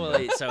Boss. my You're god. done.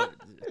 holy, so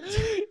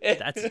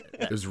that's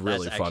It was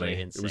really that's funny.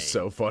 actually It was insane.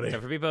 so funny. So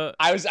for people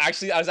I was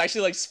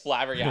actually like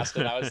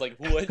flabbergasted. I was like,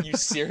 what? You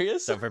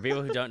serious? So for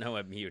people who don't know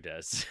what Mew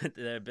does,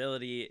 the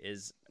ability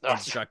is Oh.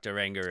 instruct a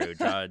Rangaroo,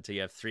 draw until you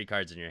have 3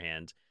 cards in your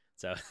hand.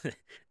 So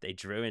they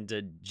drew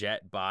into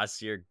Jet,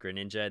 boss your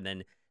Greninja, and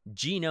then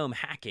genome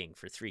hacking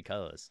for 3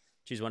 colors.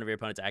 Choose one of your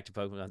opponent's active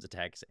Pokemon's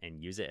attacks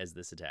and use it as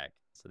this attack.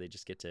 So they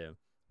just get to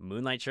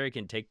Moonlight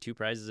Shuriken, take 2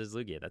 prizes as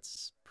Lugia.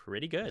 That's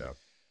pretty good. Yeah.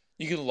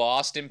 You can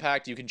Lost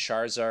Impact. You can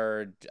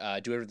Charizard.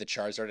 Do whatever the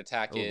Charizard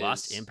attack Ooh, is.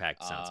 Lost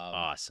Impact sounds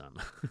awesome.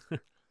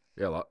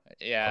 Yeah, Lost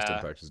Yeah.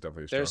 Impact is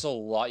definitely strong. There's a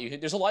lot you can.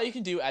 There's a lot you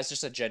can do as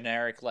just a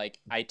generic like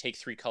I take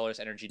 3 colors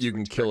energy. You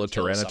can kill a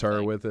Tyranitar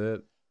something. with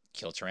it.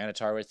 Kill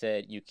Tyranitar with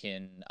it. You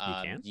can,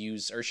 can?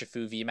 use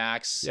Urshifu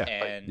VMAX. Yeah,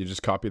 and you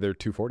just copy their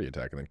 240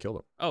 attack and then kill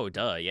them. Oh,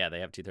 duh. Yeah,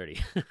 they have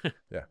 230.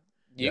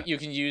 you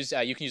can use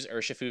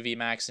Urshifu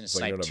VMAX and It's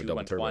like you snipe don't have a 2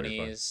 double turbo,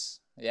 you're 120s.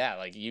 Yeah,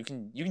 like you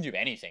can do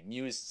anything.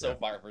 Mew is so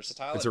far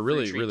versatile. It's and a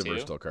really, free treat, really too.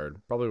 versatile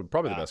card. Probably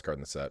the Yeah. best card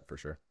in the set for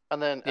sure.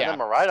 And then Yeah.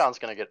 Miraidon's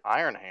gonna get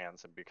Iron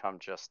Hands and become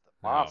just the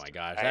Oh monster. my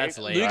gosh, right? that's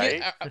lame.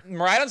 Lugia, Right?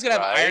 Miraidon's gonna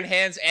have Right. Iron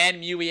Hands and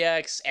Mew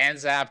EX and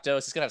Zapdos.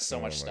 It's gonna have so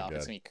Oh much my stuff. God.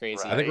 It's gonna be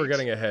crazy. I think we're Right.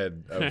 getting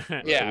ahead of.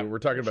 Yeah, we're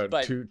talking about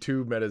but-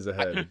 two metas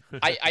ahead.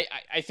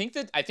 I think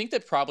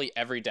that probably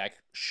every deck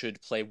should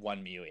play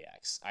 1 Mew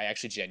EX. I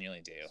actually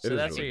genuinely do. So It is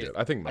that's really your- good.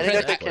 I think I most think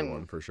decks that play can-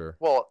 one for sure.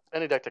 Well,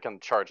 any deck that can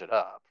charge it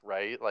up,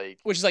 right? Like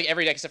Which is like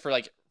every deck except for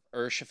like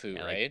Urshifu,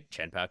 Yeah, right? like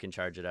Chenpao can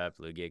charge it up.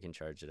 Lugia can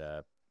charge it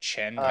up.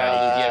 Chen, Uh,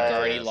 Lugia,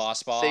 Guardy,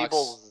 Lost Box.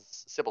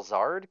 Sable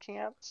Zard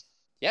can't.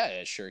 Yeah,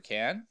 it sure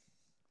can.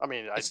 I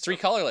mean, It's 3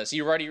 colorless.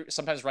 You already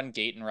sometimes run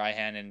Gate and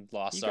Raihan and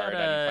Lost You Zard. got and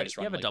you probably just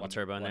you run have a like double one-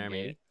 turbo in one there,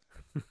 Gate.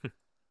 maybe.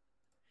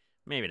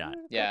 Maybe not.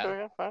 Yeah.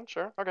 Okay, fine,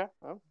 sure. Okay.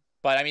 Well,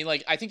 But I mean,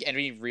 like, I think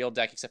any real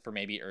deck except for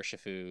maybe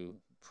Urshifu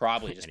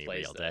probably just Any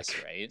plays real this,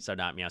 deck. right? So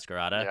not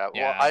Meowscarada. yeah.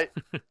 Yeah.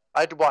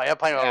 Well, I am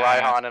playing with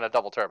Yeah. Raihan and a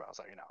double turbo,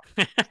 so you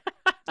know.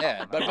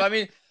 Yeah, but I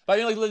mean,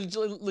 like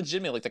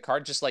legitimately, like the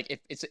card just like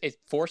it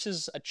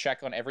forces a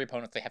check on every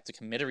opponent. They have to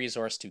commit a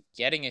resource to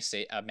getting a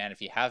mana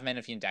if you have mana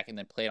if you in deck, and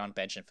then play it on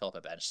bench and fill up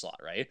a bench slot,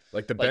 right?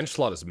 Like the bench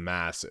slot is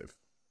massive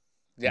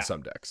Yeah, in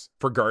some decks.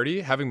 For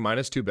Guardy, having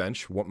 -2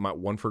 bench,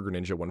 one for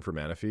Greninja, one for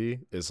Manaphy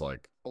is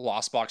like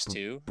Lost Box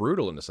too.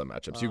 brutal into some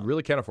matchups. You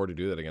really can't afford to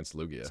do that against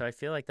Lugia. So I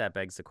feel like that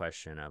begs the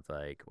question of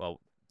like, well,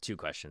 2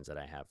 questions that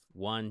I have.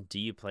 One, do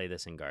you play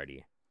this in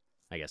Guardy?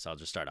 I guess I'll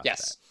just start off with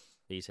Yes,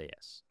 that. You say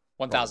yes.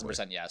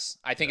 1000% yes.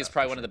 I think Yeah, it's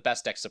probably for one of the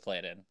best decks to play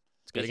it in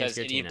It's good because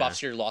against it Giratina.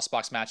 buffs your Lost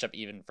Box matchup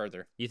even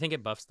further. You think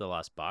it buffs the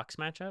Lost Box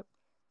matchup?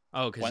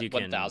 Oh, because you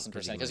can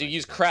 1000% because you can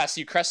use like- Crest,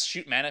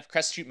 shoot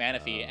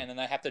Manaphy, and then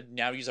I have to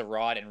now use a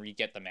Rod and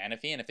re-get the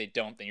Manaphy, and if they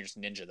don't, then you just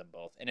ninja them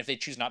both. And if they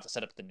choose not to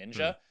set up the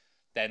ninja,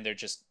 then they're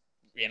just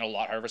in a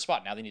lot harder of a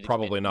spot. Now they need to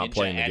Probably commit not Ninja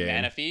playing the and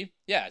game. Manaphy.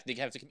 Yeah, they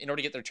have to, in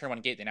order to get their turn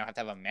 1 gate, they now have to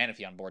have a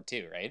Manaphy on board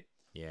too, right?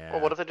 Yeah.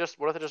 Well, what if they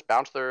just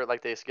bounce their,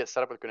 like, they get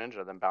set up with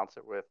Greninja, then bounce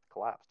it with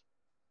Collapsed?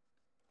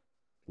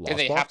 Because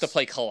they have to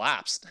play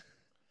Collapsed.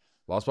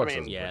 Lost Box I mean,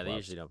 doesn't Yeah, play they Collapse.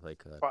 usually don't play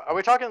Collapse. Are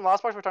we talking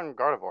Lost Box? Or are we talking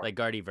Gardevoir? Like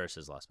Guardy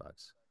versus Lost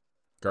Box.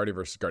 Guardian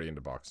versus Guardian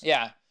to box.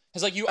 Yeah,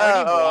 because like you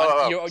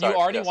already you sorry,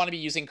 already yes. want to be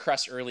using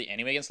Crest early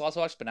anyway against Lost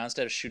Box, but now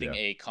instead of shooting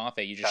a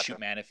Comfey, you just Gotcha. shoot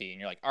Manaphy, and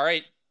you're like, all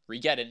right,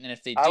 re-get it. And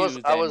if they do, I was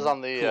then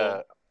on the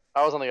cool.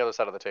 I was on the other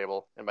side of the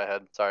table in my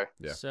head. Sorry.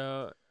 Yeah.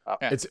 So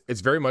Yeah.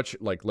 It's very much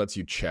like lets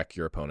you check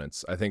your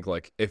opponents. I think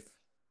like if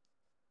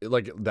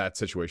like that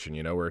situation,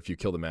 you know, where if you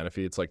kill the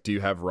Manaphy, it's like, do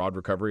you have Rod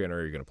Recovery and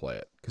are you going to play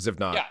it? Because if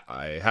not, Yeah.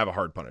 I have a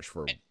hard punish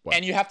for what.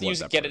 And you have to what use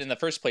that get it part in the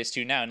first place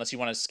too now, unless you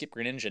want to skip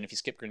Greninja. And if you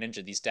skip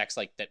Greninja, these decks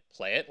like that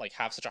play it like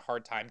have such a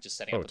hard time just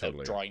setting up totally.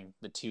 without drawing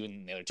the 2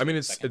 and the other 2. I mean, in the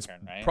it's second turn,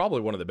 right? probably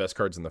one of the best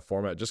cards in the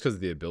format just because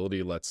the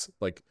ability lets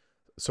like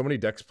so many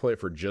decks play it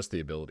for just the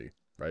ability,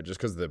 right? Just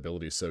because the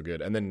ability is so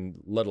good, and then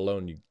let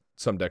alone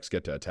some decks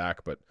get to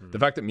attack. But the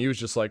fact that Mew is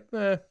just like,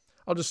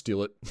 I'll just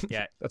steal it.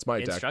 yeah, That's my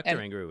attack. Instructor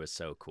Ringaroo was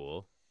so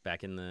cool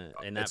back in that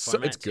It's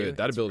format. it's good. too.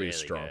 That It's ability is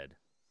really strong. good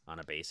on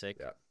a basic.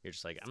 Yeah. You're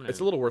just like, I'm gonna.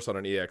 It's a little worse on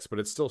an EX, but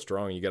it's still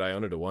strong. You get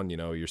Iona to 1, you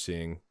know, you're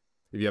seeing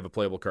if you have a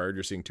playable card,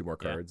 you're seeing 2 more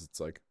Yeah. cards. It's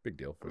like big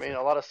deal. I mean,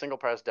 a lot of single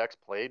price decks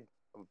played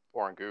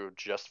Oranguru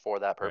just for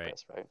that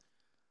purpose, right?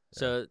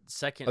 So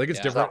second, I think it's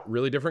Yeah. different,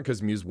 really different,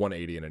 because Mew's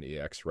 180 in an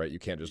EX, right? You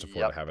can't just afford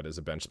Yep. to have it as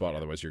a bench spot,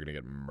 otherwise you're gonna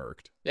get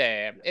murked.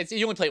 Yeah. It's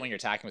you only play it when you're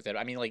attacking with it.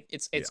 I mean, like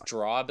it's Yeah.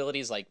 draw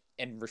abilities like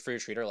and Refer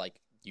Retreat are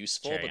like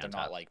useful, Cherry but they're on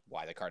not top. like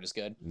why the card is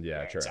good.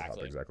 Yeah, sure,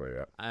 exactly. exactly.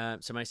 Yeah,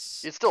 So my,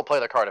 You'd still play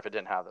the card if it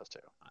didn't have those two.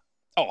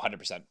 Oh,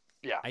 100%.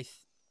 Yeah.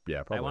 yeah,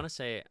 I probably. want to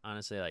say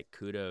honestly, like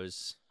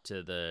kudos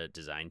to the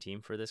design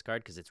team for this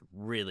card because it's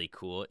really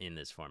cool in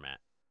this format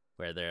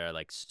where there are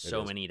like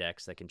so is. many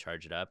decks that can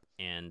charge it up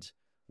and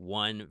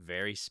one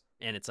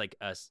and it's like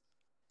a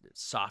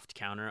soft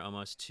counter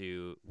almost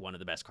to one of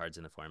the best cards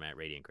in the format,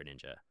 Radiant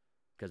Greninja,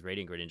 because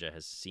Radiant Greninja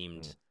has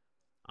seemed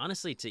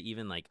honestly to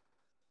even like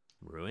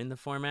ruin the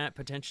format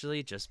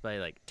potentially just by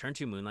like turn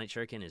 2 Moonlight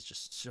Shuriken is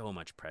just so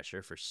much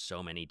pressure for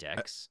so many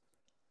decks.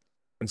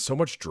 And so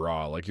much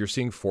draw. Like you're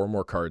seeing 4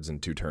 more cards in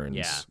 2 turns.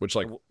 Yeah. Which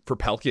like for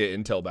Palkia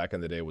Intel back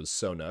in the day was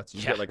so nuts.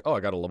 You Yeah. get like, oh, I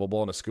got a level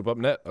ball and a scoop up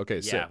net. Okay,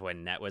 Yeah, sick.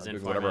 when Net was I'll in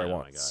do format, whatever I oh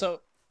want. my God.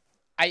 So,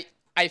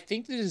 I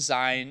think the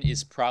design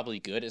is probably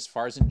good as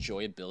far as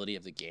enjoyability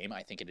of the game.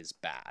 I think it is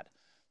bad,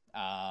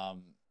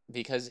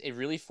 because it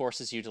really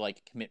forces you to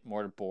like commit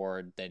more to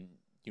board than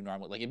you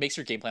normally. Like it makes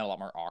your game plan a lot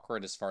more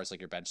awkward as far as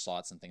like your bench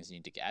slots and things you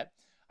need to get.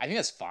 I think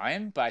that's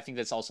fine, but I think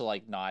that's also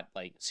like not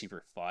like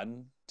super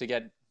fun to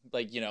get.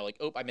 Like, you know, like,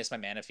 oh, I missed my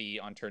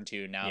Manaphy on turn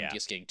 2. Now Yeah. I'm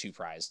just getting 2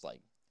 prized.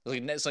 Like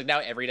it's like now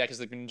every deck is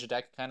the Greninja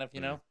deck, kind of,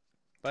 you know.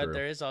 But True.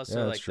 there is Yeah, also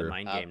that's like the true.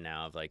 mind game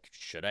now of like,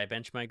 should I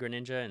bench my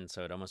Greninja? And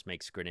so it almost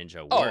makes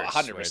Greninja Oh, worse.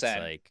 100%. Where it's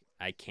like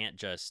I can't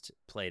just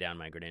play down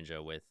my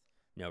Greninja with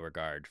no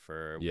regard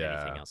for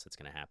anything else that's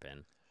going to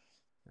happen.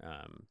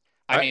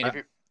 I mean, if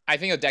you- I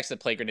think the decks that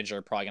play Greninja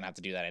are probably gonna have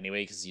to do that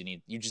anyway because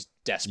you just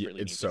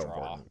desperately It's need so to draw.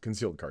 important.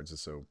 Concealed cards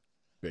is so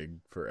big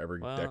for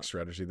every Well- deck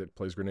strategy that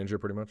plays Greninja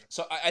pretty much.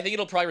 So I think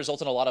it'll probably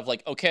result in a lot of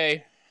like,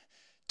 okay,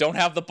 don't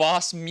have the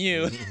boss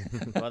Mew.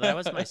 Well, that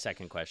was my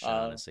second question, Uh,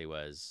 honestly,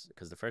 was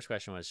because the first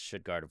question was,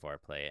 should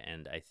Gardevoir play it?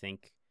 And I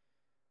think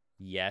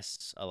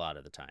yes, a lot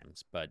of the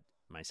times. But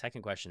my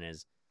second question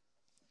is,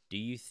 do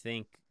you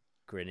think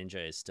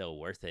Greninja is still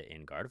worth it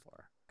in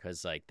Gardevoir?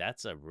 Because like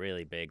that's a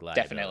really big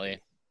liability. Definitely.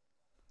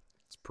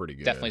 It's pretty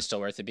good. Definitely still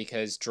worth it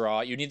because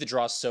you need the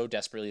draw so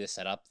desperately to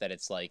set up that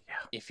it's like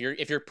if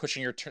you're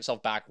pushing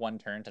yourself back 1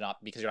 turn to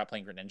not because you're not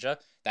playing Greninja,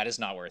 that is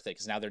not worth it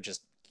because now they're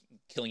just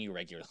killing you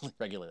regularly.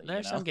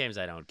 There's you know? some games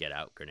I don't get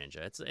out Greninja.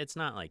 It's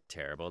not like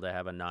terrible to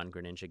have a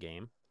non-Greninja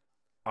game.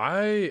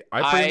 I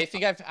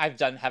think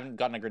haven't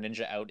gotten a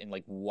Greninja out in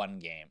like 1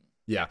 game.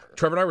 Yeah, ever.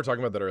 Trevor and I were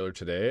talking about that earlier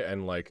today,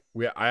 and like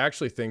I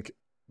actually think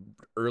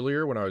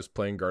earlier when I was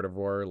playing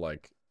Gardevoir,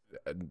 like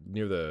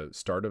near the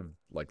start of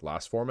like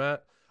last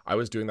format, I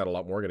was doing that a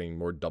lot more, getting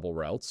more double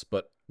routes.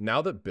 But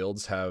now that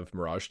builds have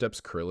Mirage Steps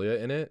Corellia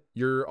in it,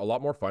 you're a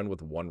lot more fine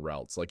with 1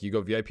 routes. Like you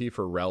go VIP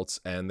for routes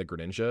and the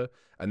Greninja,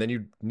 and then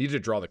you need to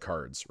draw the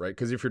cards, right?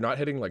 Because if you're not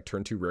hitting like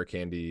turn 2 Rare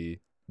Candy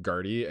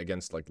Guardy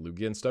against like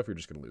Lugia and stuff, you're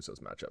just gonna lose those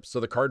matchups. So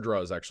the card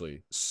draw is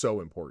actually so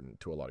important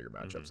to a lot of your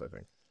matchups, I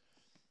think.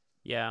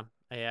 Yeah,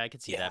 I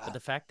could see that. Yeah. But the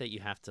fact that you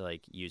have to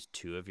like use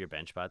 2 of your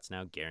bench spots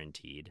now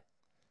guaranteed,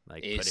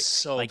 like It's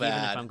so like even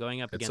bad. if I'm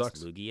going up It against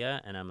sucks.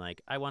 Lugia and I'm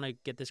like, I want to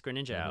get this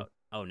Greninja out.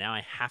 Oh, now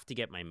I have to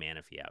get my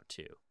Manaphy out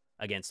too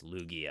against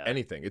Lugia.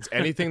 It's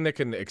anything that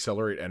can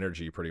accelerate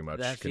energy pretty much.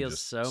 That can feels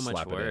just so much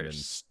slap it in and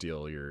worse.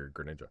 steal your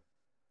Greninja.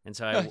 And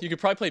so I You could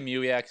probably play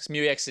Mew EX.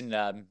 Mew EX in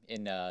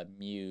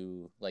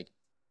Mew like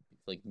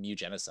Mew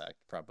Genesect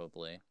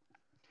probably.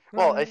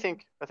 Well, I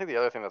think the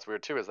other thing that's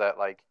weird too is that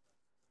like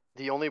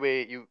the only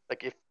way you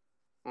like if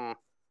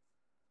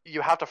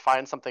you have to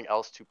find something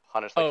else to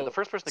punish. Like the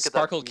first person to get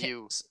Sparkle that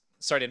Mew.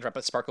 sorry to interrupt,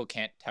 but Sparkle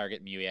can't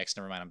target Mew EX.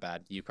 Never mind, I'm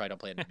bad. You probably don't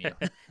play it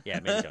Mew. Yeah,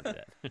 maybe don't do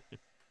that.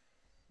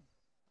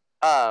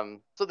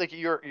 So like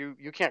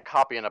you can't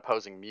copy an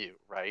opposing Mew,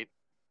 right?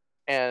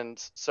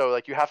 And so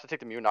like you have to take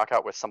the Mew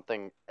knockout with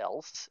something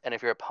else, and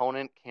if your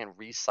opponent can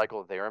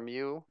recycle their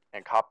Mew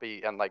and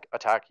copy and like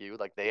attack you,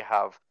 like they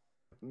have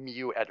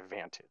Mew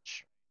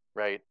advantage,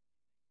 right?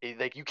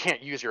 Like you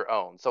can't use your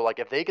own. So like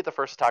if they get the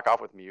first attack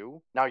off with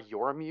Mew, now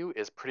your Mew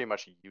is pretty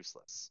much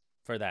useless.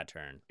 For that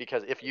turn.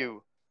 Because if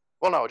you,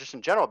 well, no, just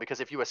in general, because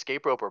if you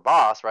escape rope or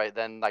boss, right,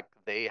 then like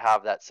they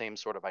have that same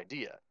sort of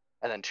idea,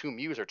 and then 2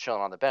 Mews are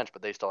chilling on the bench,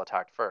 but they still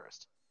attacked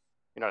first.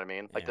 You know what I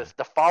mean? Like Yeah.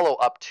 the follow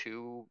up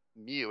to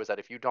Mew is that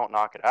if you don't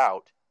knock it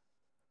out,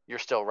 you're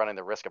still running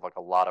the risk of like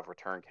a lot of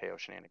return KO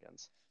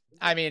shenanigans.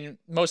 I mean,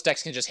 most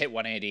decks can just hit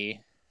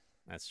 180.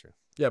 That's true.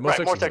 Yeah, most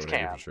Right, most decks decks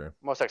can. can. For sure.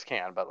 Most decks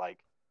can, but like,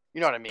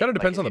 you know what I mean? Kind of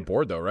depends like, on the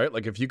board, though, right?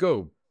 Like if you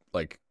go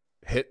like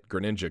hit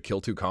Greninja,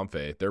 kill 2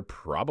 Comfey, they're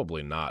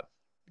probably not.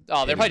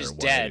 Oh, they're hitting probably their just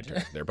 180 dead.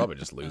 turn. They're probably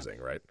just losing,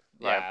 right?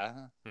 Yeah.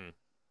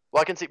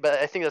 Well, I can see, but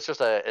I think that's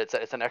just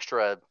it's an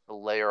extra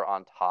layer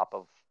on top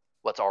of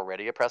what's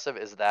already oppressive.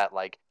 Is that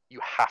like you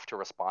have to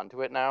respond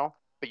to it now,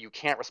 but you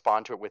can't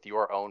respond to it with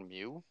your own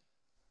Mew.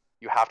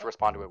 You have to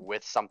respond to it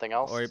with something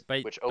else,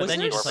 But which then opens you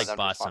the door just for like them to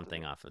boss respond to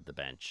something Mew. off of the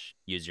bench,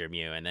 use your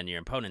Mew, and then your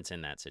opponent's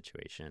in that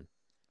situation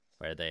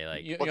where they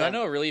like, You Well, know, I then-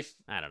 know a really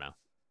I don't know.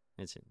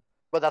 It's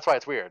But that's why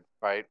it's weird,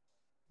 right?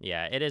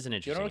 yeah, it is an you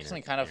interesting. know what's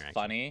something kind of interaction.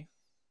 funny?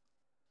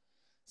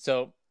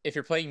 So if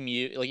you're playing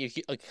Mew, like if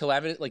you, like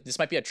Calamity, like this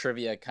might be a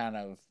trivia kind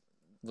of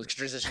like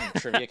transition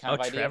trivia kind Oh,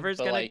 of idea. Trevor's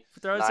but gonna like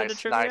throw us into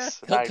Nice, trivia. nice,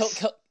 Cal- nice.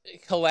 Cal- Cal-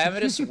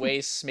 Calamitous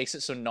Waste makes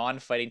it so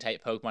non-fighting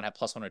type Pokemon have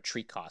 +1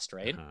 retreat cost,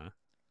 right? Uh-huh.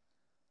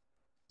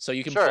 So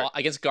you can Sure.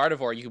 against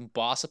Gardevoir, you can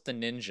boss up the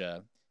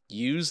Ninja,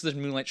 use the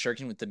Moonlight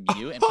Shuriken with the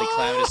Mew, and play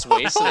Calamitous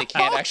Waste, so they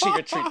can't actually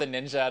retreat the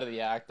Ninja out of the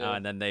active. Oh,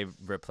 and then they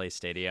replace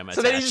Stadium.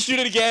 so then you attached. just shoot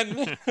it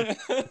again.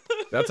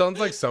 That sounds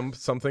like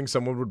something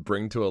someone would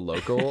bring to a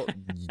local,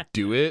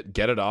 do it,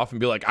 get it off, and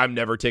be like, "I'm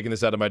never taking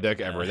this out of my deck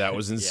ever. That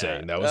was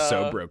insane. That was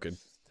so broken."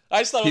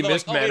 I just thought He about,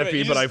 missed like, oh, wait a minute, Manaphy,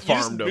 you but I just- you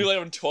just farmed him. Moonlight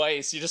him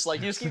twice. You just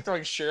keep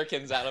throwing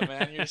shurikens at him,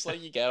 man. You're just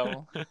like, you get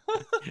him.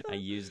 I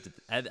used.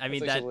 I mean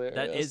That's that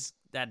hilarious.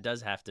 that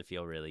does have to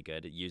feel really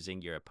good.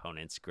 Using your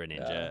opponent's Greninja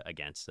Yeah.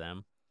 against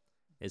them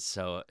is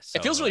so.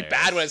 It feels really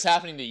bad when it's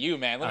happening to you,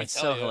 man. Let me it's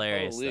tell so you.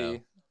 hilarious Holy.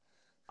 though.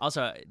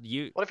 Also,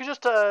 you What if you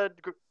just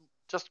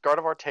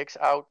Gardevoir takes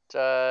out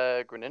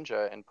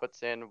Greninja and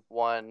puts in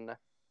one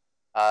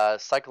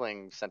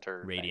cycling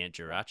center thing? Radiant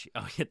Jirachi.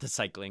 Oh, hit the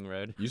cycling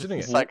road. Using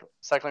it.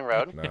 Cycling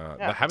road. Nah,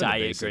 Yeah. having a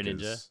Diet basic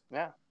Greninja. is.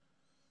 Yeah.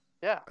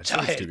 I just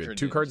think it's too Diet good.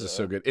 2 cards is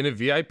so Greninja. good. In a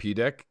VIP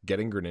deck,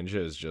 getting Greninja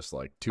is just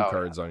like 2 Oh, yeah.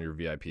 cards on your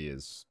VIP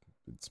is.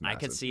 It's I massive.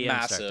 could see him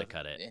start to Massive.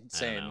 cut it. I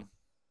Insane. don't know.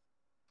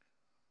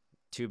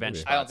 2 bench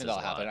Maybe. spots I don't think is that'll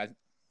a lot. happen.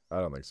 I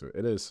don't think so.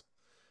 It is.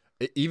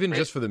 Even Right.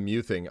 just for the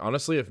Mew thing,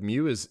 honestly, if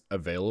Mew is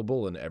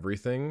available in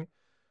everything,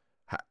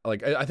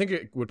 like I think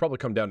it would probably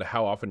come down to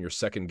how often you're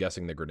second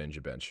guessing the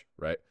Greninja bench,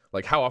 right?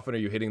 Like how often are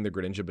you hitting the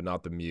Greninja but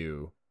not the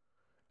Mew,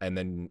 and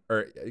then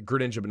or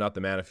Greninja but not the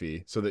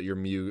Manaphy, so that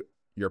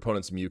your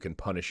opponent's Mew can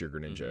punish your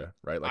Greninja,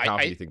 right? Like how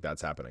often do you think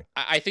that's happening?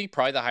 I think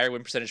probably the higher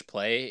win percentage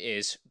play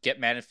is get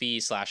Manaphy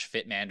 /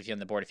 fit Manaphy on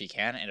the board if you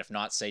can, and if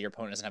not, say your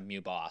opponent doesn't have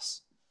Mew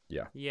boss.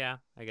 Yeah,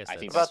 I guess. I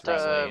think that's What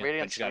about probably it,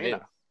 Radiant but you gotta Serena?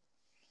 do.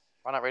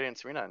 Why not Radiant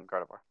Serena and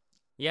Gardevoir?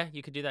 Yeah,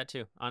 you could do that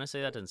too.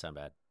 Honestly, that doesn't sound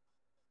bad.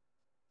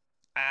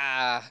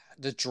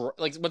 The draw.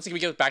 Like once again, we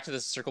go back to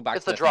the circle back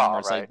It's to the the draw, thing where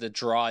it's right? like the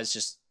draw is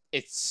just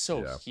it's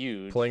so Yeah.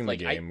 huge. Playing the like,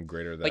 game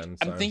greater Like than.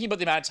 I'm thinking about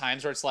the amount of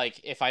times where it's like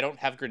if I don't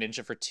have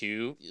Greninja for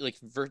 2, like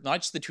not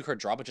just the 2 card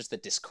draw, but just the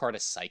discard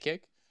of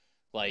Psychic.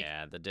 Like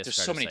Yeah, the there's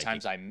discard so of many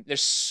Psychic.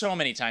 there's so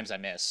many times I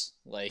miss.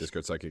 Like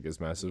Discard Psychic is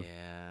massive.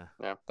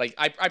 Yeah. like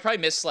I probably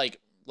miss like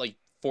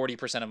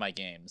 40% of my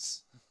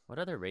games. What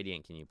other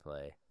Radiant can you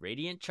play?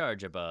 Radiant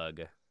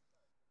Charge-a-Bug.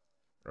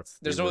 That's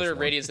the There's no worst other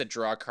one. Radiants that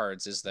draw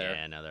cards, is there?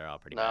 Yeah, no, they're all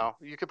pretty No,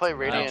 you could play bad.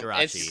 Radiant.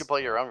 Jirachi. You could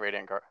play your own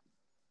Radiant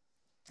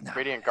No,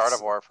 Radiant it's-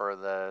 Gardevoir for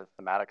the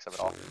thematics of it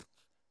all.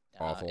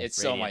 Awful. It's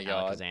Radiant oh my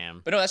god.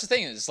 Alakazam. But no, that's the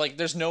thing. Is like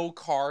there's no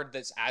card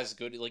that's as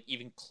good, like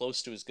even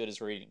close to as good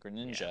as Radiant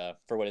Greninja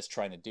for what it's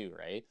trying to do,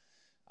 right?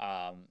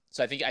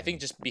 So I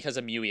think just because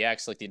of Mew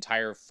EX, like the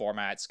entire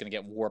format's gonna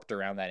get warped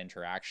around that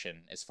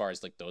interaction as far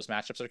as like those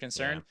matchups are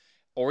concerned.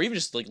 Or even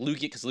just like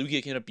Lugia, because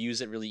Lugia can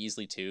abuse it really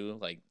easily too.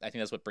 Like I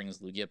think that's what brings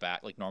Lugia back.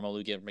 Like normal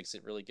Lugia makes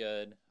it really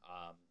good.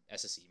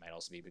 SSE might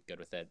also be good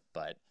with it,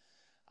 but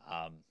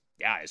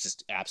yeah, it's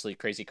just absolutely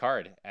crazy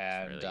card.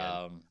 And really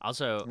good.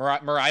 Also,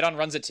 Miraidon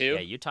runs it too. yeah,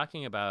 you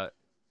talking about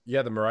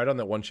Yeah, the Miraidon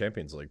that won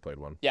Champions League played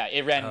one. Yeah,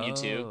 it ran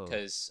Mewtwo Oh.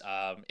 because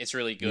it's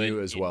really good.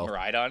 Mew as in well.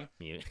 Miraidon.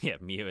 Mew? Yeah,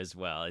 Mew as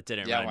well. It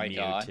didn't Yeah, run my Mew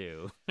God.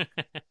 too.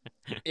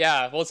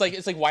 Yeah, well, it's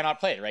like why not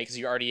play it, right? Because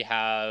you already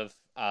have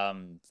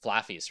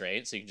Flaffies,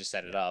 right? So you can just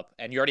set it up,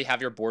 and you already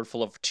have your board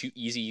full of 2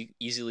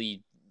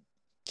 easily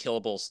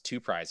killable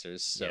 2 prizers.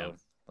 So Yeah.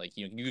 Like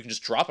you can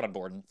just drop it on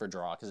board for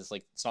draw because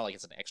it's not like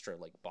it's an extra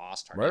like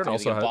boss target. Maraudon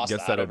It's either also gonna boss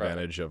gets that over-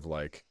 advantage of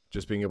like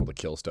just being able to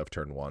kill stuff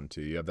turn 1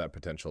 too. You have that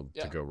potential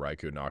Yeah. to go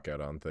Raikou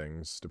knockout on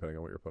things depending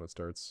on what your opponent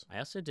starts. I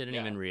also didn't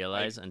Yeah, even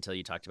realize until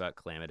you talked about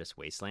Calamitous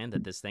Wasteland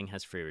that this thing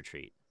has free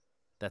retreat.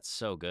 That's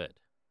so good.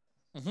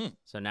 Mhm.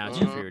 So now it's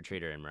Mhm. your free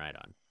retreater in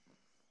Miraidon.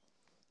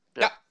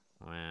 Yeah.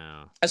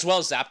 Wow. as well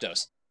as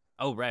Zapdos.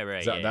 Oh, right.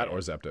 That or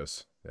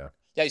Zapdos. Yeah.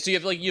 Yeah, so you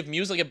have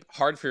Mew's like a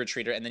hard free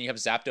retreater, and then you have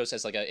Zapdos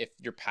as like a if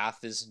your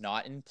path is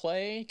not in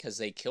play because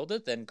they killed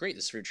it, then great,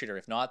 this is free retreater.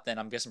 If not, then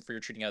I'm guessing free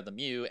retreating out of the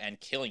Mew and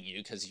killing you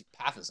because your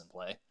path is in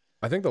play.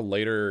 I think the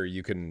later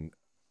you can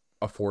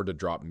afford to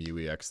drop Mew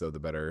EX though, the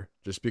better.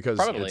 Just because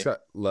Probably. it's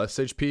got less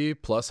HP,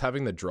 plus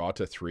having the draw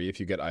to 3 if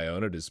you get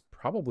Ioned is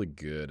probably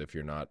good if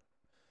you're not.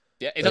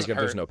 Yeah, it Like doesn't if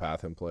hurt. there's no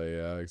path in play.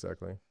 Yeah,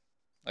 exactly.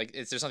 Like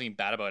there's nothing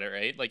bad about it,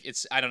 right? Like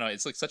I don't know,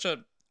 it's like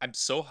I'm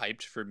so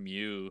hyped for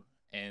Mew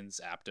and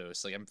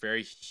Zapdos. Like I'm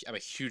a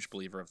huge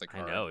believer of the I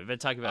card. know. We've been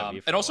talking about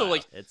Mew for and a also, while.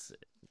 like, It's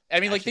I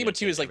mean, like actually think about gonna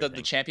too is change like the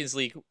everything. Champions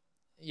League.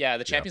 Yeah,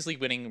 the Champions League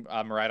winning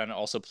Miraidon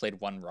also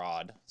played 1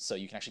 Rod, so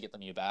you can actually get the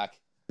Mew back.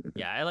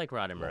 yeah, I like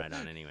Rod and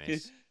Miraidon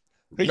anyways.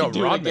 We No, can do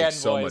it Rod again, makes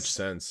so boys. much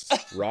sense.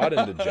 Rod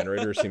into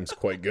Generator seems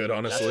quite good,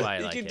 honestly. That's why I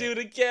You like can it. do it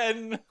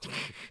again.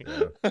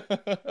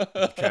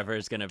 Yeah.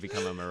 Trevor's gonna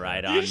become a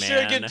Miraidon You man.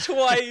 shook it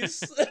twice.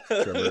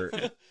 Trevor-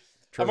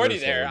 I'm already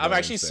Trevor's there. going I'm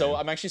actually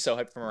insane. so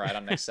hyped for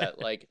Miraidon next set.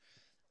 Like,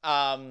 We've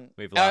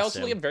and I lost also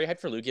him. like, I'm very hyped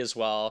for Lugia as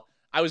well.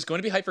 I was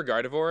going to be hyped for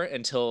Gardevoir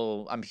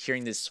until I'm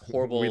hearing this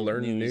horrible We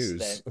learned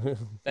news.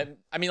 That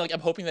I mean, like,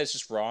 I'm hoping that it's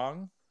just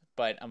wrong,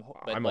 but I'm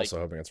I'm like, also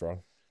hoping it's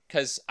wrong.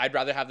 because I'd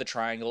rather have the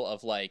triangle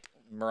of like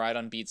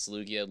Miraidon beats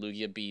Lugia,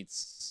 Lugia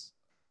beats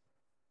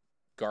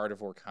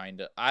Gardevoir,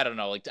 kind of. I don't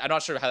know. Like, I'm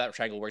not sure how that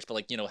triangle works, but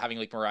like, having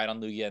like Miraidon,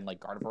 Lugia, and like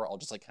Gardevoir all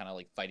just like kind of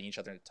like fighting each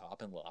other at the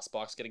top, and Lost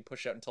Box getting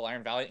pushed out until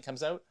Iron Valiant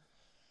comes out.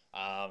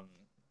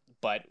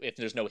 But if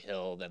there's no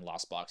hill, then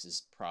Lost Box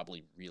is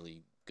probably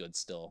really good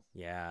still.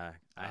 Yeah,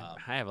 I Um,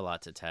 have a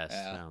lot to test.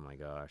 yeah. Oh my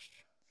gosh.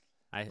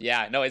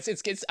 Yeah, no, it's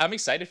I'm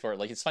excited for it.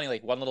 Like, it's funny,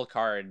 like one little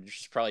card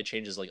just probably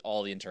changes like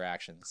all the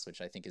interactions, which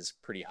I think is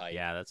pretty hype.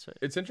 Yeah, that's what,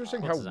 It's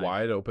interesting Well how designed.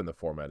 wide open the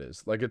format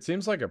is. Like it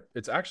seems like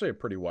it's actually a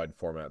pretty wide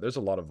format. There's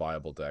a lot of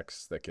viable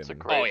decks that can It's a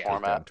great Oh, yeah. take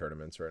down format.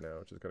 tournaments right now,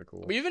 which is kind of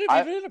cool. We've been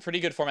in a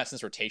pretty good format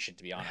since rotation,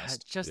 to be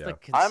honest. just Yeah. the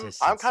I'm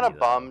consistency. kind of though.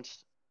 bummed.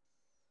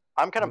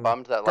 I'm kind of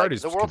bummed that like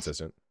Guardian's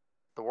consistent.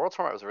 the world's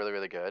format was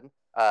really good.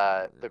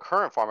 The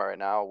current format right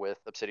now with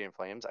Obsidian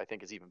Flames I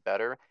think is even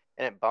better,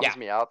 and it bums Yeah.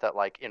 me out that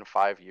like in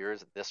 5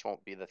 years this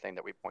won't be the thing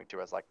that we point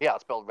to as like, yeah,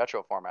 let's build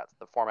retro formats,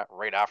 the format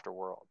right after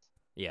Worlds.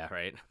 Yeah,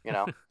 right. You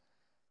know,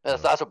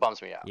 that's what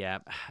bums me out. Yeah,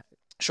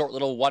 Short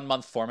little 1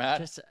 month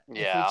format. just if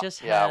Yeah, we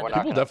just yeah, had, we're not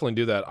People gonna- definitely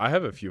do that. I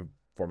have a few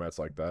formats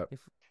like that.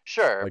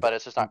 Sure, Like- but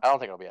it's just not. I don't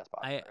think it'll be as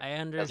popular. I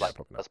as understand. like,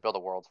 Probably not. let's build a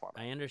Worlds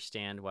format. I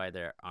understand why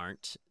there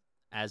aren't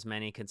as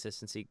many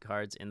consistency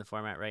cards in the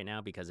format right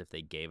now, because if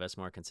they gave us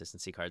more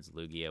consistency cards,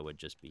 Lugia would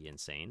just be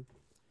insane.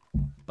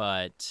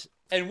 But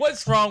And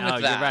what's wrong with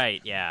oh, that? you're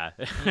right. Yeah.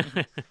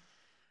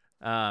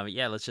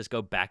 Yeah. Let's just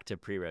go back to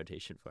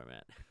pre-rotation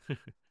format.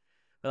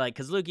 But like,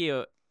 because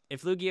Lugia,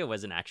 if Lugia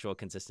was an actual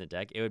consistent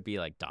deck, it would be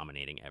like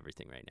dominating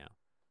everything right now.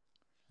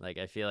 Like,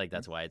 I feel like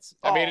that's why it's.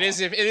 I mean, Oh.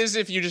 it is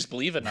if you just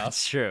believe enough.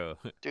 That's true.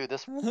 Dude,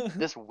 this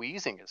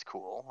Wheezing is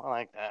cool. I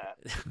like that.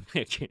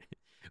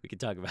 We could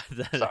talk about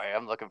that. Sorry,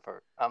 I'm looking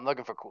for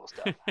cool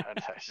stuff. I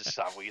just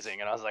saw Wheezing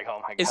and I was like,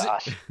 oh my Is it-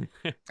 gosh.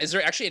 Is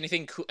there actually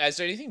anything? Is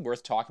there anything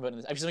worth talking about in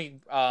this? I'm just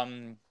thinking,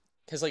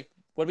 because like,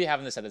 what do we have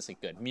in this set that's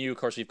like good? Mew, of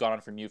course, we've gone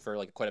on for Mew for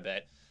like quite a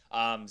bit.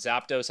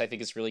 Zapdos, I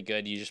think is really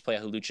good. You just play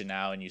a Hawlucha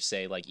now, and you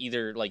say like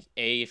either like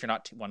if you're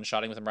not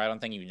one-shotting with a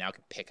Miraidon thing, you now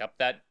can pick up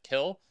that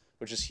kill,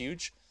 which is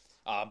huge.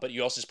 But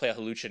you also just play a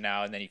Hawlucha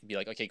now, and then you can be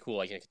like, okay, cool,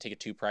 I can take a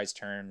 2-prize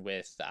turn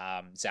with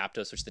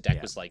Zapdos, which the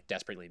deck was like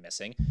desperately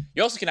missing.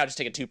 You also can now just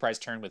take a 2-prize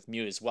turn with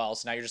Mew as well.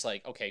 So now you're just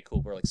like, okay,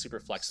 cool, we're like super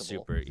flexible.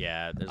 Super,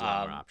 yeah. There's a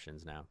lot more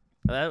options now.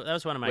 But that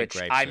was one of my Which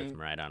gripes I'm- with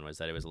Miraidon, was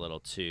that it was a little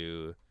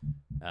too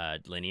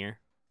linear,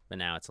 but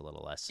now it's a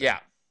little less. So. Yeah,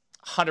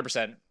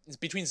 100%. It's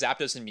between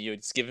Zapdos and Mew.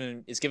 It's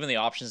given the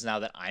options now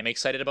that I'm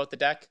excited about the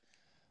deck,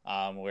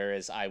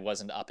 whereas I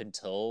wasn't up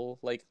until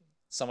like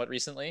somewhat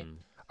recently.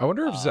 I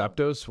wonder if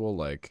Zapdos will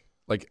like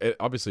it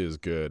obviously is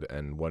good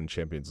and won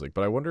Champions League,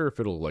 but I wonder if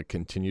it'll like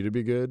continue to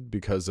be good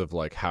because of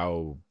like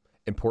how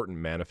important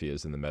Manaphy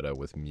is in the meta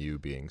with Mew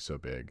being so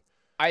big.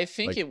 I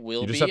think Like, it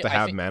will you just be. have to I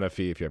have think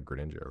Manaphy if you have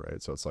Greninja,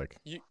 right? So it's like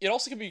it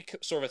also could be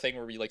sort of a thing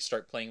where we like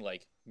start playing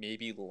like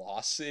maybe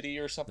Lost City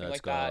or something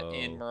Let's like that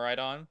in go.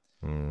 Miraidon,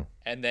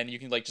 and then you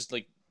can like just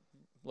like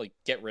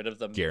get rid of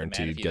the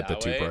guaranteed Manaphy get the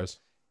that 2 way. prize.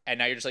 And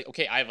now you're just like,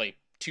 okay, I have like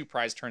 2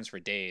 prize turns for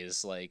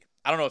days. Like,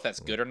 I don't know if that's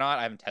good or not.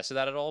 I haven't tested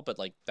that at all, but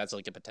like that's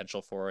like a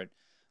potential for it.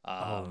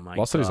 Oh my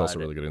Lost god. City's also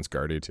really good against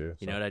Guardy too.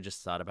 You know what I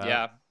just thought about?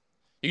 Yeah,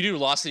 you can do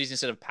Lost Cities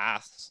instead of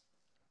Paths.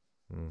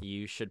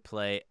 You should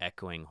play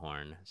Echoing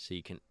Horn so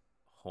you can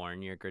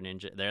horn your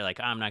Greninja. They're like,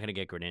 I'm not gonna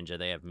get Greninja.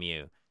 They have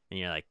Mew, and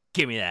you're like,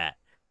 give me that.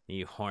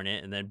 You horn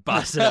it and then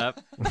boss it up.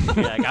 You're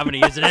like, I'm gonna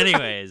use it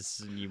anyways.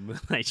 And you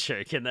Moonlight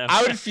Shuriken them.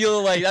 I would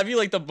feel like that'd be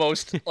like the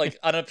most like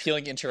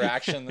unappealing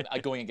interaction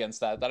going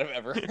against that I've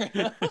ever.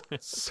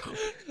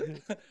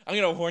 I'm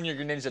gonna horn your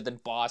Greninja, then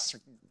boss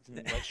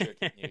Moonlight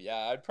Shuriken you.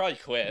 Yeah, I'd probably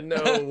quit. No,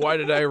 why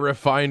did I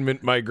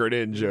refinement my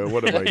Greninja?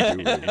 What am I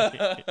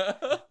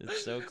doing?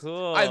 It's so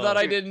cool. I thought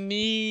I didn't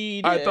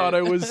need. I it. thought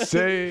I was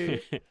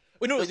safe.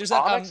 Wait, no, there's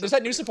Onyx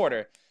that new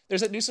supporter. There's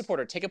that new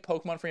supporter. Take a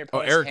Pokemon from your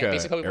opponent's Erica. hand.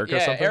 Basic Pokemon. Erica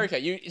Yeah, something?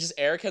 Erica. You just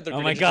Erica the Oh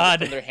my Greninja God.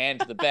 from their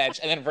hand to the bench,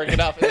 and then bring it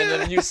up, and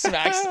then you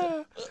smacks.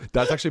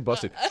 That's actually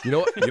busted. You know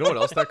what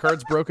else that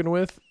card's broken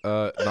with?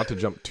 Not to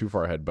jump too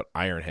far ahead, but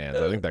Iron Hands.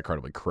 I think that card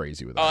will be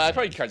crazy with Oh, Iron that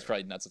Hands. card's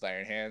probably nuts with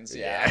Iron Hands.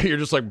 Yeah, Yeah. you're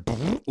just like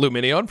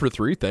Lumineon for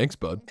 3. Thanks,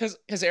 bud. Because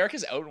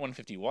Erica's out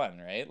 151,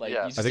 right? Like,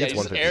 Yeah. you just, I think it's you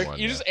just 151,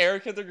 You just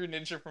Erica the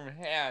Greninja from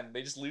hand.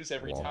 They just lose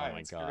every Oh time. my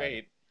It's God.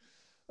 great.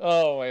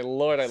 Oh my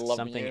lord, I love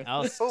Something you.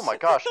 else. Oh my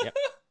gosh. Yep.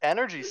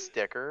 Energy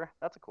sticker.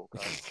 That's a cool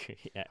card.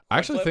 Yeah. I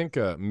actually Flip.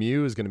 think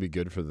Mew is going to be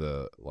good for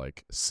the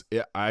like.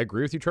 Yeah, I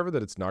agree with you, Trevor,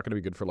 that it's not going to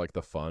be good for like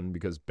the fun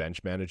because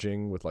bench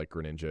managing with like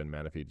Greninja and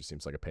Manaphy just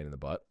seems like a pain in the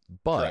butt.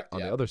 But Correct, on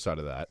yeah. the other side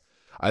of that,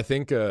 I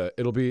think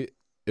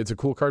it's a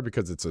cool card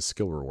because it's a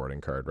skill rewarding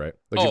card, right?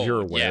 Like if Oh,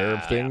 you're aware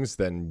yeah. of things,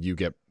 then you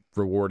get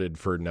rewarded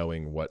for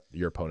knowing what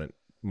your opponent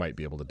might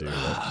be able to do.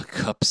 Right?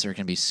 Cups are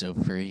gonna be so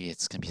free.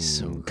 It's gonna be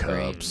so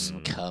great. Cups.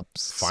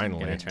 Cups.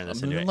 Finally. I'm gonna turn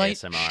this into an Moonlight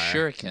ASMR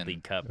Shuriken.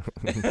 League Cup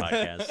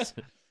podcast.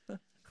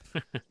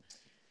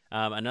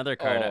 Another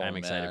card Oh, I'm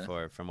excited man.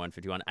 for from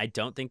 151. I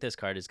don't think this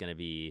card is going to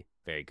be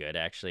very good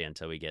actually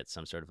until we get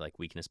some sort of like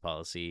weakness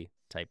policy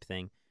type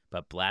thing.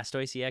 But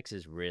Blastoise EX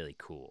is really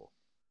cool.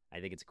 I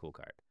think it's a cool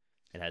card.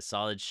 It has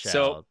solid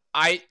shell.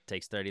 So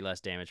Takes 30 less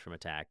damage from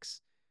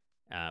attacks.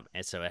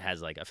 And so it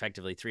has like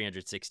effectively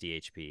 360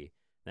 HP.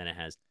 Then it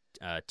has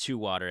 2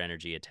 water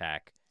energy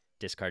attack.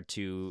 Discard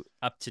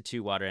up to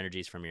 2 water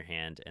energies from your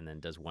hand, and then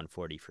does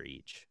 140 for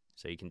each.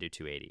 So you can do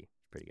 280.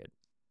 Pretty good.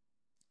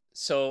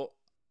 So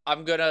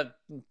I'm gonna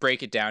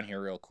break it down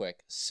here real quick.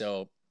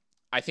 So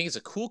I think it's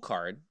a cool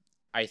card.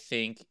 I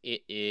think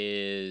it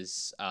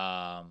is.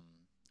 I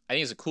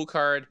think it's a cool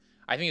card.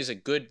 I think it's a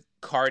good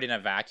card in a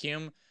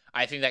vacuum.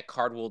 I think that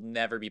card will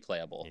never be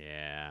playable.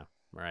 Yeah,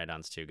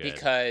 Miraidon's too good.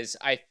 Because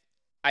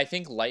I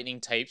think lightning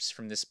types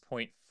from this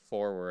point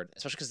forward,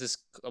 especially because this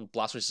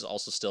Blastoise is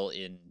also still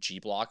in G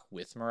block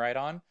with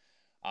Miraidon.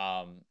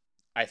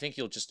 I think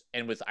you'll just,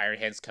 and with Iron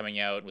Hands coming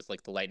out, with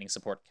like the lightning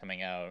support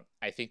coming out,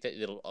 I think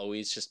that it'll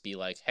always just be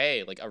like,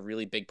 hey, like a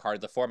really big part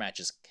of the format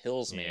just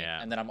kills me,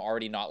 Yeah. and then I'm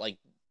already not like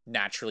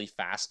naturally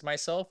fast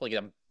myself. Like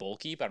I'm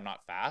bulky, but I'm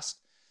not fast.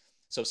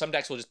 So some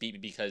decks will just beat me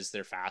because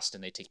they're fast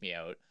and they take me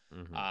out.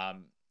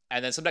 Mhm.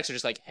 And then some decks are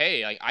just like,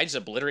 hey, like, I just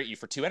obliterate you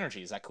for 2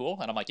 energy. Is that cool?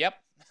 And I'm like, yep.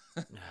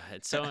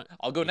 It's so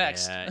I'll go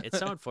next. Yeah, it's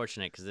so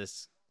unfortunate because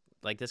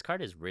this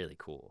card is really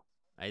cool.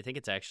 I think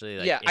it's actually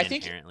like Yeah, I an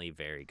think- inherently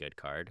very good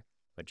card,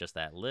 but just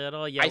that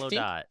little yellow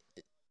think- dot.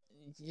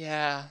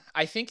 Yeah,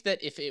 I think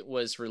that if it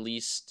was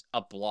released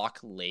a block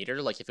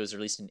later, like if it was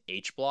released in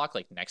H block,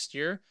 like next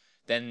year,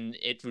 then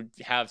it would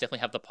definitely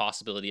have the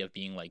possibility of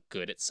being like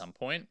good at some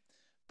point.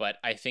 But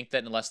I think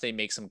that unless they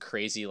make some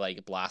crazy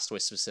like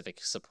Blastoise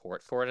specific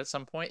support for it at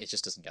some point, it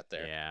just doesn't get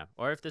there. Yeah,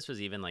 or if this was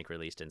even like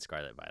released in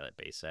Scarlet Violet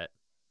base set,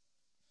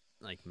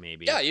 like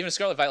maybe. Yeah, even a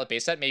Scarlet Violet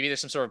base set, maybe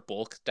there's some sort of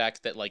bulk deck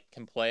that like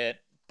can play it.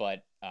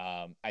 But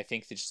I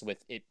think that just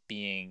with it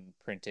being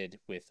printed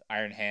with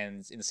Iron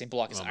Hands in the same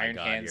block as Oh my Iron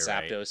God, Hands, you're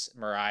right. Zapdos,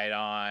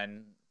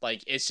 Miraidon,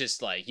 like it's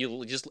just like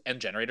you just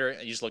end generator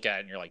and you just look at it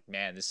and you're like,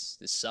 man, this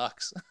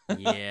sucks.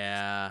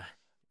 Yeah.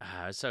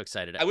 I was so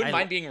excited. I wouldn't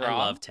mind being I wrong.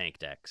 love tank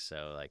decks,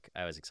 so like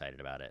I was excited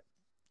about it.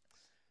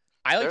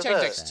 I like There's tank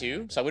a- decks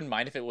too, so I wouldn't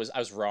mind if it was I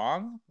was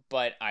wrong,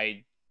 but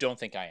I don't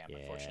think I am, Yeah.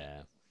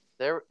 unfortunately.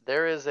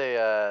 There is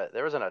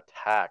an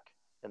attack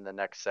in the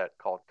next set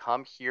called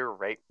 "Come Here,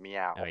 Right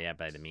Meow." Oh yeah,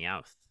 by the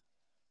Meowth.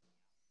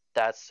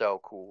 That's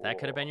so cool. That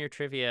could have been your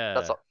trivia.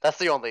 That's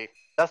the only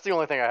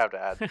thing I have to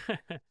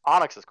add.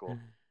 Onyx is cool.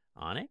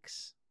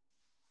 Onyx?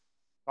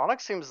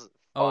 Onyx seems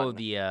Oh, fun.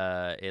 the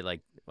it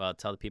like well,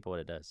 tell the people what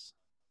it does.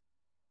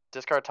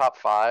 Discard top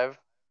 5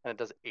 and it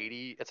does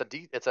 80. It's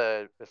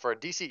for a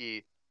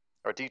DCE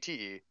or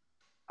DTE.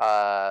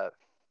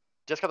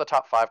 Discard the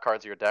top 5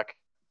 cards of your deck.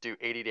 Do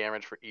 80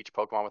 damage for each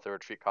Pokemon with a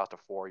retreat cost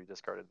of 4 you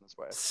discarded in this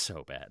way.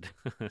 So bad.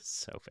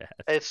 So bad.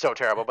 It's so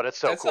terrible, but it's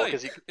so That's cool like,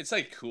 because it's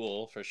like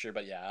cool for sure,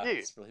 but yeah, Dude,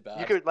 it's really bad.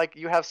 you could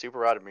you have Super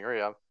Rod and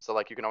Miriam, so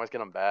like you can always get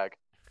them back.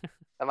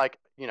 And like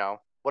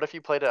what if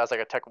you played it as like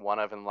a Tech 1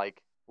 of and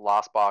like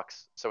Lost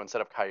Box? So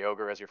instead of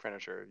Kyogre as your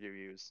finisher, you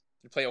use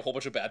You play a whole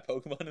bunch of bad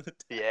Pokemon in the deck.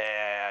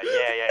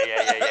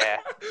 yeah.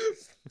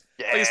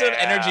 Like instead of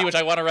energy, which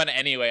I want to run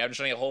anyway, I'm just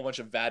running a whole bunch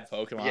of bad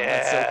Pokemon.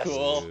 Yes. That's so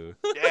cool. Ooh.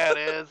 Yeah, it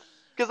is.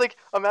 Because like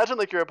imagine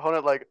like your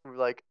opponent like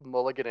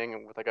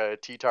mulliganing with like a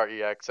T-Tar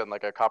EX and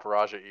like a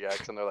Caparajah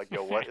EX, and they're like,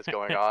 yo, what is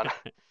going on?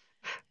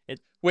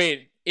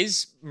 Wait,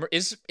 is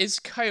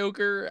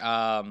Kyogre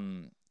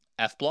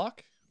F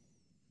block?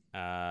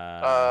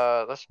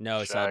 Let's Let's no,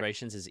 check.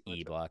 Celebrations is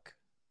E block.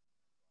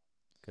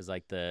 Because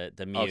like the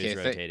Mew is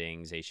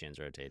rotating, Zacian's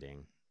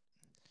rotating.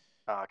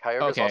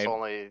 Kyogre's also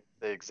only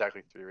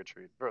exactly 3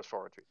 retreat. Or it's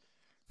 4 retreat.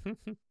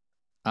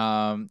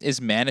 Is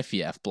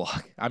Manaphy F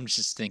block? I'm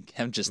just thinking.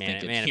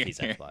 Manaphy's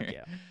F block,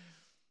 yeah.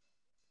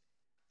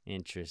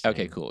 Interesting.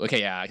 Okay, cool.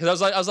 Okay, yeah.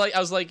 Because I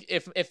was like,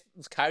 if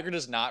Kyogre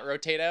does not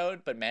rotate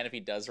out, but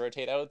Manaphy does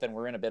rotate out, then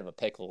we're in a bit of a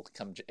pickle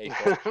come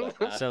April.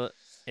 But, so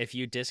if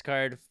you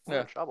discard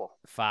trouble.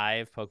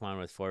 5 Pokemon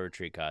with 4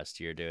 retreat cost,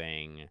 you're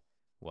doing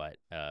what?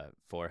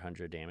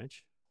 400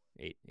 damage.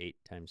 8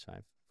 times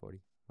 5, 40.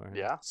 400.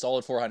 Yeah,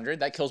 solid 400.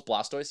 That kills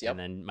Blastoise. Yep. And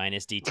then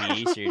minus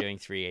DT, so you're doing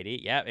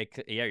 380.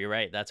 Yeah, you're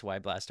right. That's why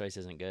Blastoise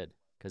isn't good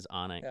because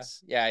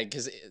Onix. Yeah,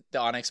 because the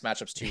Onix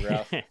matchup's too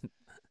rough.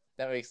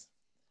 That makes.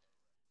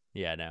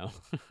 Yeah, no.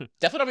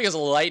 Definitely not because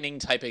Lightning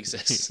type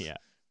exists. Yeah.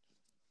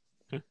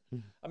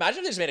 Imagine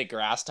if they just made a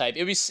Grass type.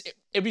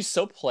 It'd be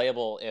so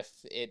playable if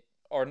it,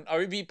 or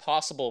it'd be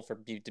possible for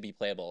it to be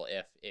playable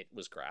if it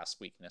was Grass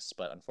weakness,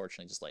 but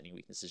unfortunately, just Lightning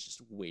weakness is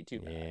just way too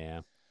bad.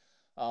 Yeah.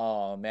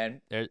 Oh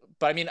man,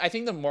 but I mean, I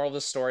think the moral of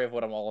the story of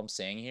what I'm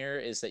saying here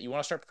is that you want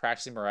to start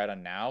practicing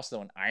Miraidon now, so that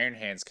when Iron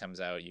Hands comes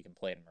out, you can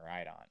play it in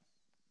Miraidon.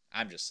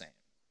 I'm just saying.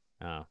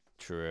 Oh,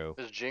 true.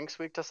 Is Jinx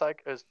weak to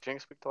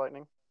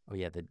Lightning? Oh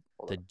yeah,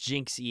 the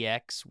Jinx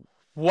EX.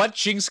 What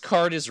Jinx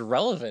card is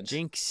relevant?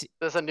 Jinx.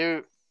 There's a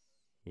new.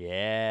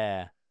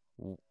 Yeah.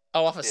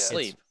 Oh, off of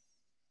sleep.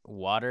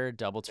 Water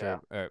double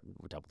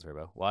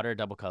turbo. Water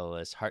double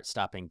colorless. Heart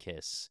stopping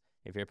kiss.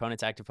 If your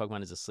opponent's active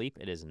Pokemon is asleep,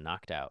 it is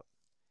knocked out.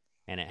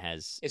 And it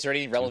has. Is there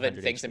any relevant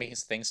things that make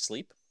things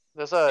sleep?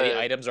 There's any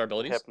items or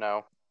abilities?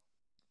 Hypno.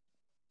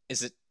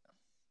 Is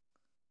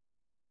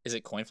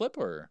it coin flip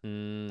or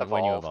when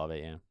you evolve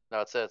it? Yeah.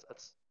 No, it's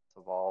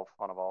evolve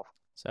on evolve.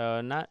 So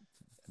not.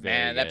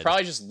 Man, that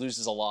probably just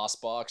loses a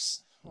lost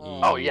box.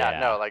 Oh yeah,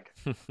 no, like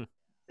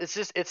it's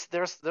just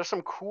there's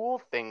some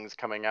cool things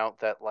coming out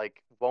that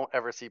like won't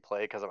ever see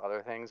play because of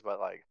other things, but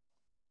like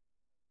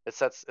it's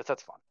that's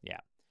fun. Yeah.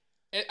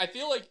 I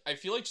feel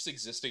like just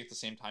existing at the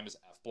same time as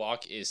F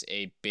block is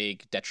a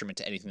big detriment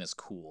to anything that's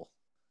cool.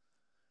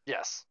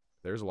 Yes.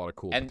 There's a lot of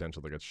cool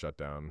potential that gets shut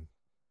down.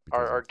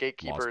 Our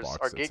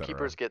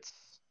gatekeepers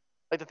gets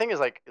like the thing is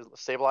like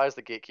stabilize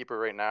the gatekeeper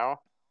right now.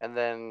 And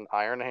then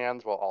Iron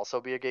Hands will also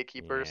be a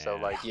gatekeeper, yeah. so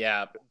like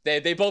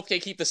they both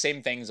gatekeep the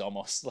same things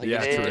almost, like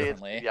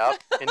differently.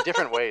 Yep, in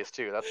different ways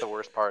too. That's the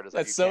worst part. Is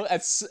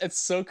it's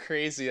so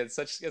crazy. It's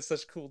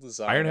such cool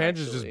design. Iron Hands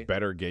is just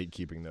better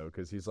gatekeeping though,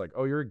 because he's like,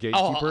 oh, you're a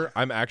gatekeeper.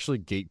 I'm actually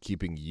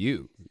gatekeeping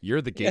you.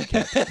 You're the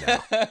gatekeeper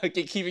now.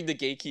 Gatekeeping the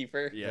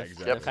gatekeeper. Yeah,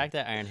 exactly. Yep. The fact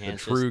that Iron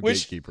Hands, the true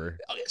gatekeeper.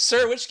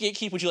 Sir, which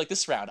gatekeep would you like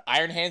this round?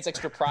 Iron Hands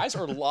extra prize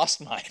or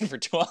Lost Mine for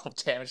 12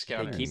 damage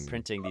counters? They keep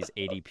printing these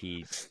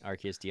ADP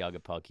Arceus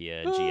Dialga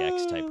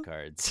GX type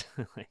cards.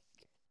 Like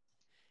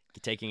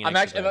taking. I'm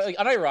actually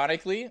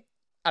unironically,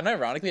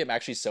 I'm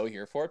actually so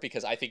here for it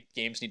because I think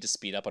games need to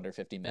speed up under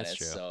 50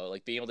 minutes. So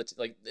like being able to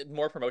like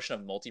more promotion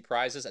of multi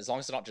prizes, as long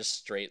as it's not just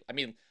straight. I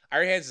mean,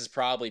 Iron Hands is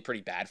probably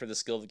pretty bad for the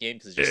skill of the game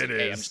because it's just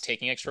hey, I'm just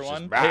taking extra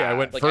one. Hey, I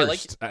went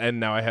first, and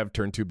now I have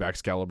turn 2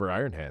 Excalibur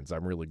Iron Hands.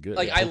 I'm really good.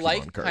 Like I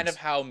like kind of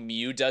how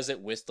Mew does it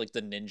with like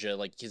the ninja,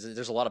 like because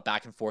there's a lot of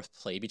back and forth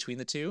play between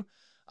the two.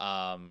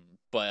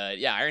 But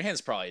yeah, Iron Hands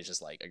probably is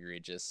just like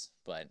egregious.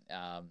 But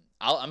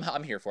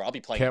I'm here for it. I'll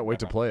be playing. Can't wait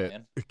to play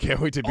it.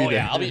 Can't wait to be there.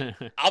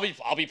 Yeah,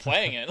 I'll be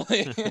playing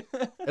it.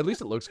 At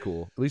least it looks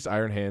cool. At least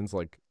Iron Hands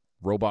like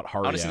robot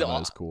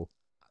Hariyama is cool.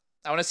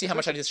 I want to see how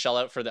much I just shell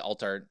out for the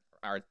alt art.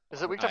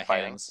 Is it weak to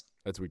fighting?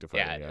 That's weak to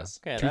fighting. Yeah, it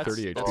is. Okay,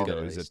 230 HP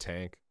though. He's a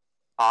tank.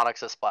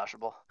 Onyx is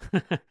splashable.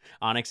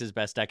 Onyx is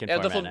best deck in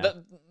format now.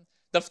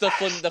 The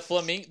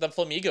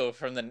Flamigo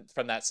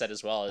from that set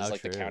as well is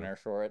like true. The counter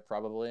for it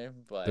probably.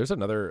 But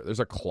there's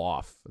a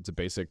cloth. It's a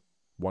basic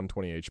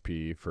 120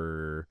 HP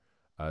for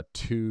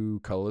 2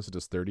 colorless. It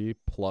does 30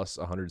 plus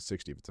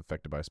 160 if it's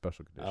affected by a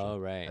special condition. Oh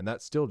right. And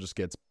that still just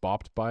gets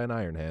bopped by an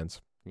Iron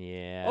Hands.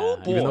 Yeah. Oh,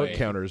 boy. Even though it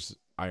counters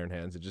Iron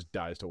Hands, it just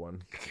dies to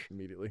 1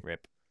 immediately.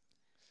 Rip.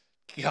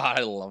 God,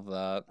 I love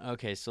that.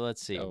 Okay, so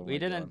let's see. We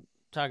didn't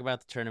talk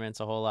about the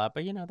tournaments a whole lot,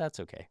 but that's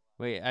okay.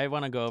 Wait, I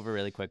want to go over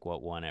really quick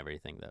what won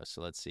everything though.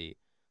 So let's see.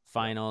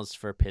 Finals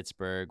for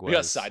Pittsburgh was we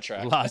got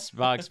sidetracked. Lost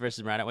Box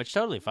versus Miraidon, which is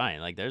totally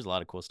fine. Like there's a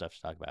lot of cool stuff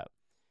to talk about.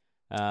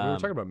 We were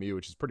talking about Mew,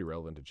 which is pretty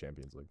relevant to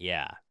Champions League.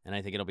 Yeah, and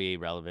I think it'll be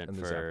relevant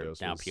for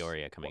now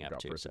Peoria coming up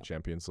too. So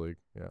Champions League,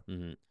 yeah.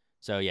 Mm-hmm.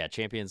 So yeah,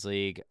 Champions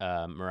League,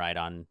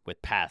 Miraidon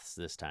with Paths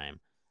this time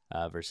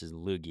versus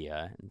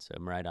Lugia, and so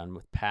Miraidon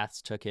with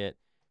Paths took it,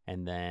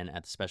 and then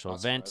at the special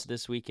event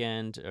this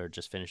weekend, or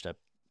just finished up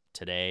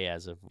today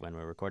as of when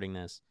we're recording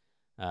this,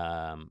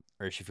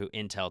 Urshifu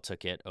Intel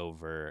took it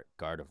over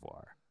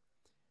Gardevoir.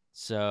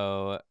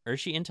 So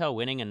Urshi Intel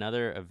winning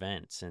another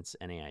event since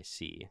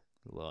NAIC.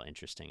 A little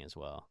interesting as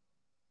well.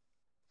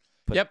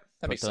 That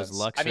those makes sense.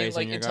 Lux rays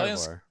in your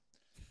Gardevoir.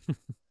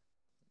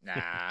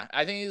 Nah,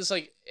 I think it's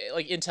like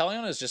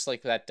Inteleon is just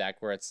like that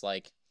deck where it's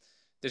like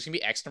there's gonna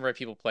be X number of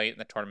people playing it in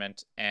the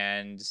tournament,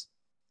 and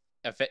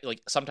if it,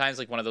 like sometimes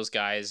like one of those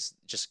guys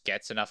just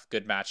gets enough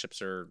good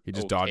matchups, or he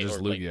just dodges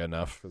Lugia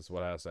enough is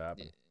what has to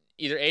happen.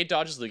 either A,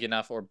 dodges Lugia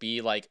enough, or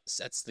B, like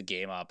sets the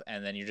game up,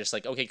 and then you're just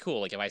like, okay,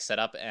 cool. Like if I set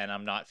up and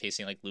I'm not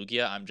facing like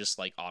Lugia, I'm just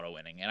like auto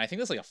winning, and I think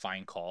that's like a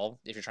fine call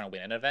if you're trying to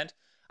win an event.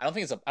 I don't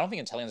think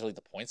Intelligence really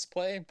the points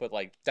play, but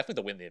like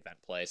definitely the win the event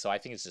play. So I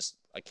think it's just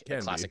a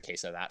classic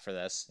case of that for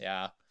this.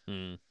 Yeah.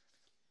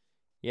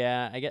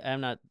 Yeah,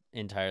 I'm not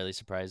entirely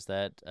surprised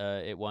that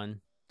it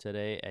won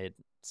today. It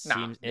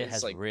seems it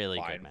has like really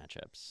good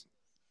matchups.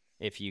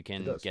 If you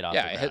can get off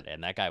the ground,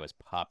 and that guy was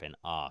popping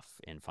off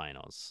in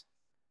finals.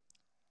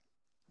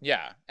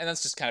 Yeah, and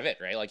that's just kind of it,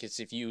 right? Like it's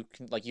if you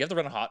can, like you have to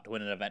run hot to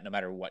win an event no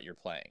matter what you're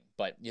playing,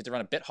 but you have to run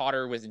a bit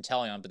hotter with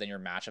Inteleon, but then your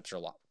matchups are a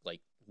lot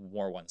like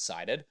more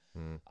one-sided.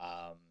 And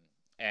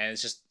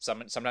it's just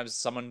sometimes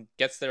someone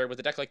gets there with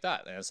a deck like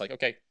that, and it's like,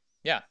 okay,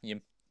 yeah,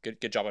 you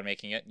good job on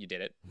making it. You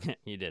did it.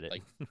 You did it.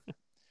 Like,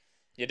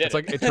 you did it's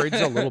like it trades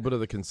a little bit of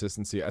the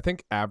consistency. I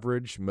think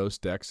average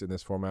most decks in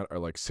this format are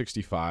like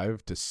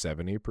 65 to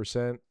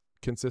 70%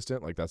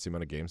 consistent. Like that's the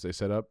amount of games they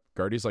set up.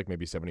 Guardy's like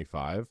maybe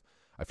 75.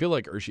 I feel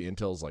like Urshi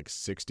Intel's like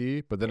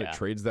 60, but then it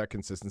trades that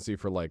consistency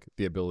for like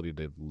the ability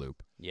to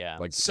loop. Yeah.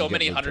 Like so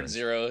many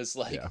 100-0s.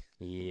 Like,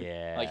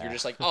 yeah. Like you're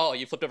just like, oh,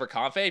 you flipped over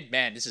Confe?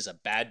 Man, this is a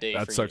bad day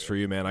that sucks for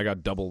you, man. I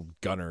got double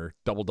gunner.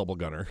 Double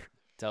gunner.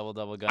 I'm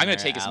going to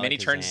take as many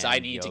turns as I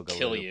need to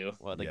kill you.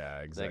 Well,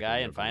 exactly. The guy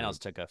in finals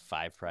took a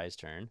 5 prize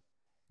turn. It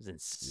was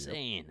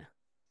insane. Yep.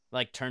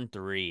 Like turn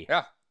 3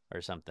 or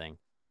something.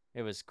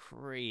 It was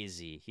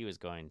crazy. He was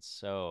going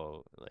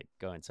so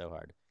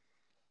hard.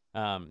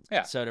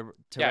 So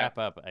to wrap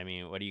up, I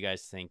mean, what do you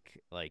guys think?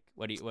 Like,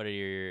 what are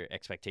your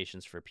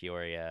expectations for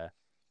Peoria,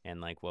 and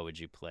like, what would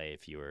you play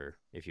if you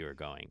were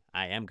going?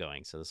 I am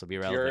going, so this will be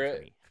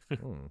relevant for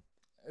me.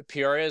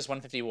 Peoria is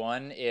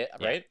 151,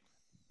 right?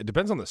 It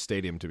depends on the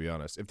stadium, to be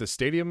honest. If the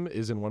stadium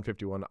is in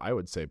 151, I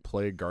would say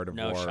play Guard of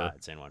War. No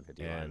shots in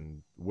 151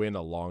 and win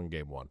a long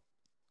game 1.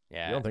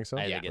 Yeah, you don't think so?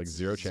 I think like it's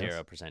 0 chance,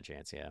 0%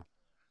 chance. Yeah.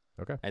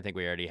 Okay. I think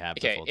we already have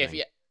the full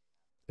thing.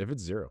 If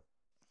it's 0.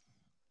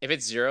 If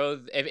it's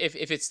 0,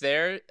 if it's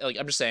there, like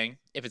I'm just saying,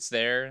 if it's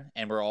there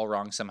and we're all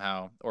wrong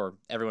somehow, or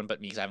everyone but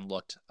me because I haven't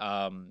looked,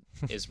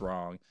 is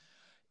wrong,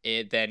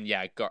 then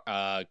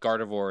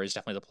Guard of War is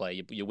definitely the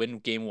play. You win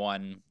game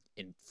 1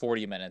 in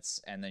 40 minutes,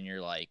 and then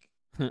you're like,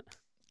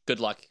 good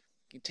luck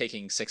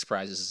taking 6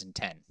 prizes in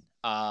 10.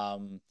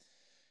 You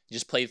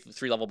just play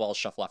 3 level balls,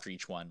 shuffle after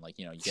each one, like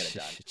you get it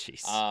done.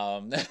 Jeez.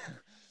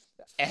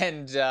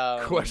 And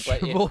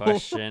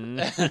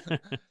question.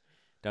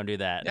 Don't do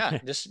that. Yeah,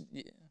 just.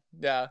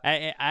 Yeah,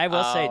 I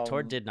will say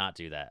Tord did not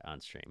do that on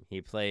stream.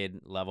 He played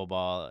level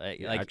ball.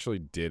 He actually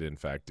did, in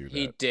fact, do that.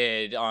 He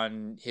did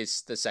on the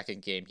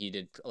second game. He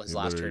did his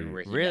last turn.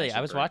 Where really, I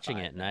was watching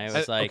it and I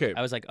was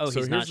like, oh,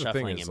 he's not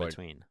shuffling in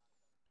between.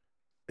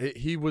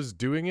 He was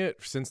doing it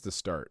since the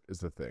start.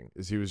 Is the thing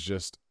he was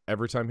just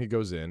every time he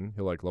goes in,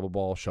 he'll like level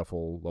ball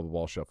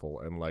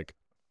shuffle, and like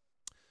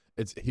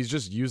he's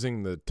just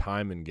using the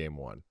time in game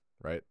 1.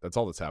 Right, that's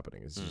all that's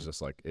happening. It's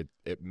just like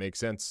it makes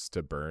sense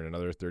to burn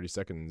another 30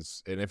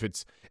 seconds, and if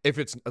it's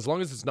as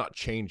long as it's not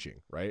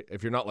changing, right?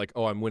 If you're not like,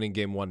 oh, I'm winning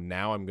game 1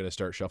 now, I'm gonna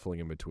start shuffling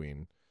in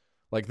between.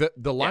 Like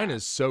the line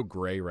is so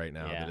gray right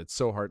now that it's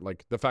so hard.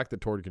 Like the fact that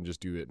Tord can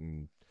just do it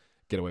and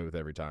get away with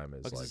every time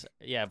is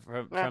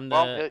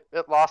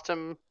it lost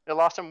him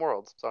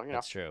worlds. So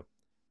that's true.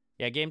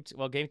 Yeah, game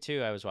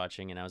 2 I was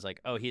watching and I was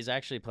like, oh, he's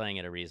actually playing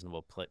at a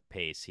reasonable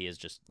pace. He is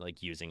just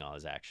like using all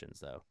his actions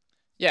though.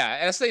 Yeah,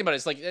 and that's the thing about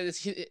it. It's like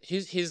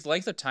his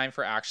length of time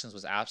for actions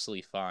was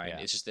absolutely fine. Yeah.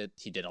 It's just that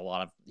he did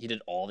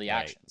all the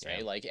actions,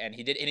 right? Like, and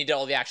he did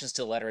all the actions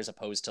to the letter as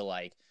opposed to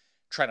like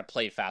trying to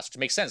play fast, which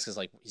makes sense because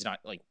like he's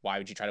not like, why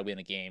would you try to win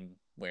a game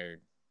where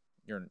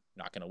you're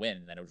not going to win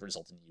and then it would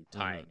result in you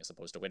tying as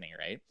opposed to winning,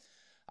 right?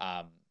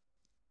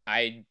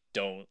 I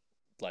don't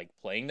like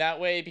playing that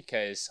way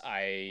because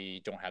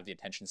I don't have the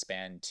attention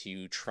span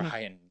to try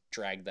and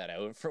drag that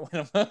out for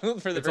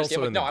the first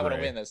game. Like, no, I want to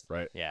win this.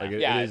 Right. Yeah. Like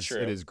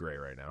it is gray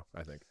right now,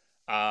 I think.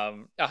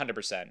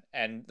 100%.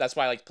 And that's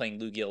why I like playing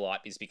Lugia a lot,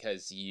 is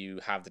because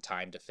you have the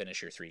time to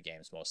finish your 3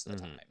 games most of the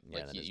time.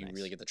 Like you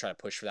really get to try to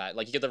push for that.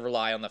 Like you get to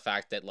rely on the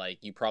fact that like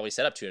you probably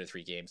set up 2 out of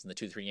 3 games, and the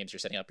 2 to 3 games you're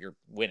setting up, you're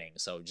winning.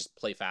 So just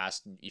play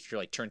fast. And if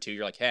you're like turn 2,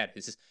 you're like, hey,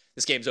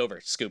 this game's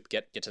over. Scoop,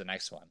 get to the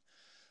next one.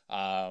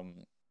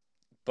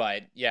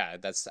 But yeah,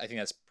 I think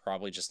that's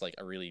probably just like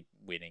a really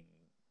winning,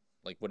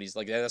 like what he's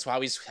like. That's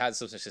how he's had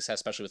some success,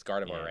 especially with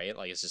Gardevoir, right?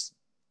 Like it's just,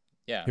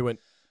 He went.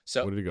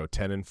 So what did he go?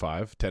 10-5,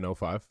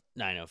 10-05,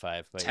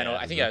 9-05. But 10.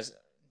 I think I was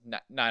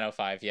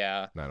 9-05.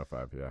 Yeah.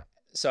 9-05. Yeah.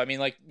 So I mean,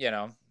 like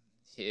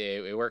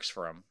it works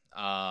for him.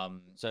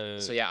 So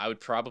yeah, I would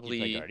probably.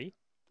 You play Guardy?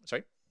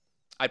 Sorry.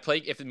 I'd play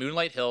if the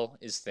Moonlight Hill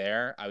is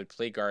there. I would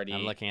play Guardy.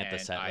 I'm looking at the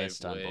set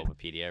list on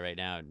Bulbapedia right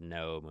now.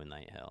 No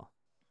Moonlight Hill.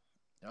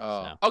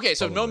 Oh, no. Okay.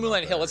 So no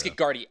Moonlight Hill. Let's get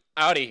Guardy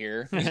out of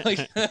here.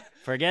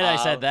 Forget I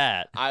said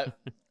that.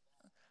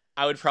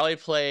 I would probably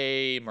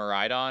play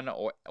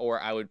Miraidon, or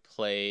I would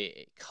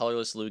play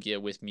Colorless Lugia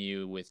with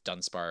Mew with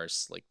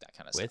Dunsparce, like that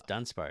kind of stuff. With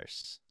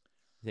Dunsparce,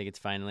 you think it's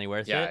finally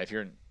worth it? Yeah, if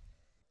you're.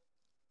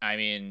 I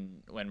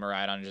mean, when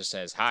Miraidon just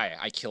says, "Hi,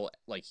 I kill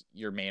like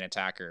your main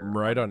attacker."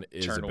 Miraidon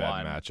is a turn bad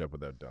one. matchup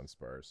without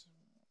Dunsparce.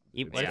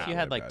 What if you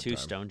had like 2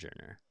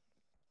 Stonejourner?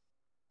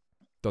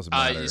 Doesn't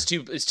matter. It's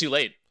too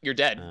late. You're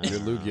dead. Your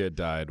Lugia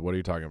died. What are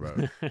you talking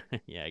about?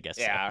 Yeah, I guess.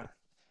 Yeah. So.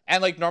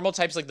 And like normal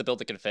types, like the build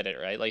that can fit it,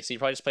 right? Like, so you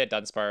probably just play a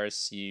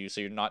Dunsparce,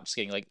 so you're not just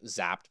getting like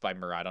zapped by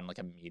Miraidon like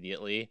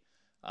immediately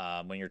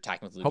when you're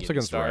attacking with Lugia. Helps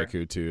against Star.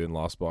 Raikou too in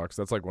Lost Box.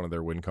 That's like one of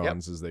their win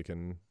cons is they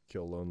can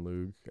kill lone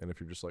Lug, and if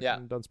you're just like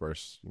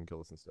Dunsparce, you can kill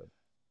this instead.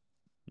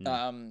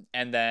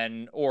 And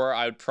then, or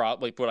I would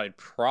probably what I'd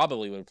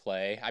probably would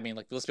play. I mean,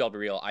 like let's be all be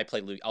real.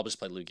 I'll just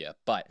play Lugia,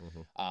 but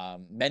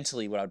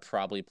mentally, what I'd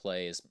probably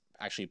play is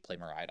actually play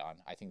Miraidon.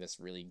 I think that's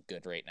really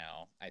good right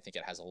now. I think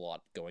it has a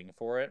lot going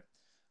for it.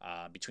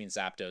 Between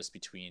Zapdos,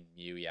 between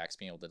Mew, EX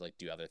being able to like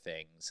do other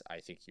things, I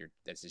think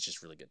it's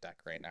just really good deck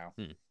right now.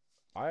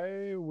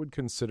 I would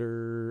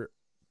consider.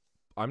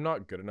 I'm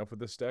not good enough with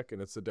this deck, and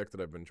it's the deck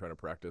that I've been trying to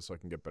practice so I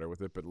can get better with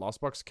it. But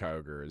Lost Box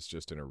Kyogre is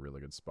just in a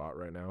really good spot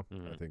right now.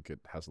 I think it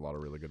has a lot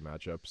of really good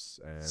matchups,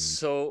 and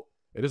so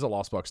it is a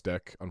Lost Box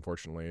deck,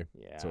 unfortunately.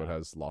 Yeah. So it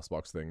has Lost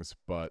Box things,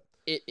 but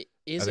it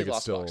is a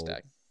Lost Box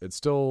deck. It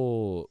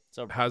still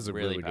So has a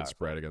really powerful. good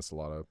spread against a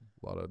lot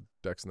of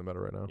decks in the meta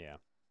right now. Yeah.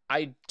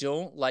 I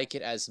don't like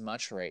it as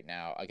much right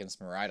now against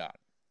Miraidon.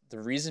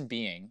 The reason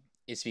being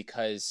is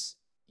because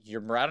your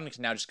Miraidon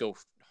can now just go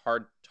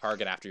hard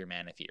target after your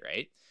Manaphy,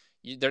 right?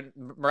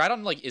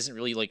 Miraidon like isn't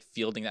really like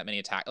fielding that many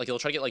attacks. Like he'll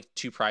try to get like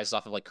 2 prizes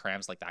off of like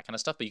crams, like that kind of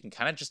stuff, but you can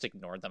kind of just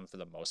ignore them for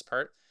the most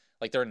part.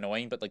 Like they're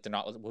annoying, but like they're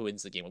not who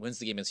wins the game. What wins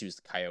the game is who's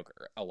the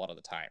Kyogre a lot of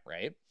the time,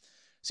 right?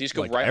 So you just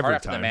go Like right hard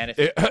after the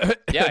Manaphy.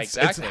 Yeah,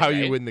 exactly. It's how right?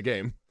 you win the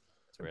game.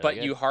 Really But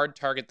good. you hard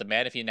target the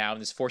Manaphy now,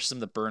 and this forces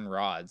them to burn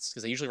rods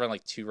because they usually run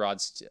like 3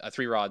 rods, 2 a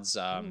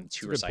recyclers.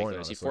 good point, You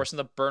honestly. force them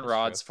to burn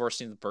rods,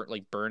 forcing them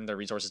to burn their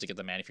resources to get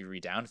the Manaphy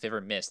re-down. If they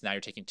ever miss, now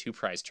you're taking 2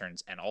 prize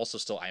turns and also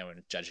still IO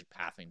and Judge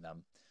pathing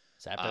them.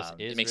 Zapdos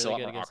is It makes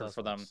really it a lot good more against awkward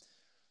for them. Lost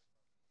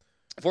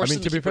I Forces mean,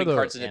 them to be keep fair, putting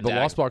cards in the deck,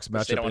 Lost Box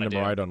which they don't matchup into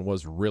wanna do. Miraidon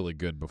was really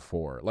good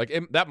before. Like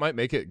that might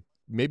make it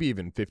maybe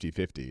even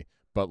 50-50,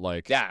 but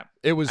like Yeah,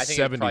 it was I think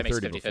it probably makes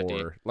 70-30 it 50-50.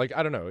 before. Like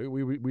I don't know,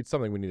 we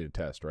something we need to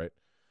test, right?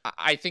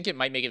 I think it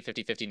might make it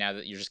 50-50 now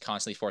that you're just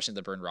constantly forcing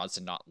the burn rods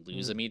to not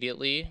lose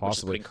immediately. Possibly. Which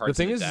is putting cards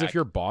The thing in is, deck. if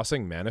you're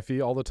bossing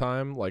Manaphy all the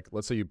time, like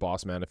let's say you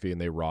boss Manaphy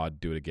and they rod,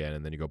 do it again,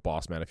 and then you go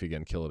boss Manaphy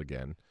again, kill it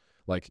again.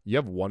 Like you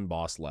have 1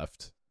 boss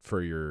left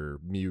for your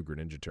Mew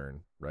Greninja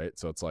turn, right?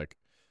 So it's like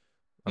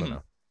I don't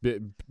know.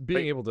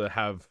 Being able to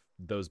have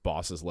those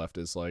bosses left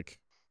is like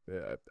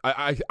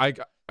I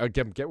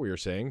get what you're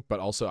saying, but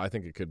also I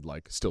think it could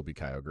like still be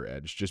Kyogre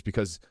edge just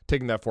because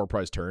taking that 4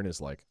 prize turn is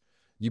like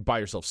you buy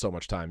yourself so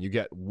much time. You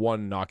get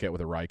 1 knockout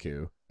with a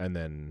Raikou, and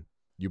then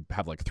you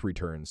have like 3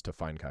 turns to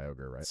find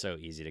Kyogre, right? so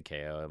easy to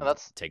KO and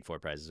That's- take 4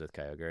 prizes with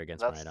Kyogre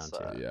against that's,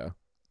 Miraidon too. Yeah.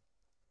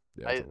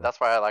 Totally. That's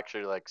why I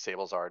actually like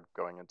Sablezard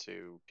going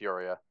into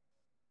Peoria.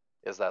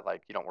 Is that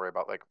like you don't worry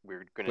about like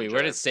weird Greninja. Wait,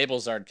 where did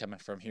Sablezard come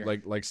from here?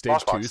 like stage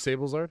Lost 2 Box.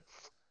 Sablezard?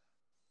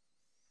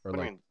 Or What do you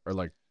like mean? or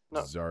like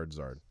No. Zard.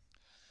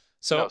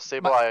 so no,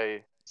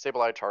 Sableye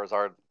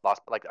Charizard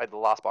the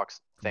Lost Box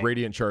thing.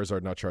 Radiant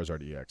Charizard, not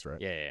Charizard EX, right?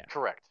 Yeah.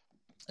 Correct.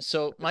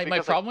 So my because,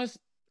 like- problem with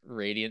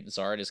Radiant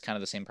Zard is kind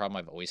of the same problem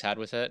I've always had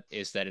with it,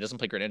 is that it doesn't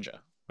play Greninja.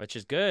 Which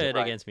is good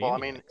Right. against me. Well, I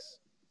mean,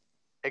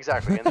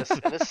 Exactly.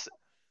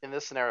 In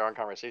this scenario on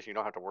conversation, you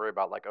don't have to worry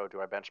about like, oh,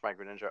 do I bench my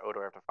Greninja? Oh, do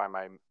I have to find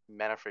my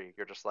Manaphy?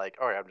 You're just like,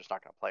 oh, yeah, I'm just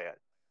not going to play it.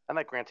 And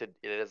like, granted,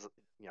 it is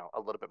a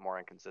little bit more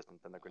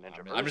inconsistent than the Greninja.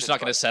 I'm just version, not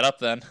going to but- set up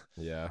then.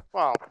 Yeah.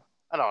 Well,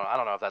 I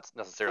don't know if that's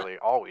necessarily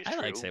always I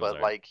true, like Sablezard.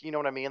 but like, you know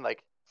what I mean?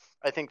 Like,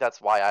 I think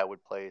that's why I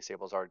would play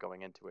Sablezard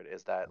going into it.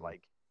 Is that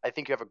like, I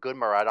think you have a good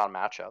Miraidon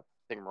matchup.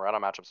 I think Miraidon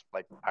matchup's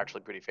like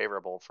actually pretty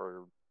favorable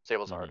for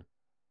Sablezard.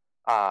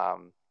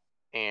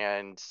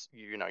 And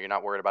you're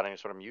not worried about any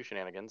sort of Mew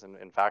shenanigans. And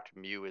in fact,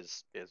 Mew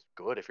is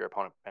good if your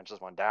opponent benches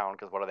one down,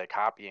 because what are they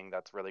copying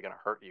that's really going to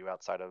hurt you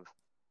outside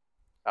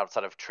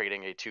of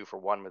trading a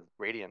 2-for-1 with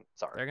Radiant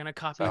Zard? They're gonna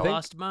copy So- I think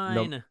Lost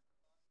Mine.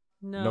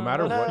 No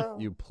matter No. what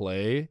you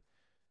play,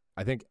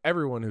 I think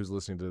everyone who's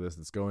listening to this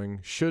that's going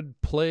should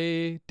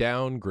play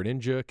down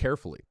Greninja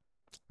carefully.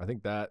 I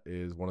think that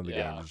is one of the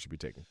games you should be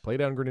taking. Play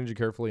down Greninja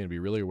carefully and be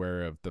really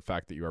aware of the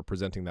fact that you are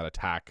presenting that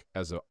attack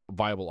as a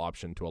viable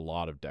option to a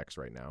lot of decks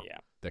right now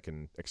that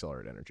can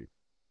accelerate energy.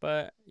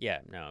 But yeah,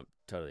 no,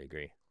 totally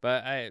agree.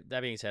 But that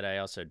being said, I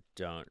also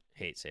don't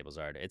hate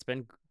Sablezard. It's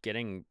been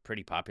getting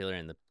pretty popular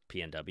in the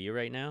PNW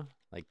right now.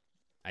 Like,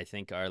 I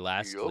think our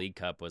last Yup. League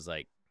Cup was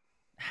like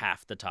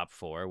half the top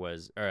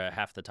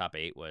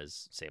 8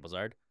 was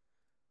Sablezard.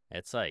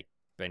 It's like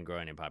been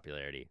growing in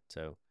popularity.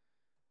 So,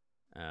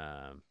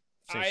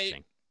 it's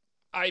interesting.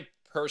 I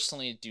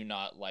personally do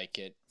not like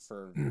it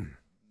for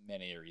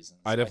many reasons.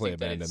 I definitely think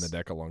that abandoned the it's-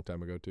 deck a long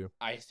time ago too.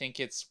 I think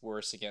it's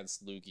worse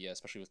against Lugia,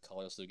 especially with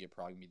colorless Lugia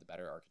probably be the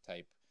better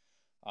archetype.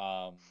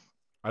 I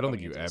don't going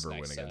think you into this ever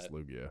next win against set.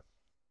 Lugia.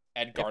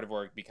 And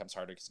Gardevoir becomes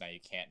harder because now you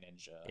can't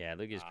Ninja. Yeah,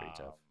 Lugia's pretty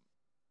tough.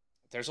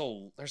 there's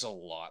a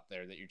lot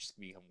there that you're just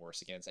become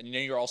worse against, and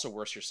you're also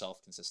worse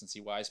yourself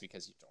consistency wise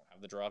because you don't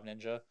have the draw of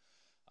ninja.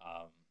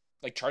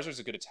 Like Charizard's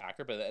a good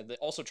attacker, but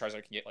also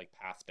Charizard can get like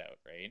pathed out,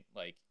 right?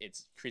 Like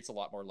it creates a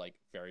lot more like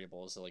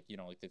variables. Like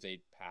like if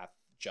they path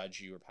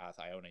judge you or path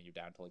Iona you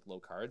down to like low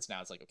cards,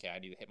 now it's like okay, I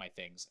need to hit my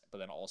things, but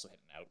then also hit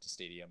an out to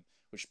stadium,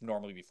 which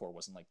normally before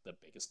wasn't like the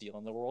biggest deal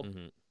in the world.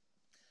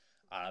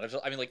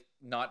 I mean, like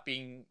not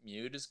being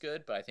mute is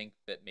good, but I think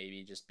that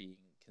maybe just being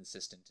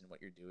consistent in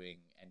what you're doing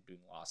and doing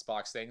lost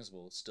box things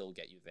will still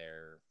get you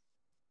there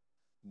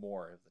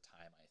more of the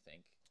time, I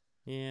think.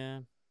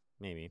 Yeah,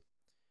 maybe.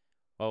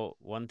 Well,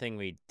 one thing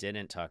we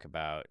didn't talk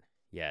about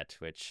yet,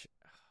 which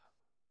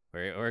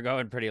we're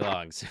going pretty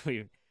long, so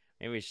maybe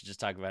we should just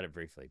talk about it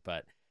briefly.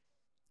 But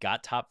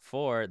got top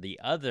 4, the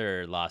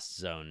other Lost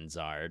Zone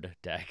Zard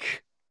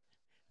deck.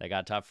 That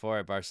got top 4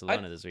 at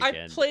Barcelona this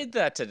weekend. I played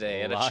that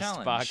today at a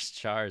challenge. Lost Box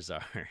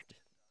Charizard.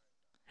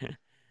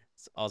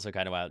 It's also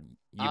kind of wild.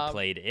 You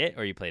played it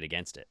or you played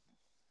against it?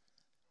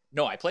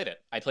 No, I played it.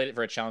 I played it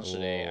for a challenge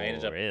today. I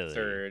ended up really?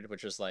 3rd,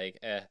 which was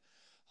like,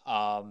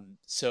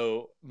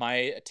 so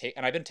my take,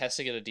 and I've been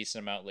testing it a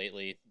decent amount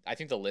lately. I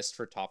think the list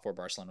for top 4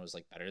 Barcelona was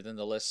like better than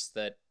the list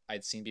that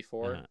I'd seen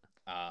before.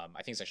 I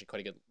think it's actually quite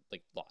a good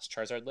like Lost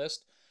Charizard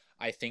list.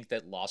 I think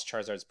that Lost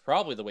Charizard is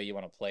probably the way you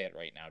want to play it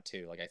right now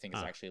too. Like I think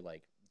it's actually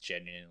like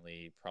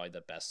genuinely probably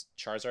the best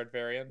Charizard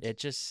variant. It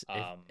just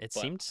it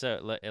seemed so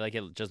like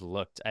it just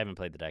looked. I haven't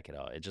played the deck at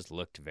all. It just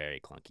looked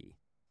very clunky.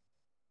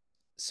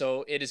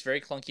 So it is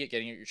very clunky at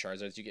getting your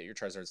Charizards. You get your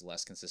Charizards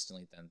less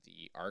consistently than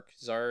the Arc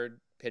Zard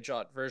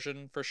Pidgeot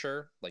version for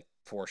sure,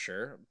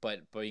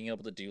 But being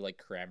able to do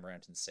like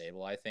Cramorant and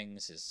Sableye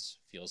things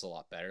feels a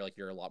lot better. Like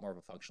you're a lot more of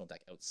a functional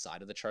deck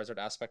outside of the Charizard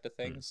aspect of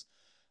things.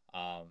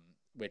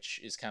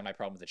 Which is kind of my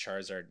problem with the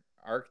Charizard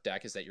Arc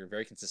deck is that you're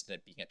very consistent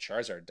at being a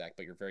Charizard deck,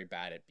 but you're very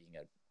bad at being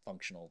a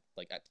functional,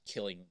 like at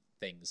killing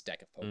things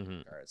deck of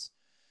Pokemon cards.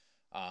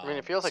 I mean,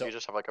 it feels like you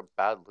just have like a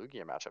bad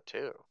Lugia matchup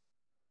too.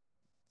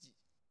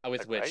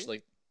 With which, right?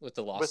 Like with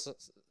the Lost,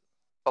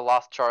 the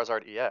Lost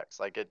Charizard EX,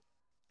 like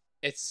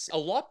it's a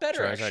lot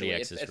better. Charizard actually.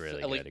 EX is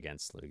really good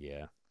against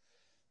Lugia.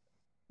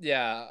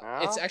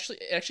 Yeah, it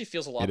actually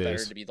feels a lot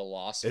better to be the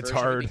Lost version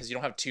hard because you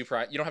don't have two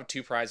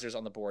prizers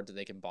on the board that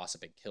they can boss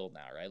up and kill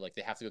now, right? Like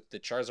they have to go the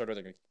Charizard or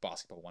they're going to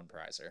boss up a 1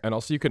 prizer. And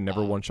also you could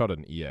never one shot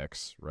an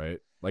EX, right?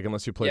 Like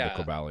unless you play the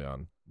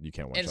Cobalion, you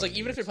can't one shot. And it's like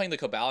even EX. if you're playing the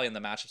Cobalion, the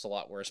matchup's a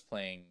lot worse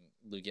playing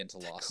Lugia into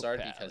Lost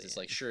Zard because it's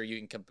like sure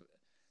you can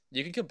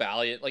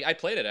Cobalion. Like I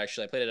played it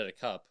actually. I played it at a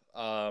cup.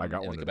 I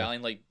got one. The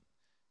Cobalion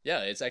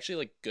it's actually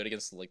like good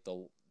against like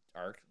the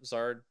Arc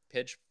Zard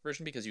Pidge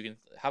version because you can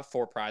have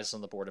 4 prizes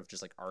on the board of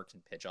just like Arc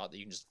and Pidgeot that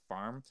you can just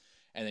farm,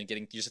 and then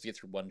you just have to get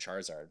through 1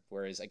 Charizard.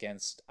 Whereas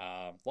against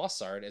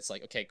Lost Zard, it's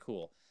like okay,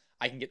 cool,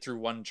 I can get through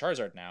 1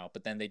 Charizard now,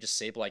 but then they just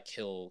Sableye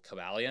kill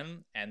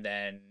Cobalion, and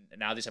then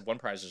now they just have 1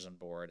 prizers on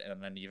board,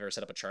 and then you've ever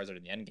set up a Charizard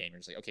in the end game, you're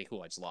just like okay,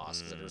 cool, I just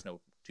lost because there was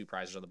no 2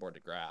 prizers on the board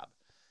to grab.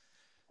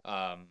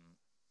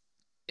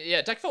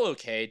 Yeah, deck felt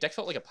okay. Deck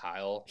felt like a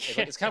pile.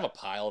 It's kind of a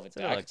pile of a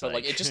deck, but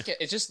like it just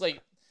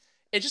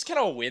kind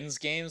of wins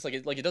games. Like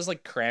it does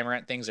like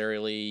Cramorant things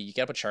early. You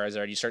get up a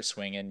Charizard, you start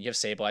swinging. You have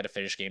Sableye to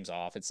finish games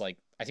off. It's like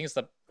I think it's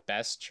the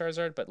best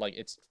Charizard, but like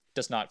it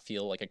does not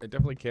feel like it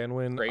definitely can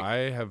win.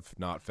 I have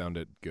not found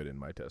it good in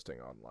my testing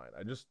online.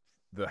 I just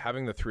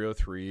having the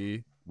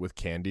 303 with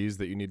candies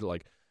that you need to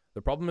like.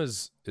 The problem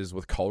is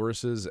with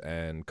Colruses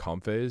and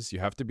Comphase, you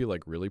have to be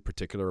like really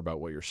particular about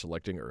what you're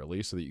selecting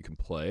early so that you can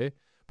play.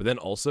 But then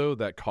also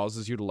that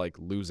causes you to like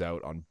lose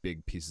out on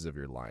big pieces of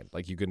your line.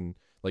 Like you can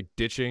like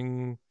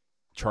ditching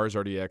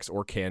Charizard EX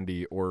or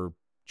Candy or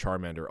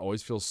Charmander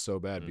always feels so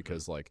bad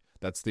because like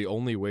that's the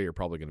only way you're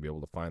probably going to be able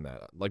to find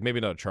that. Like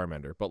maybe not a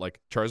Charmander, but like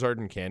Charizard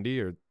and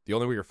Candy, or the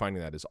only way you're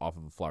finding that is off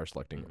of a flower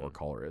selecting or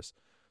Colress.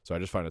 So I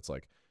just find it's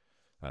like,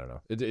 I don't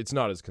know. It's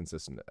not as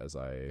consistent as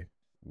I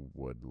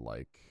would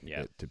like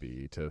it to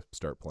be to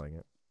start playing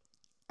it.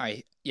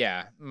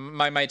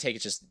 My take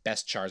is just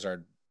best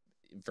Charizard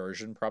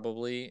version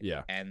probably.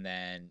 Yeah. And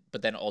then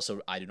but then also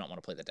I do not want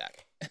to play the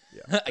deck.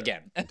 Yeah.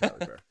 Again.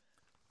 Entirely fair.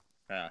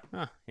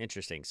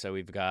 Interesting. So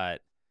we've got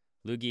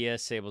Lugia,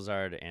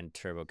 Sablezard, and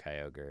Turbo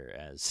Kyogre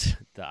as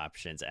the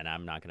options, and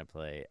I'm not gonna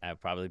play. I'll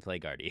probably play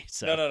Guardy.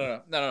 So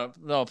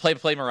No. Play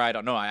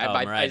Miraidon. No,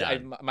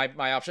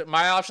 Miraidon.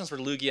 My options were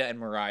Lugia and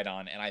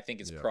Miraidon, and I think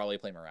it's probably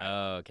play Miraidon.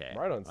 Oh, okay.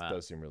 Miraidon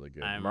does seem really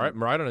good.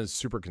 Miraidon is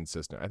super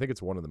consistent. I think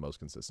it's one of the most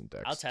consistent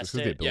decks. I'll test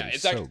it.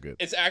 It's so good.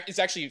 It's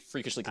actually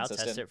freakishly consistent.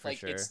 I'll test it for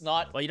sure. It's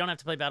not. Well, you don't have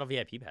to play Battle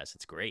VIP Pass.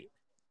 It's great.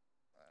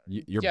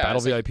 Your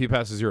Battle VIP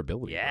Pass is your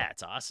ability. Yeah, bro.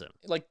 it's awesome.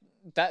 Like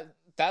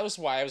that was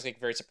why I was like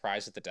very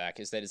surprised with the deck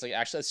is that it's like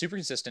actually super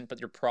consistent, but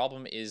your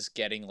problem is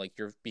getting like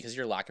because of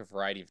your lack of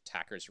variety of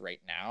attackers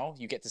right now,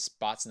 you get to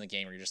spots in the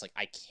game where you're just like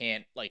I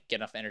can't like get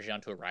enough energy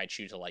onto a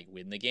Raichu to like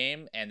win the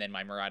game, and then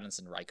my Miraidons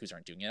and Raikus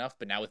aren't doing enough.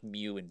 But now with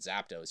Mew and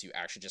Zapdos, you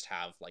actually just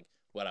have like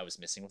what I was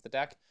missing with the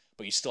deck,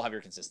 but you still have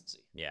your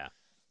consistency. Yeah.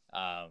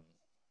 I'd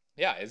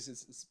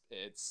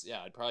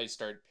probably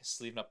start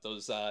sleeving up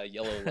those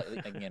yellow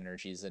lightning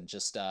energies and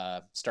just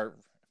start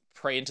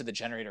pray into the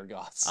generator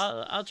gods.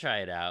 I'll try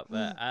it out,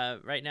 but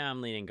right now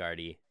I'm leaning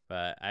Guardy.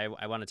 But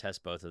I want to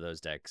test both of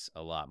those decks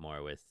a lot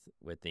more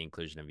with the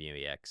inclusion of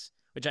UEX,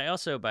 which I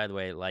also, by the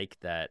way, like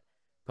that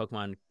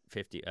Pokemon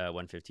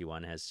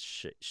 151 has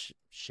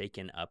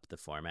shaken up the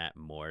format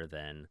more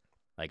than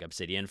like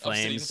Obsidian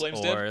Flames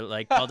or did?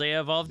 like Paldea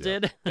Evolved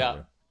did.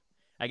 Yeah.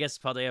 I guess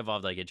Paldea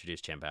Evolved like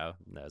introduced Chien-Pao.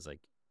 That was like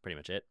pretty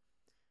much it.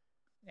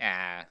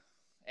 Yeah.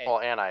 Well,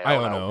 and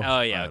Iono.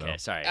 Oh yeah, Iono. okay,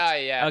 sorry.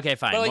 Yeah. Okay,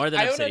 fine. But, like, More than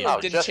Iono Obsidian.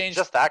 didn't change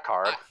just that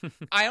card.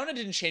 Iona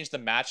didn't change the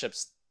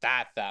matchups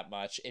that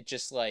much. It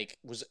just like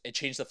it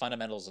changed the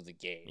fundamentals of the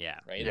game. Yeah.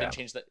 Right. Yeah. It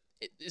changed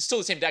it's still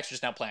the same deck,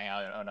 just now playing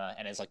Iona,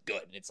 and it's like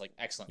good. It's like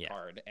excellent Yeah.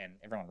 card, and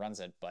everyone runs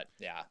it. But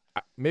yeah,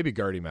 Maybe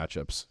Guardy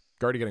matchups.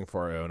 Guardy getting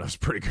 4 Iona is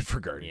pretty good for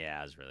Guardy. Yeah,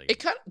 it was really good. it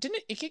kind of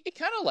didn't. It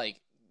kind of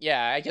like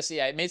I guess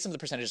it made some of the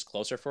percentages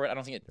closer for it. I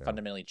don't think it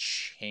fundamentally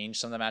changed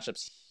some of the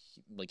matchups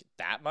like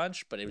that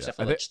much, but it was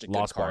definitely like, just a good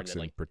Lost card Box that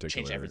like in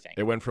particular. changed everything.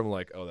 It went from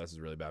like, oh, this is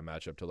a really bad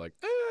matchup to like,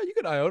 you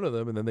could Iona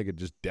them, and then they could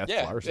just death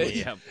Yeah. flower switch.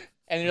 Yeah.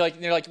 And you're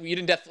like we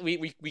didn't we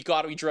drew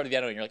out of the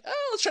end, and you're like,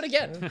 oh, let's try it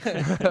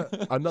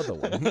again. Another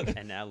one.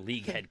 And now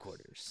league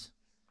headquarters.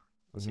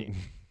 Let's see.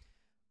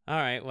 All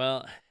right.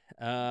 Well,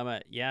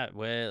 yeah.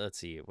 Well, let's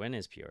see. When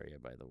is Peoria,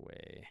 by the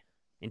way?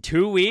 In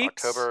 2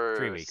 weeks? October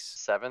 3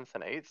 weeks. 7th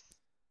and 8th.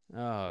 Oh,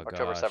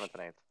 October gosh. 7th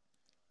and 8th.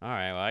 All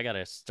right. Well, I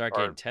gotta start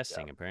Or- getting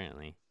testing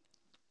apparently.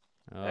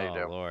 Yeah, you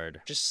Oh do.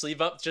 Lord. Just sleeve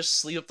up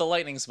the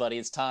lightnings, buddy.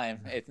 It's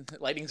time.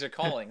 Lightnings are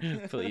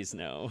calling. Please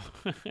no.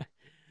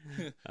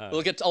 I'll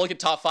look at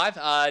top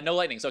 5. No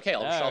lightnings. Okay,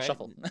 I'll All right.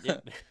 shuffle.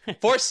 Yep.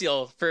 Force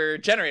seal for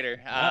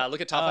generator. Look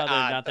at top 5.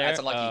 they're not there? That's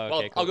unlucky. Oh, okay,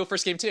 Well, cool. I'll go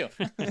first game too.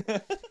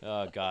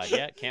 Oh God.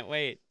 Yeah. Can't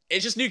wait.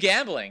 It's just new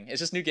gambling.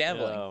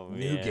 Oh,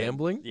 New man.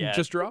 gambling? Yeah.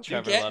 Just dropped?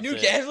 Trevor loves New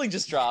it. gambling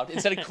just dropped.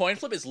 Instead of coin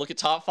flip, it's look at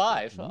top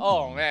 5.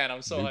 Oh man,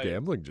 I'm so New hyped.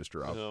 gambling just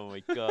dropped. Oh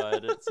my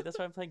God. See, that's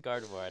why I'm playing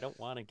Gardevoir. I don't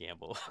want to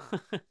gamble.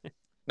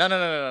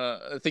 No.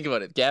 Think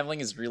about it. Gambling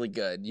is really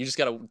good. You just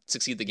gotta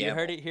succeed the You gamble.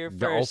 heard it here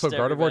first. Also,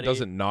 Gardevoir everybody.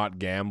 doesn't not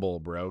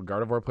gamble, bro.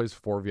 Gardevoir plays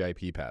 4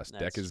 VIP pass.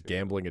 That's Deck is true.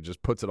 gambling. It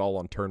just puts it all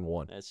on turn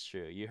 1. That's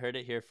true. You heard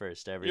it here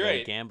first, everybody.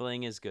 right.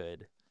 Gambling is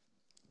good.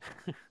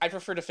 I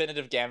prefer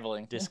definitive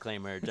gambling.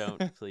 Disclaimer: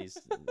 don't please.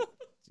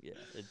 Yeah,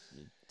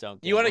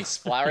 don't. You want gamble. to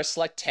flower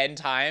select 10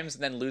 times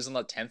and then lose on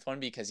the 10th one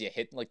because you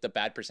hit like the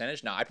bad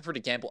percentage? No, I prefer to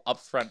gamble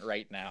up front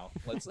right now.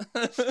 Let's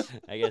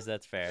I guess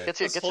that's fair. Gets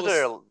Let's you pull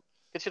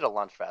to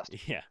lunch fast.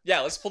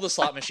 Yeah. let's pull the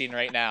slot machine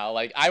right now.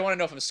 Like I want to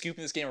know if I'm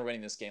scooping this game or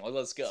winning this game. Like,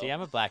 let's go. See,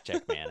 I'm a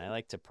blackjack man. I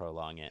like to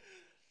prolong it.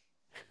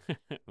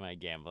 My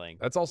gambling.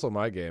 That's also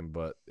my game,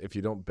 but if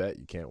you don't bet,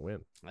 you can't win.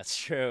 That's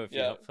true. If you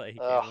Yeah. don't play,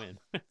 you Ugh. can't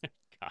win.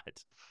 God.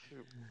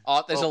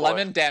 Oh, there's Oh, a boy.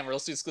 lemon. Damn,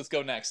 let's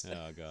go next.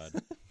 Oh God.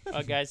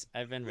 Well, guys,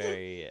 I'm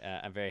very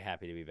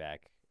happy to be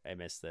back. I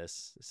miss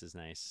this. This is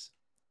nice.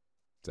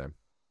 Same.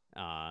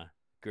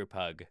 Group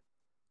hug.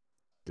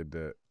 Good to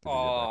get back.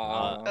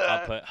 Aw.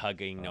 I'll put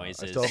hugging I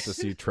noises. still have to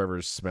see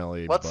Trevor's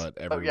smelly What's butt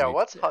every week.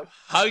 what's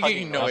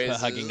Hugging I'll put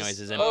noises. hugging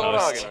noises in Oh,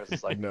 post. hugging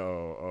noises, like, No,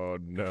 oh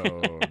no,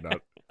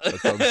 not that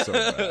sounds so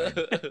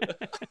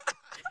bad.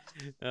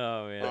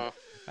 Oh man. Uh.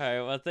 All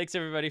right. Well, thanks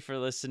everybody for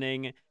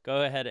listening.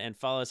 Go ahead and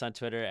follow us on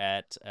Twitter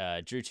at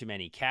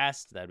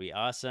DrewTooManyCast. That'd be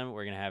awesome.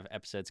 We're gonna have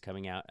episodes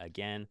coming out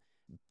again,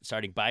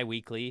 starting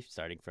bi-weekly,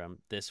 starting from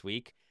this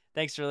week.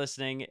 Thanks for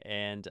listening,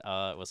 and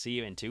we'll see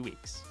you in 2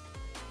 weeks.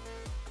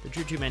 The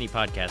Drew Too Many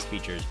podcast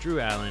features Drew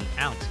Allen,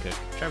 Alex Cook,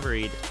 Trevor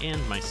Reed,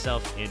 and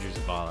myself, Andrew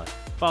Zavala.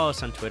 Follow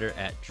us on Twitter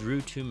at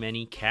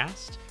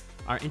DrewTooManyCast.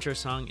 Our intro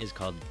song is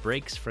called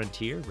Breaks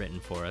Frontier, written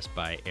for us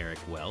by Eric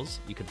Wells.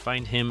 You can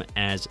find him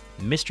as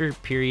Mr.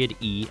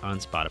 E on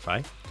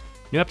Spotify.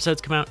 New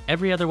episodes come out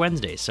every other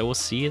Wednesday, so we'll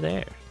see you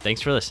there.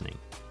 Thanks for listening.